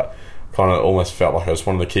footy, but kind of almost felt like I just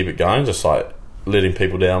wanted to keep it going, just like letting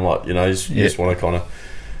people down, like, you know, you just want to kind of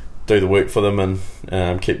do the work for them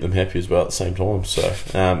and keep them happy as well at the same time. So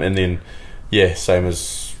and then same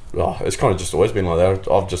as it's kind of just always been like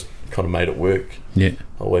that. I've just kind of made it work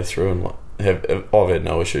all the way through, and like I've had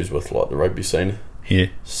no issues with like the rugby scene,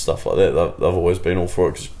 stuff like that. They've always been all for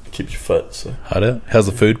it because it keeps you fit. So how's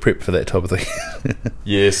the food prep for that type of thing?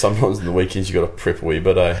 Sometimes in the weekends you got to prep a wee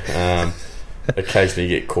bit. Occasionally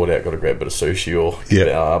you get caught out, got to grab a bit of sushi or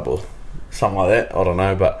kebab or something like that. I don't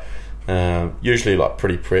know, but Usually like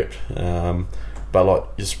pretty prepped, but like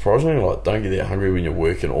you surprisingly like don't get that hungry when you're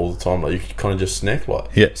working all the time. Like you can kind of just snack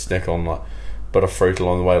snack on like a bit of fruit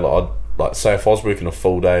along the way. Like I'd like say if I was working a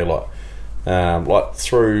full day like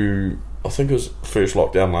through, I think it was first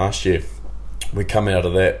lockdown last year, we come out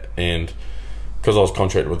of that, and because I was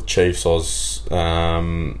contracted with the Chiefs, I was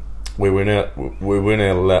we weren't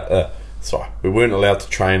allowed to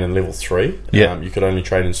train in level 3. You could only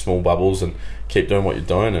train in small bubbles and keep doing what you're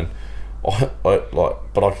doing, and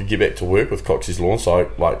but I could get back to work with Coxy's lawn, so I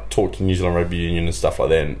like talked to New Zealand Rugby Union and stuff like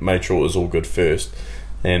that, and made sure it was all good first,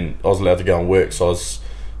 and I was allowed to go and work. So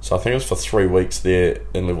I think it was for 3 weeks there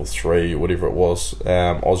in level 3, whatever it was.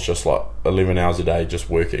 I was just like 11 hours a day just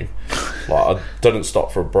working. Like I didn't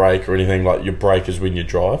stop for a break or anything. Like your break is when you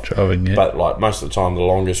driving, yeah. But like most of the time, the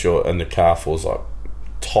longest you're in the car for is like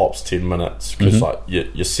tops 10 minutes, because like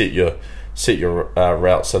you set your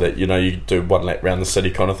route so that you do 1 lap around the city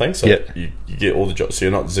kind of thing. So you get all the jobs, so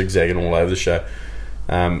you're not zigzagging all over the show.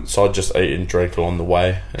 So I just eat and drink along the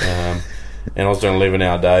way. And I was doing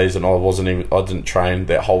 11-hour days, and I didn't train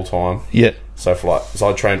that whole time. Yeah. So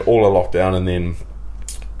I trained all of lockdown, and then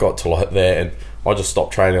got to like that, and I just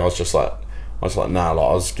stopped training. I was like, nah, like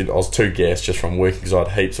I was too gassed just from working, because I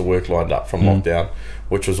had heaps of work lined up from lockdown,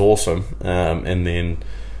 which was awesome. And then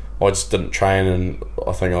I just didn't train, and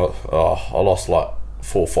I think I lost like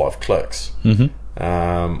 4 or 5 clicks.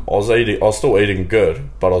 I was still eating good,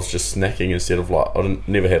 but I was just snacking instead of like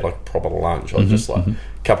never had like proper lunch. I was just like a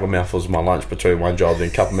couple of mouthfuls of my lunch between one job, then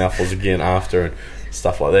a couple of mouthfuls again after, and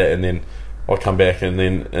stuff like that. And then I come back,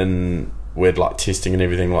 and we had like testing and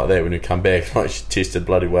everything like that. When we come back, like she tested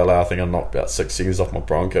bloody well. I think I knocked about 6 seconds off my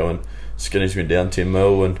Bronco, and skinnies went down 10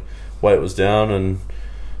 mil, and weight was down, and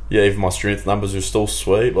even my strength numbers were still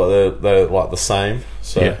sweet. Like they're like the same.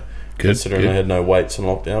 So considering I had no weights in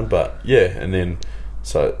lockdown, but and then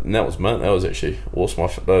and that was mint. That was actually awesome.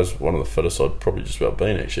 That was one of the fittest I'd probably just about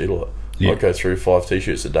been actually. Like I'd go through 5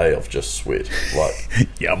 t-shirts a day of just sweat. Like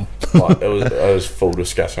yum. Like it was full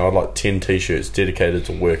disgusting. I had like 10 t-shirts dedicated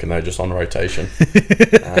to work, and they were just on rotation.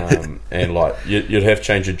 And like you'd have to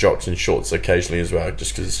change your jocks and shorts occasionally as well,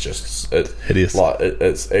 just because it's hideous. Like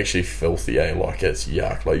it's actually filthy, like it's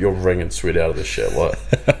yuck. Like you're wringing sweat out of this shit. Like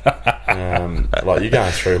like you're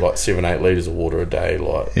going through like 7-8 litres of water a day,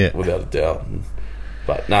 like without a doubt.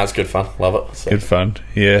 But no, it's good fun. Love it. So. Good fun.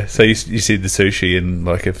 Yeah. So you said the sushi, and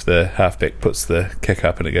like if the halfback puts the kick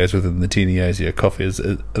up and it goes within the 10 years, your coffee are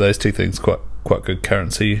those two things quite good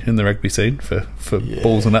currency in the rugby scene for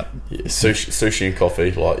balls and up. Yeah, sushi and coffee,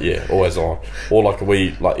 like always on. Or like a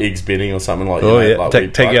wee like eggs Benny or something like.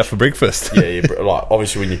 Like take you out for breakfast. Like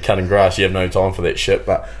obviously when you're cutting grass, you have no time for that shit.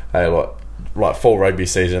 But hey, like full rugby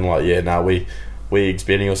season, like we eggs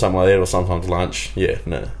Benny or something like that, or sometimes lunch.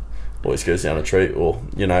 Always goes down a treat, or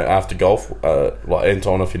after golf, like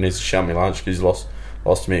Anton, if he needs to shout me lunch because he's lost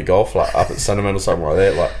to me at golf, like up at Cinnamon or something like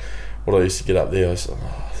that. Like what I used to get up there, I think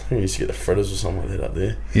I used to get the fritters or something like that up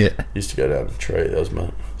there. Used to go down the tree. That was mate.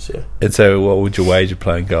 So what would your wager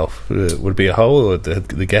playing golf? Would it be a hole or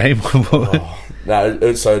the game?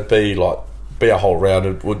 No, so it'd be a whole round.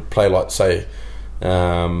 It would play like say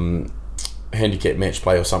handicap match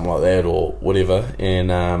play or something like that, or whatever, and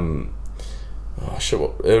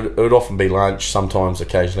it would often be lunch. Sometimes,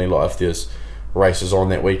 occasionally, like if there's races on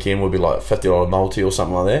that weekend, would be like $50 multi or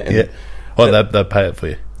something like that. And they'd pay it for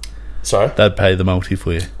you. Sorry, they'd pay the multi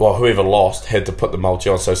for you. Well, whoever lost had to put the multi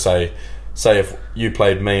on. So say if you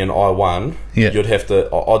played me and I won, you'd have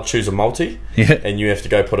to. I'd choose a multi, and you have to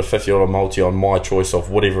go put a $50 multi on my choice of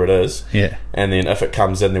whatever it is. And then if it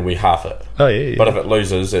comes in, then we half it. But if it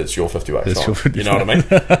loses, it's your $50. You know what I mean?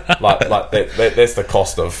 like that's the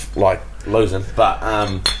cost of like losing. But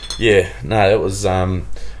it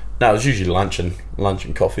was usually lunch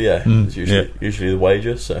and coffee. It was usually the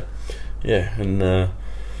wager. So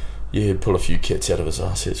and pull a few kits out of his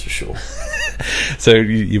ass, that's for sure. So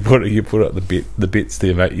you put up the bets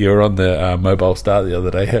there, mate. You were on the mobile start the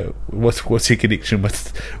other day. What's your connection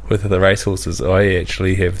with the racehorses? I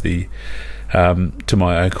actually have the to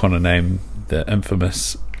my O'Connor name, the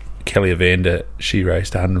infamous Kelly Evander. She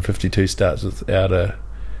raced 152 starts without a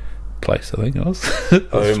place, I think it was.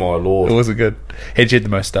 Oh my lord, it wasn't good. She had the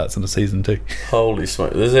most starts in the season too. Holy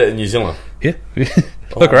smoke! Is that in New Zealand? Yeah.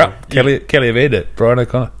 Look her up, Kelly Evander, Brian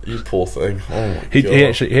O'Connor. You poor thing. Oh my God. He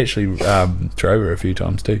actually drove her a few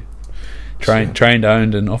times too. Trained,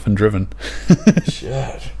 owned, and often driven.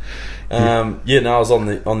 Shit. I was on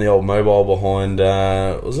the old mobile behind.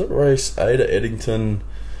 Was it race 8 at Eddington?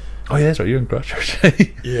 Oh yeah, that's right. You're in Christchurch.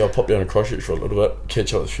 I popped down to Christchurch for a little bit,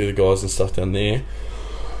 catch up with a few of the guys and stuff down there.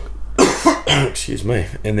 Excuse me.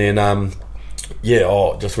 And then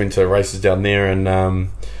Yeah, just went to races down there,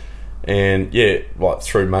 and yeah, like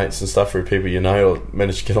through mates and stuff, through people I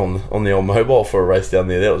managed to get on the old mobile for a race down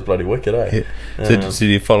there. That was bloody wicked, eh? Yeah. So did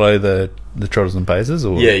you follow the Trotters and Pacers?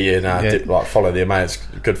 Or? Like follow their mates.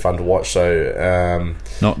 Good fun to watch. So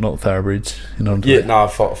not thoroughbreds.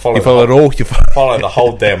 Follow. You follow it all. You follow the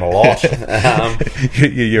whole damn lot.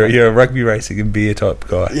 You're a rugby racing and beer type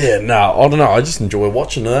guy. Yeah, I don't know. I just enjoy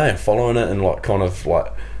watching it, and following it, and like kind of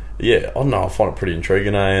like. Yeah, I don't know. I find it pretty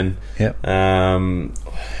intriguing, And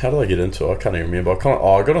how did I get into it? I can't even remember.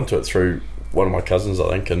 I got into it through one of my cousins,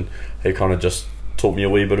 I think, and he kind of just taught me a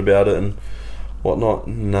wee bit about it and whatnot,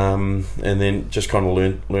 and then just kind of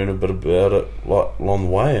learn a bit about it like along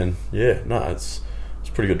the way. And it's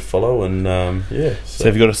pretty good to follow. And So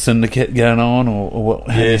have you got a syndicate going on, or what?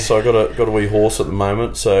 Yeah, so I got a wee horse at the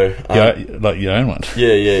moment. So like you own one?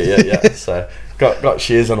 Yeah. So. Got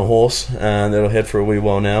shares on a horse that'll head for a wee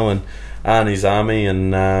while now, and Arnie's Army,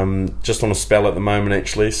 and just on a spell at the moment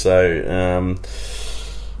actually. So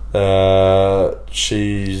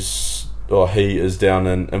he is down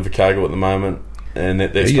in Invercargill at the moment, and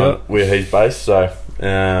that's kind of where he's based. So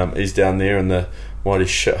he's down there in the mighty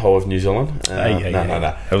shithole of New Zealand.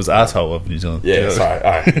 No. It was asshole of New Zealand. Yeah, sorry.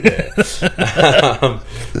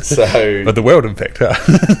 So, but the world, in fact,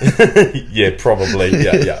 yeah, probably.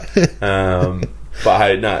 Yeah. But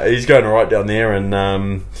hey, no, he's going all right down there, and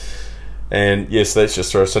yes, that's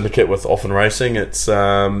just through a syndicate with Often Racing. It's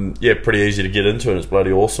pretty easy to get into, and it's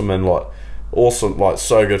bloody awesome, and like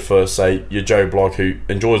so good for, say, your Joe Blogg who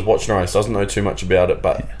enjoys watching a race, doesn't know too much about it,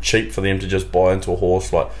 but cheap for them to just buy into a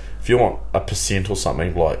horse. Like if you want a % or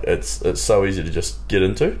something, like it's so easy to just get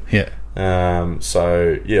into.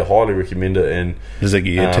 So highly recommend it. And does it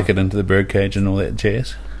get you a ticket into the birdcage and all that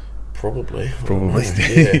jazz? Probably.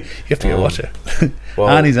 Yeah. You have to go watch it. Well,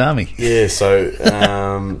 Arnie's Army. Yeah, so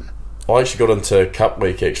I actually got into Cup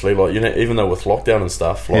Week actually. Like, even though with lockdown and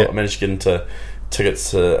stuff, I managed to get into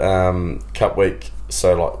tickets to Cup Week.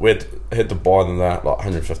 So like we had to buy them that like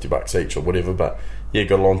 $150 each or whatever. But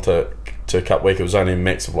got along to Cup Week. It was only a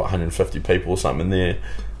max of like 150 people or something in there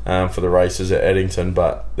for the races at Addington.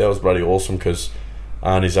 But that was bloody awesome because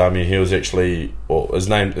Arnie's Army. He was actually,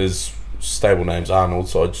 his stable name's Arnold,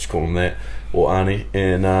 so I just call him that, or Arnie,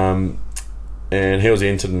 and he was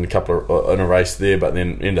entered in in a race there, but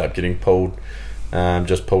then ended up getting pulled,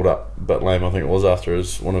 just pulled up a bit lame, I think it was, after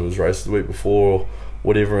one of his races the week before or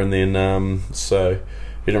whatever, and then so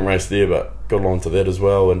he didn't race there, but got along to that as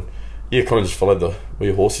well, and kind of just followed the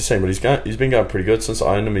wee horse he's seen, but he's been going pretty good since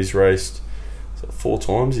I owned him. He's raced 4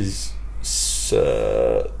 times. He's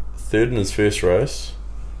third in his first race,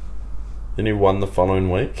 then he won the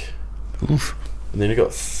following week. Oof. And then he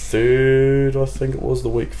got third, I think it was, the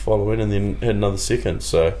week following, and then had another second.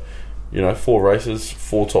 So, 4 races,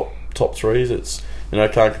 4 top threes. It's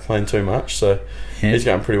can't complain too much. So he's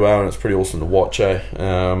going pretty well, and it's pretty awesome to watch. So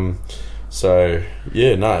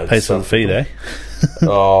pays for the feed, eh? I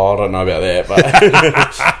don't know about that, but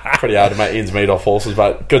pretty hard to make ends meet off horses.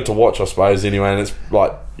 But good to watch, I suppose. Anyway, and it's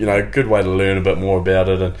like a good way to learn a bit more about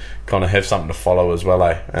it and kind of have something to follow as well,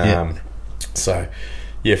 eh? So.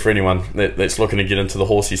 Yeah, for anyone that's looking to get into the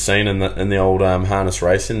horsey scene in the old harness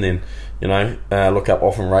racing, then look up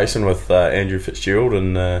Often Racing with Andrew Fitzgerald,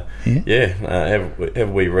 and have a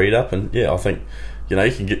wee read up, and I think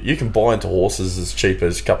you can buy into horses as cheap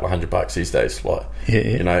as a couple of $100 these days. Like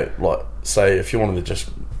like say if you wanted to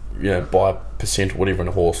just buy a % or whatever in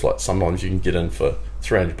a horse, like sometimes you can get in for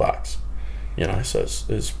 $300. So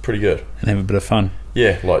it's pretty good and have a bit of fun.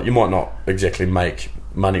 Yeah, like you might not exactly make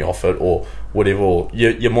money off it or whatever, or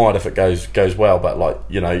you might if it goes well, but like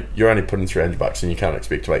you're only putting $300 and you can't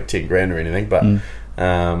expect to make 10 grand or anything, but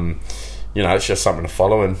it's just something to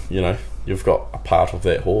follow, and you've got a part of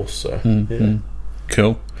that horse. So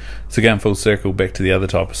cool. So going full circle back to the other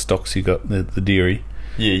type of stocks, you got the dairy.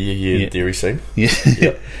 The dairy scene.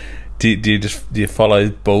 Do you follow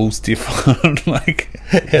bulls? Do you follow like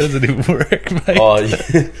how does it even work, mate?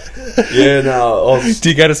 Do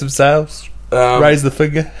you go to some sales? Raise the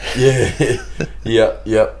finger. I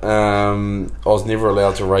was never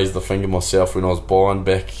allowed to raise the finger myself when I was buying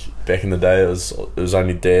back in the day. It was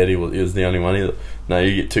only Dad. He was the only one. No,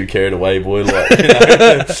 you get too carried away, boy. Like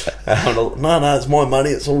no, it's my money.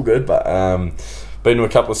 It's all good. But been to a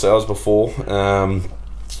couple of sales before. Been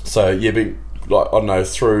like I don't know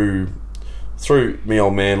through me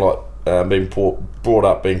old man, like being brought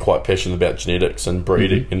up being quite passionate about genetics and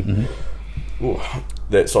breeding and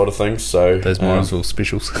that sort of thing. So those Morrinsville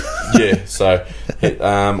specials. So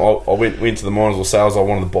I went to the Morrinsville sales. I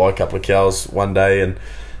wanted to buy a couple of cows one day, and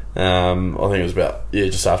I think it was about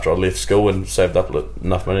just after I left school and saved up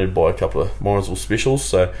enough money to buy a couple of Morrinsville specials.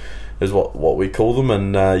 So is what we call them,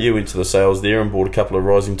 and went to the sales there and bought a couple of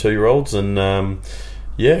rising 2-year-olds, and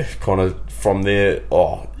kind of from there,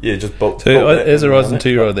 just built. So as a rising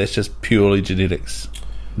 2-year-old, that's just purely genetics.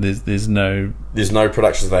 There's no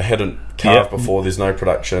production. They hadn't calved before. There's no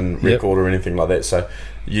production record or anything like that. So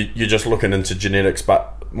you're just looking into genetics,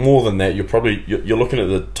 but more than that, you're looking at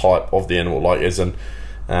the type of the animal, like as in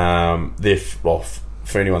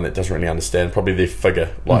for anyone that doesn't really understand, probably their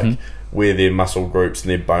figure, like where their muscle groups and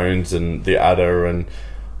their bones and their udder and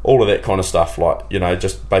all of that kind of stuff, like,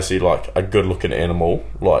 just basically like a good looking animal,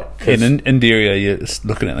 like. And in dairy, are you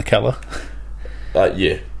looking at the colour?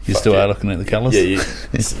 Yeah. You still are looking at the colours? Yeah,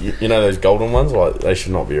 you know those golden ones, like they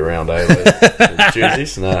should not be around, those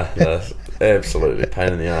jerseys. No, absolutely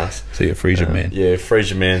pain in the ass. So you're a Frisian man. Yeah,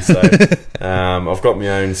 Frisian man. So I've got my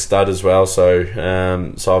own stud as well. So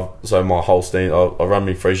my Holstein, I run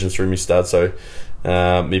my Frisians through my stud. So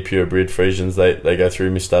me purebred Frisians, they go through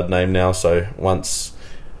my stud name now. So once.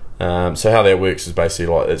 So how that works is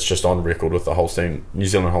basically like it's just on record with the New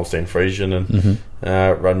Zealand Holstein Friesian,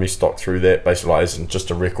 and run me stock through that. Basically, like, isn't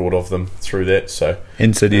just a record of them through that. So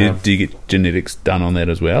do you get genetics done on that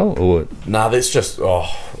as well, or nah? That's just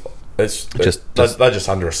they're just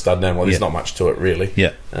under a stud name. Well, there's not much to it really.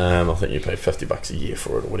 Yeah. I think you pay $50 a year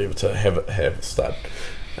for it or whatever to have a stud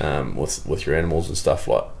with your animals and stuff,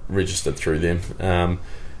 like registered through them.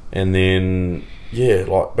 And then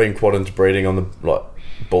like being quite into breeding on the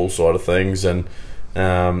bull side of things, and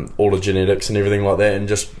all the genetics and everything like that, and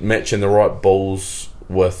just matching the right bulls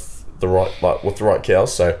with the right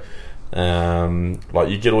cows. So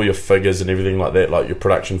you get all your figures and everything like that, like your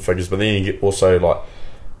production figures, but then you get also like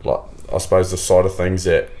I suppose the side of things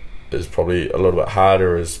that is probably a little bit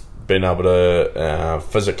harder is being able to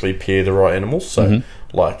physically pair the right animals. So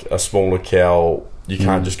like a smaller cow, you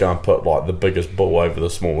can't just go and put like the biggest bull over the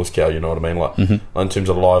smallest cow, you know what I mean? Like in terms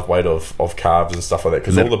of live weight of calves and stuff like that,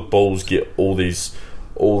 because all the bulls get all these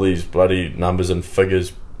bloody numbers and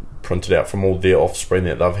figures printed out from all their offspring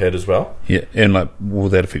that they've had as well. Yeah, and like will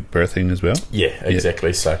that affect birthing as well? Yeah,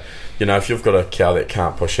 exactly. So if you've got a cow that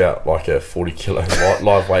can't push out like a 40 kilo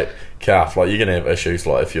live weight calf, like you're gonna have issues,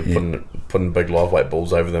 like if you're putting big live weight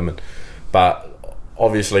bulls over them. But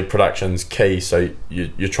obviously production's key, so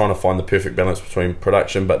you're trying to find the perfect balance between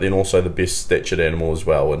production but then also the best statured animal as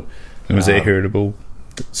well. And was that heritable?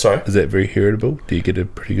 Sorry? Is that very heritable? Do you get a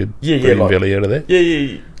pretty good breeding value out of that?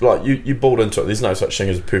 Yeah, like you build into it. There's no such thing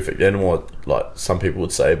as a perfect animal, like some people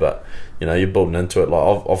would say, but you're building into it.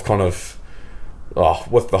 Like I've kind of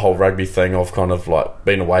with the whole rugby thing, I've kind of like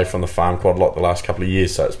been away from the farm quite a lot the last couple of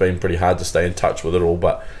years, so it's been pretty hard to stay in touch with it all,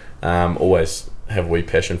 but always have a wee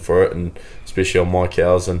passion for it, and especially on my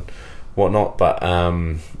cows and whatnot. But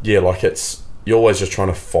you're always just trying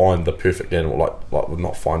to find the perfect animal, like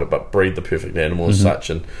not find it, but breed the perfect animal as such.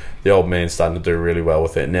 And the old man's starting to do really well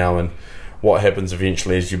with that now. And what happens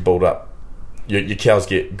eventually is you build up your cows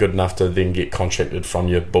get good enough to then get contracted from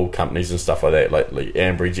your bull companies and stuff like that, like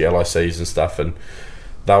Ambridge, your LICs and stuff, and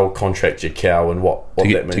they'll contract your cow. And what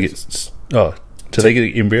that means. Do they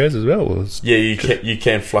get embryos as well? Or yeah, you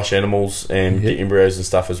can flush animals and get embryos and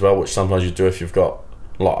stuff as well, which sometimes you do if you've got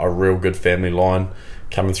like a real good family line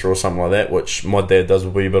coming through or something like that, which my dad does a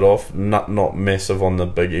wee bit of. Not massive on the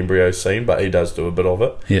big embryo scene, but he does do a bit of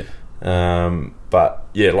it. Yeah. But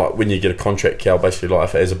yeah, like when you get a contract cow, basically like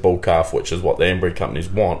if it has a bull calf, which is what the embryo companies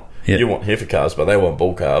want. You want heifer calves, but they want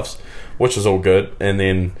bull calves, which is all good. And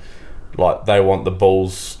then like they want the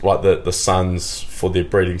bulls, like the sons for their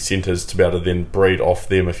breeding centres to be able to then breed off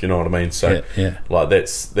them, if you know what I mean. So like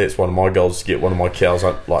that's one of my goals, to get one of my cows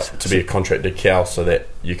like to be a contracted cow, so that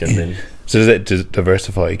you can then. So does that just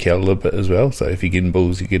diversify your cow a little bit as well? So if you're getting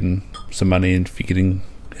bulls, you're getting some money, and if you're getting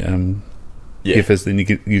heifers, then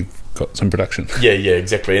you've got some production. Yeah,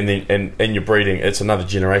 exactly. And then and you're breeding, it's another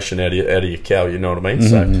generation out of your cow, you know what I mean?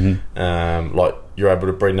 So like you're able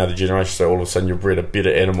to breed another generation, so all of a sudden you've bred a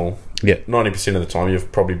better animal. 90% of the time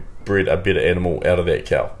you've probably bred a better animal out of that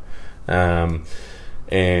cow.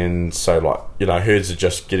 And so like herds are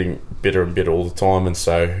just getting better and better all the time, and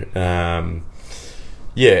so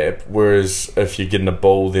whereas if you're getting a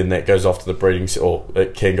bull, then that goes off to the breeding, or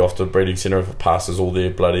it can go off to the breeding centre if it passes all their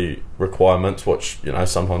bloody requirements, which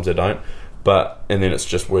sometimes they don't, and then it's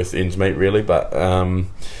just worth ends meet really. But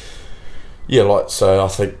so I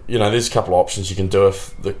think there's a couple of options you can do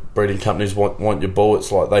if the breeding companies want your bull.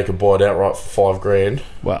 It's like they could buy it outright for $5,000.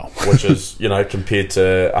 Wow. Which is compared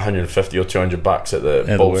to $150 or $200 at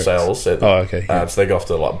the bull sales. So they go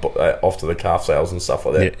off to the calf sales and stuff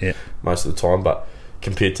like that most of the time, but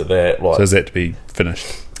compared to that, so is that to be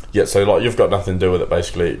finished? Yeah, so like you've got nothing to do with it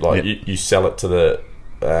basically. Like you sell it to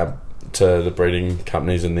the breeding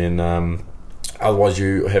companies, and then otherwise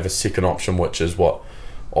you have a second option, which is what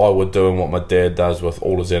I would do and what my dad does with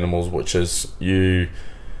all his animals, which is it's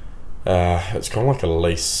kind of like a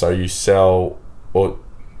lease. So you sell, or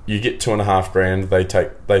you get $2,500.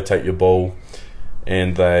 They take your bull,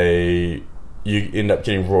 and you end up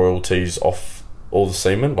getting royalties off all the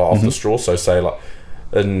semen, like off the straw. So say like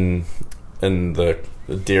in the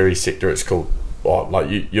dairy sector, it's called like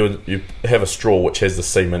you have a straw which has the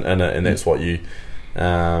semen in it, and that's what you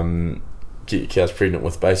get your cows pregnant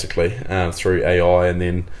with basically through AI, and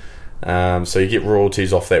then so you get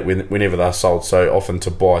royalties off that whenever they're sold. So often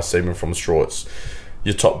to buy semen from a straw, it's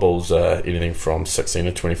your top bulls are anything from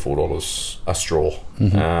 $16 to $24 a straw.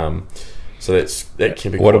 So that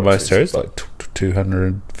can be. What are most herds, like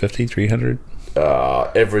 250, 300?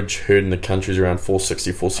 Average herd in the country is around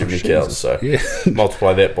 460, 470 cows. So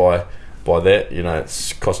multiply that by that, you know,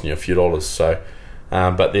 it's costing you a few dollars. So,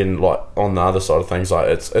 but then like on the other side of things, like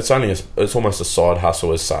it's almost a side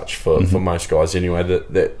hustle as such for most guys anyway.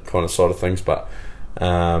 That kind of side of things, but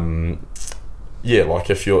yeah, like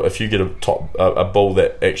if you get a bull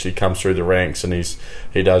that actually comes through the ranks and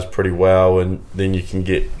he does pretty well, and then you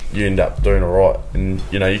end up doing alright, and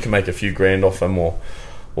you know you can make a few grand off him,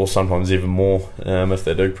 or sometimes even more if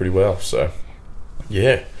they do pretty well. So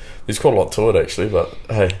yeah, there's quite a lot to it actually, but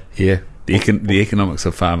hey, yeah, the economics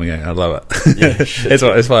of farming, I love it. Yeah,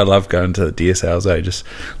 that's why I love going to the deer sales. Just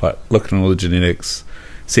like looking at all the genetics,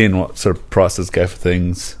 seeing what sort of prices go for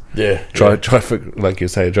things. Try like you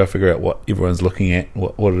say, try to figure out what everyone's looking at,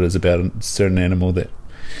 what it is about a certain animal that,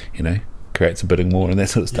 you know, creates a bidding war and that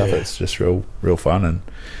sort of stuff. It's just real fun. And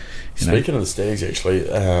speaking of the stags, actually,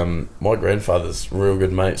 my grandfather's real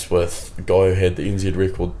good mates with a guy who had the NZ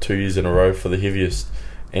record 2 years in a row for the heaviest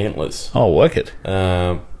antlers. Oh, like it.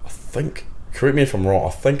 I think, correct me if I'm wrong,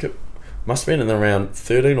 I think it must have been in around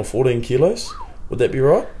 13 or 14 kilos. Would that be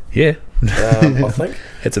right? Yeah. I think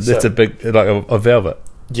it's a big, like a velvet.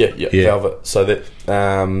 Yeah, velvet. So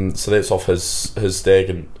that's off his stag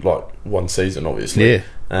in like one season, obviously. Yeah.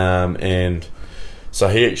 And so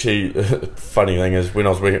he actually, funny thing is, when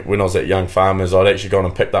I was at Young Farmers, I'd actually gone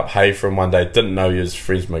and picked up hay for him one day. Didn't know he was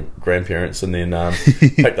friends with my grandparents, and then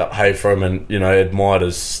picked up hay for him, and you know admired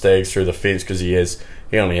his stags through the fence because he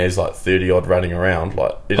only has like 30 odd running around.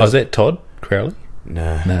 Like, is that Todd Crowley?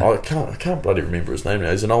 No. I can't bloody remember his name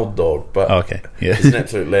now. He's an old dog, but he's an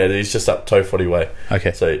absolute lad. He's just up Tofoddy way.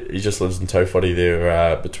 Okay. So he just lives in Tofoddy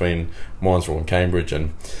there between Minesville and Cambridge,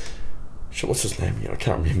 and what's his name? I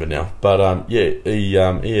can't remember now. But he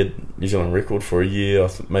had New Zealand record for a year,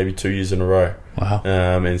 maybe 2 years in a row. Wow.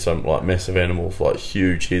 And some like massive animals, like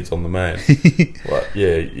huge heads on the mane. Like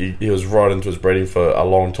he was right into his breeding for a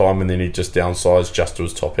long time, and then he just downsized just to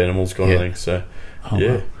his top animals kind of thing. So.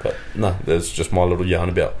 Wow. But no, that's just my little yarn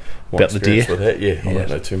about the deer. With that. I don't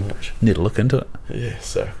know too much. Need to look into it. Yeah,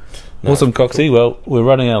 so awesome, Coxy. Cool. Well, we're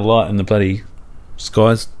running out of light, and the bloody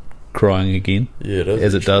sky's crying again. Yeah, it is.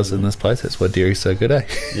 As it does in this place. That's why dairy's so good, eh?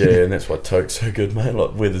 Yeah, and that's why toke's so good, mate.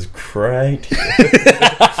 Like, weather's great.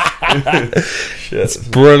 It's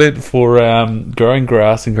brilliant for growing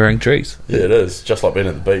grass and growing trees. Yeah, it is. Just like being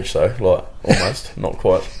at the beach, though. Like, almost. Not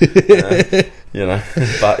quite. You know.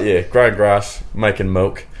 But, yeah, growing grass, making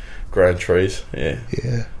milk, growing trees. Yeah.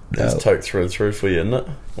 Yeah. That's toke through and through for you, isn't it?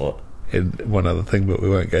 What? And one other thing, but we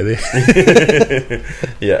won't go there.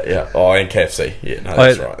 Yeah. Oh, and KFC. Yeah, no,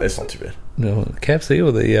 that's right. That's not too bad. No, KFC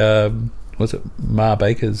or the, was it Ma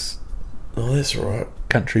Baker's? Oh, that's right.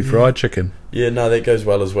 Country fried chicken. Yeah, no, that goes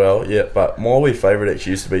well as well. Yeah, but my wee favourite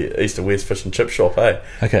actually used to be East and West Fish and Chip Shop, eh?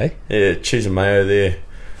 Okay. Yeah, cheese and mayo there.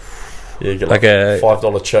 Yeah, you get like a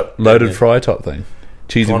 $5 chip. Loaded fry type thing.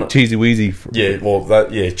 Cheesy Weezy. Yeah, well,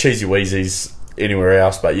 Cheesy Weezy's anywhere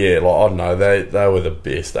else, but yeah, like, I don't know, they were the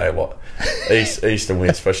best, eh? Like, East and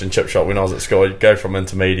West Fish and Chip Shop when I was at school, I'd go from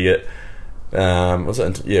intermediate,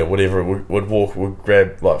 whatever, we'd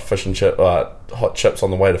grab like fish and chip, hot chips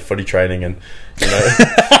on the way to footy training, and you know,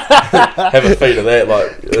 have a feed of that,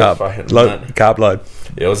 like carb load.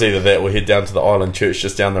 Yeah, it was either that or head down to the Island Church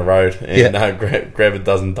just down the road and grab a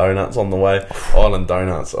dozen donuts on the way. Island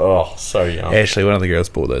donuts, oh, so yum. Actually, one of the girls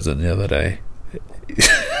brought those in the other day.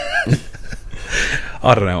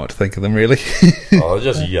 I don't know what to think of them, really. Oh,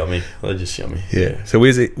 they're just yummy. Yeah. So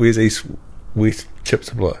where's East West Chip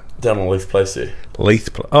Supply? Down on Leith Place there.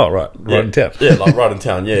 Oh, right in town. Yeah, like right in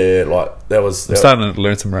town. Yeah, like that was. I'm starting to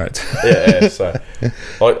learn some roads. Yeah. So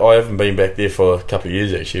I haven't been back there for a couple of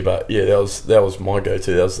years actually, but yeah, that was my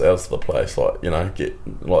go-to. That was the place. Like, you know, get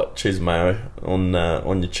like cheese and mayo on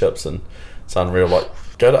your chips, and it's unreal. Like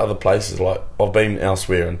go to other places. Like I've been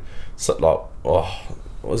elsewhere and sit like I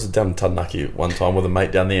was down in Taranaki one time with a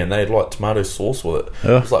mate down there, and they had like tomato sauce with it.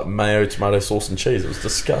 Oh. It was like mayo, tomato sauce, and cheese. It was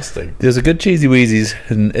disgusting. There's a good Cheesy Wheezy's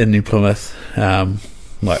in New Plymouth,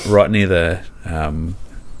 like right near the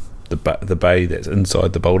bay that's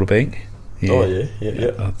inside the Boulder Bank. Yeah. Oh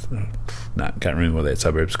yeah. No, can't remember what that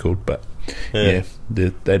suburb's called, but yeah,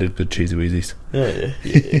 they did good Cheesy Wheezy's. Yeah.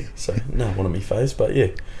 So no, one of me faves, but yeah.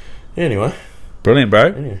 Anyway, Brilliant, bro.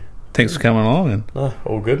 Anyway. Thanks for coming along, and No,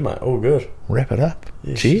 all good, mate. All good. wrap it up.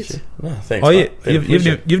 Yeah, Cheers. shit. No, thanks. Oh yeah, mate. Been a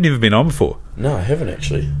pleasure. you've never been on before. No, I haven't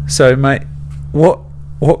actually. So, mate,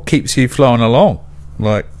 what keeps you flowing along?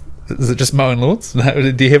 Like, is it just mowing lawns?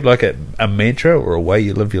 No, do you have like a mantra or a way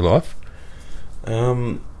you live your life?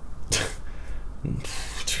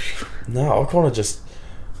 No, I kind of just.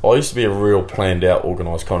 I used to be a real planned out,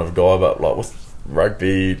 organised kind of guy, but like with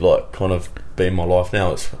rugby, like kind of being my life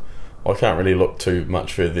now, I can't really look too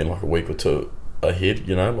much further than like a week or two ahead,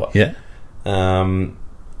 you know. Like, yeah.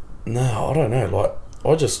 No, I don't know. Like,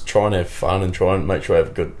 I just try and have fun and try and make sure I have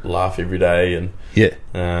a good laugh every day, and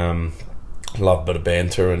love a bit of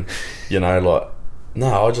banter, and you know, like,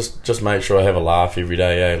 no, I just make sure I have a laugh every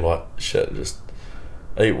day. Like, shit, just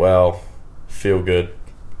eat well, feel good,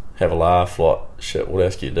 have a laugh. Like, shit, what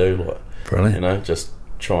else can you do? Like, Brilliant. You know, just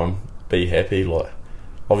try and be happy. Like,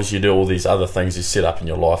 obviously you do all these other things you set up in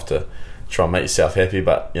your life to try and make yourself happy,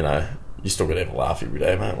 but you know, you still got to have a laugh every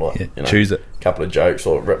day, mate. Like, you know, choose it. A couple of jokes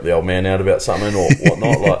or rip the old man out about something or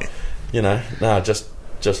whatnot. Like, you know, no, just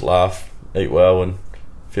laugh, eat well, and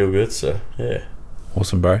feel good. So yeah,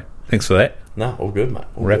 Awesome, bro. Thanks for that. no, all good, mate.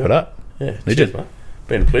 All Wrap good. it up. Yeah, Legend. cheers, mate.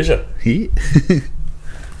 Been a pleasure. Yeah.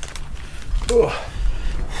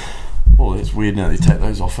 Oh, it's weird now that you take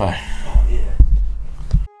those off, eh?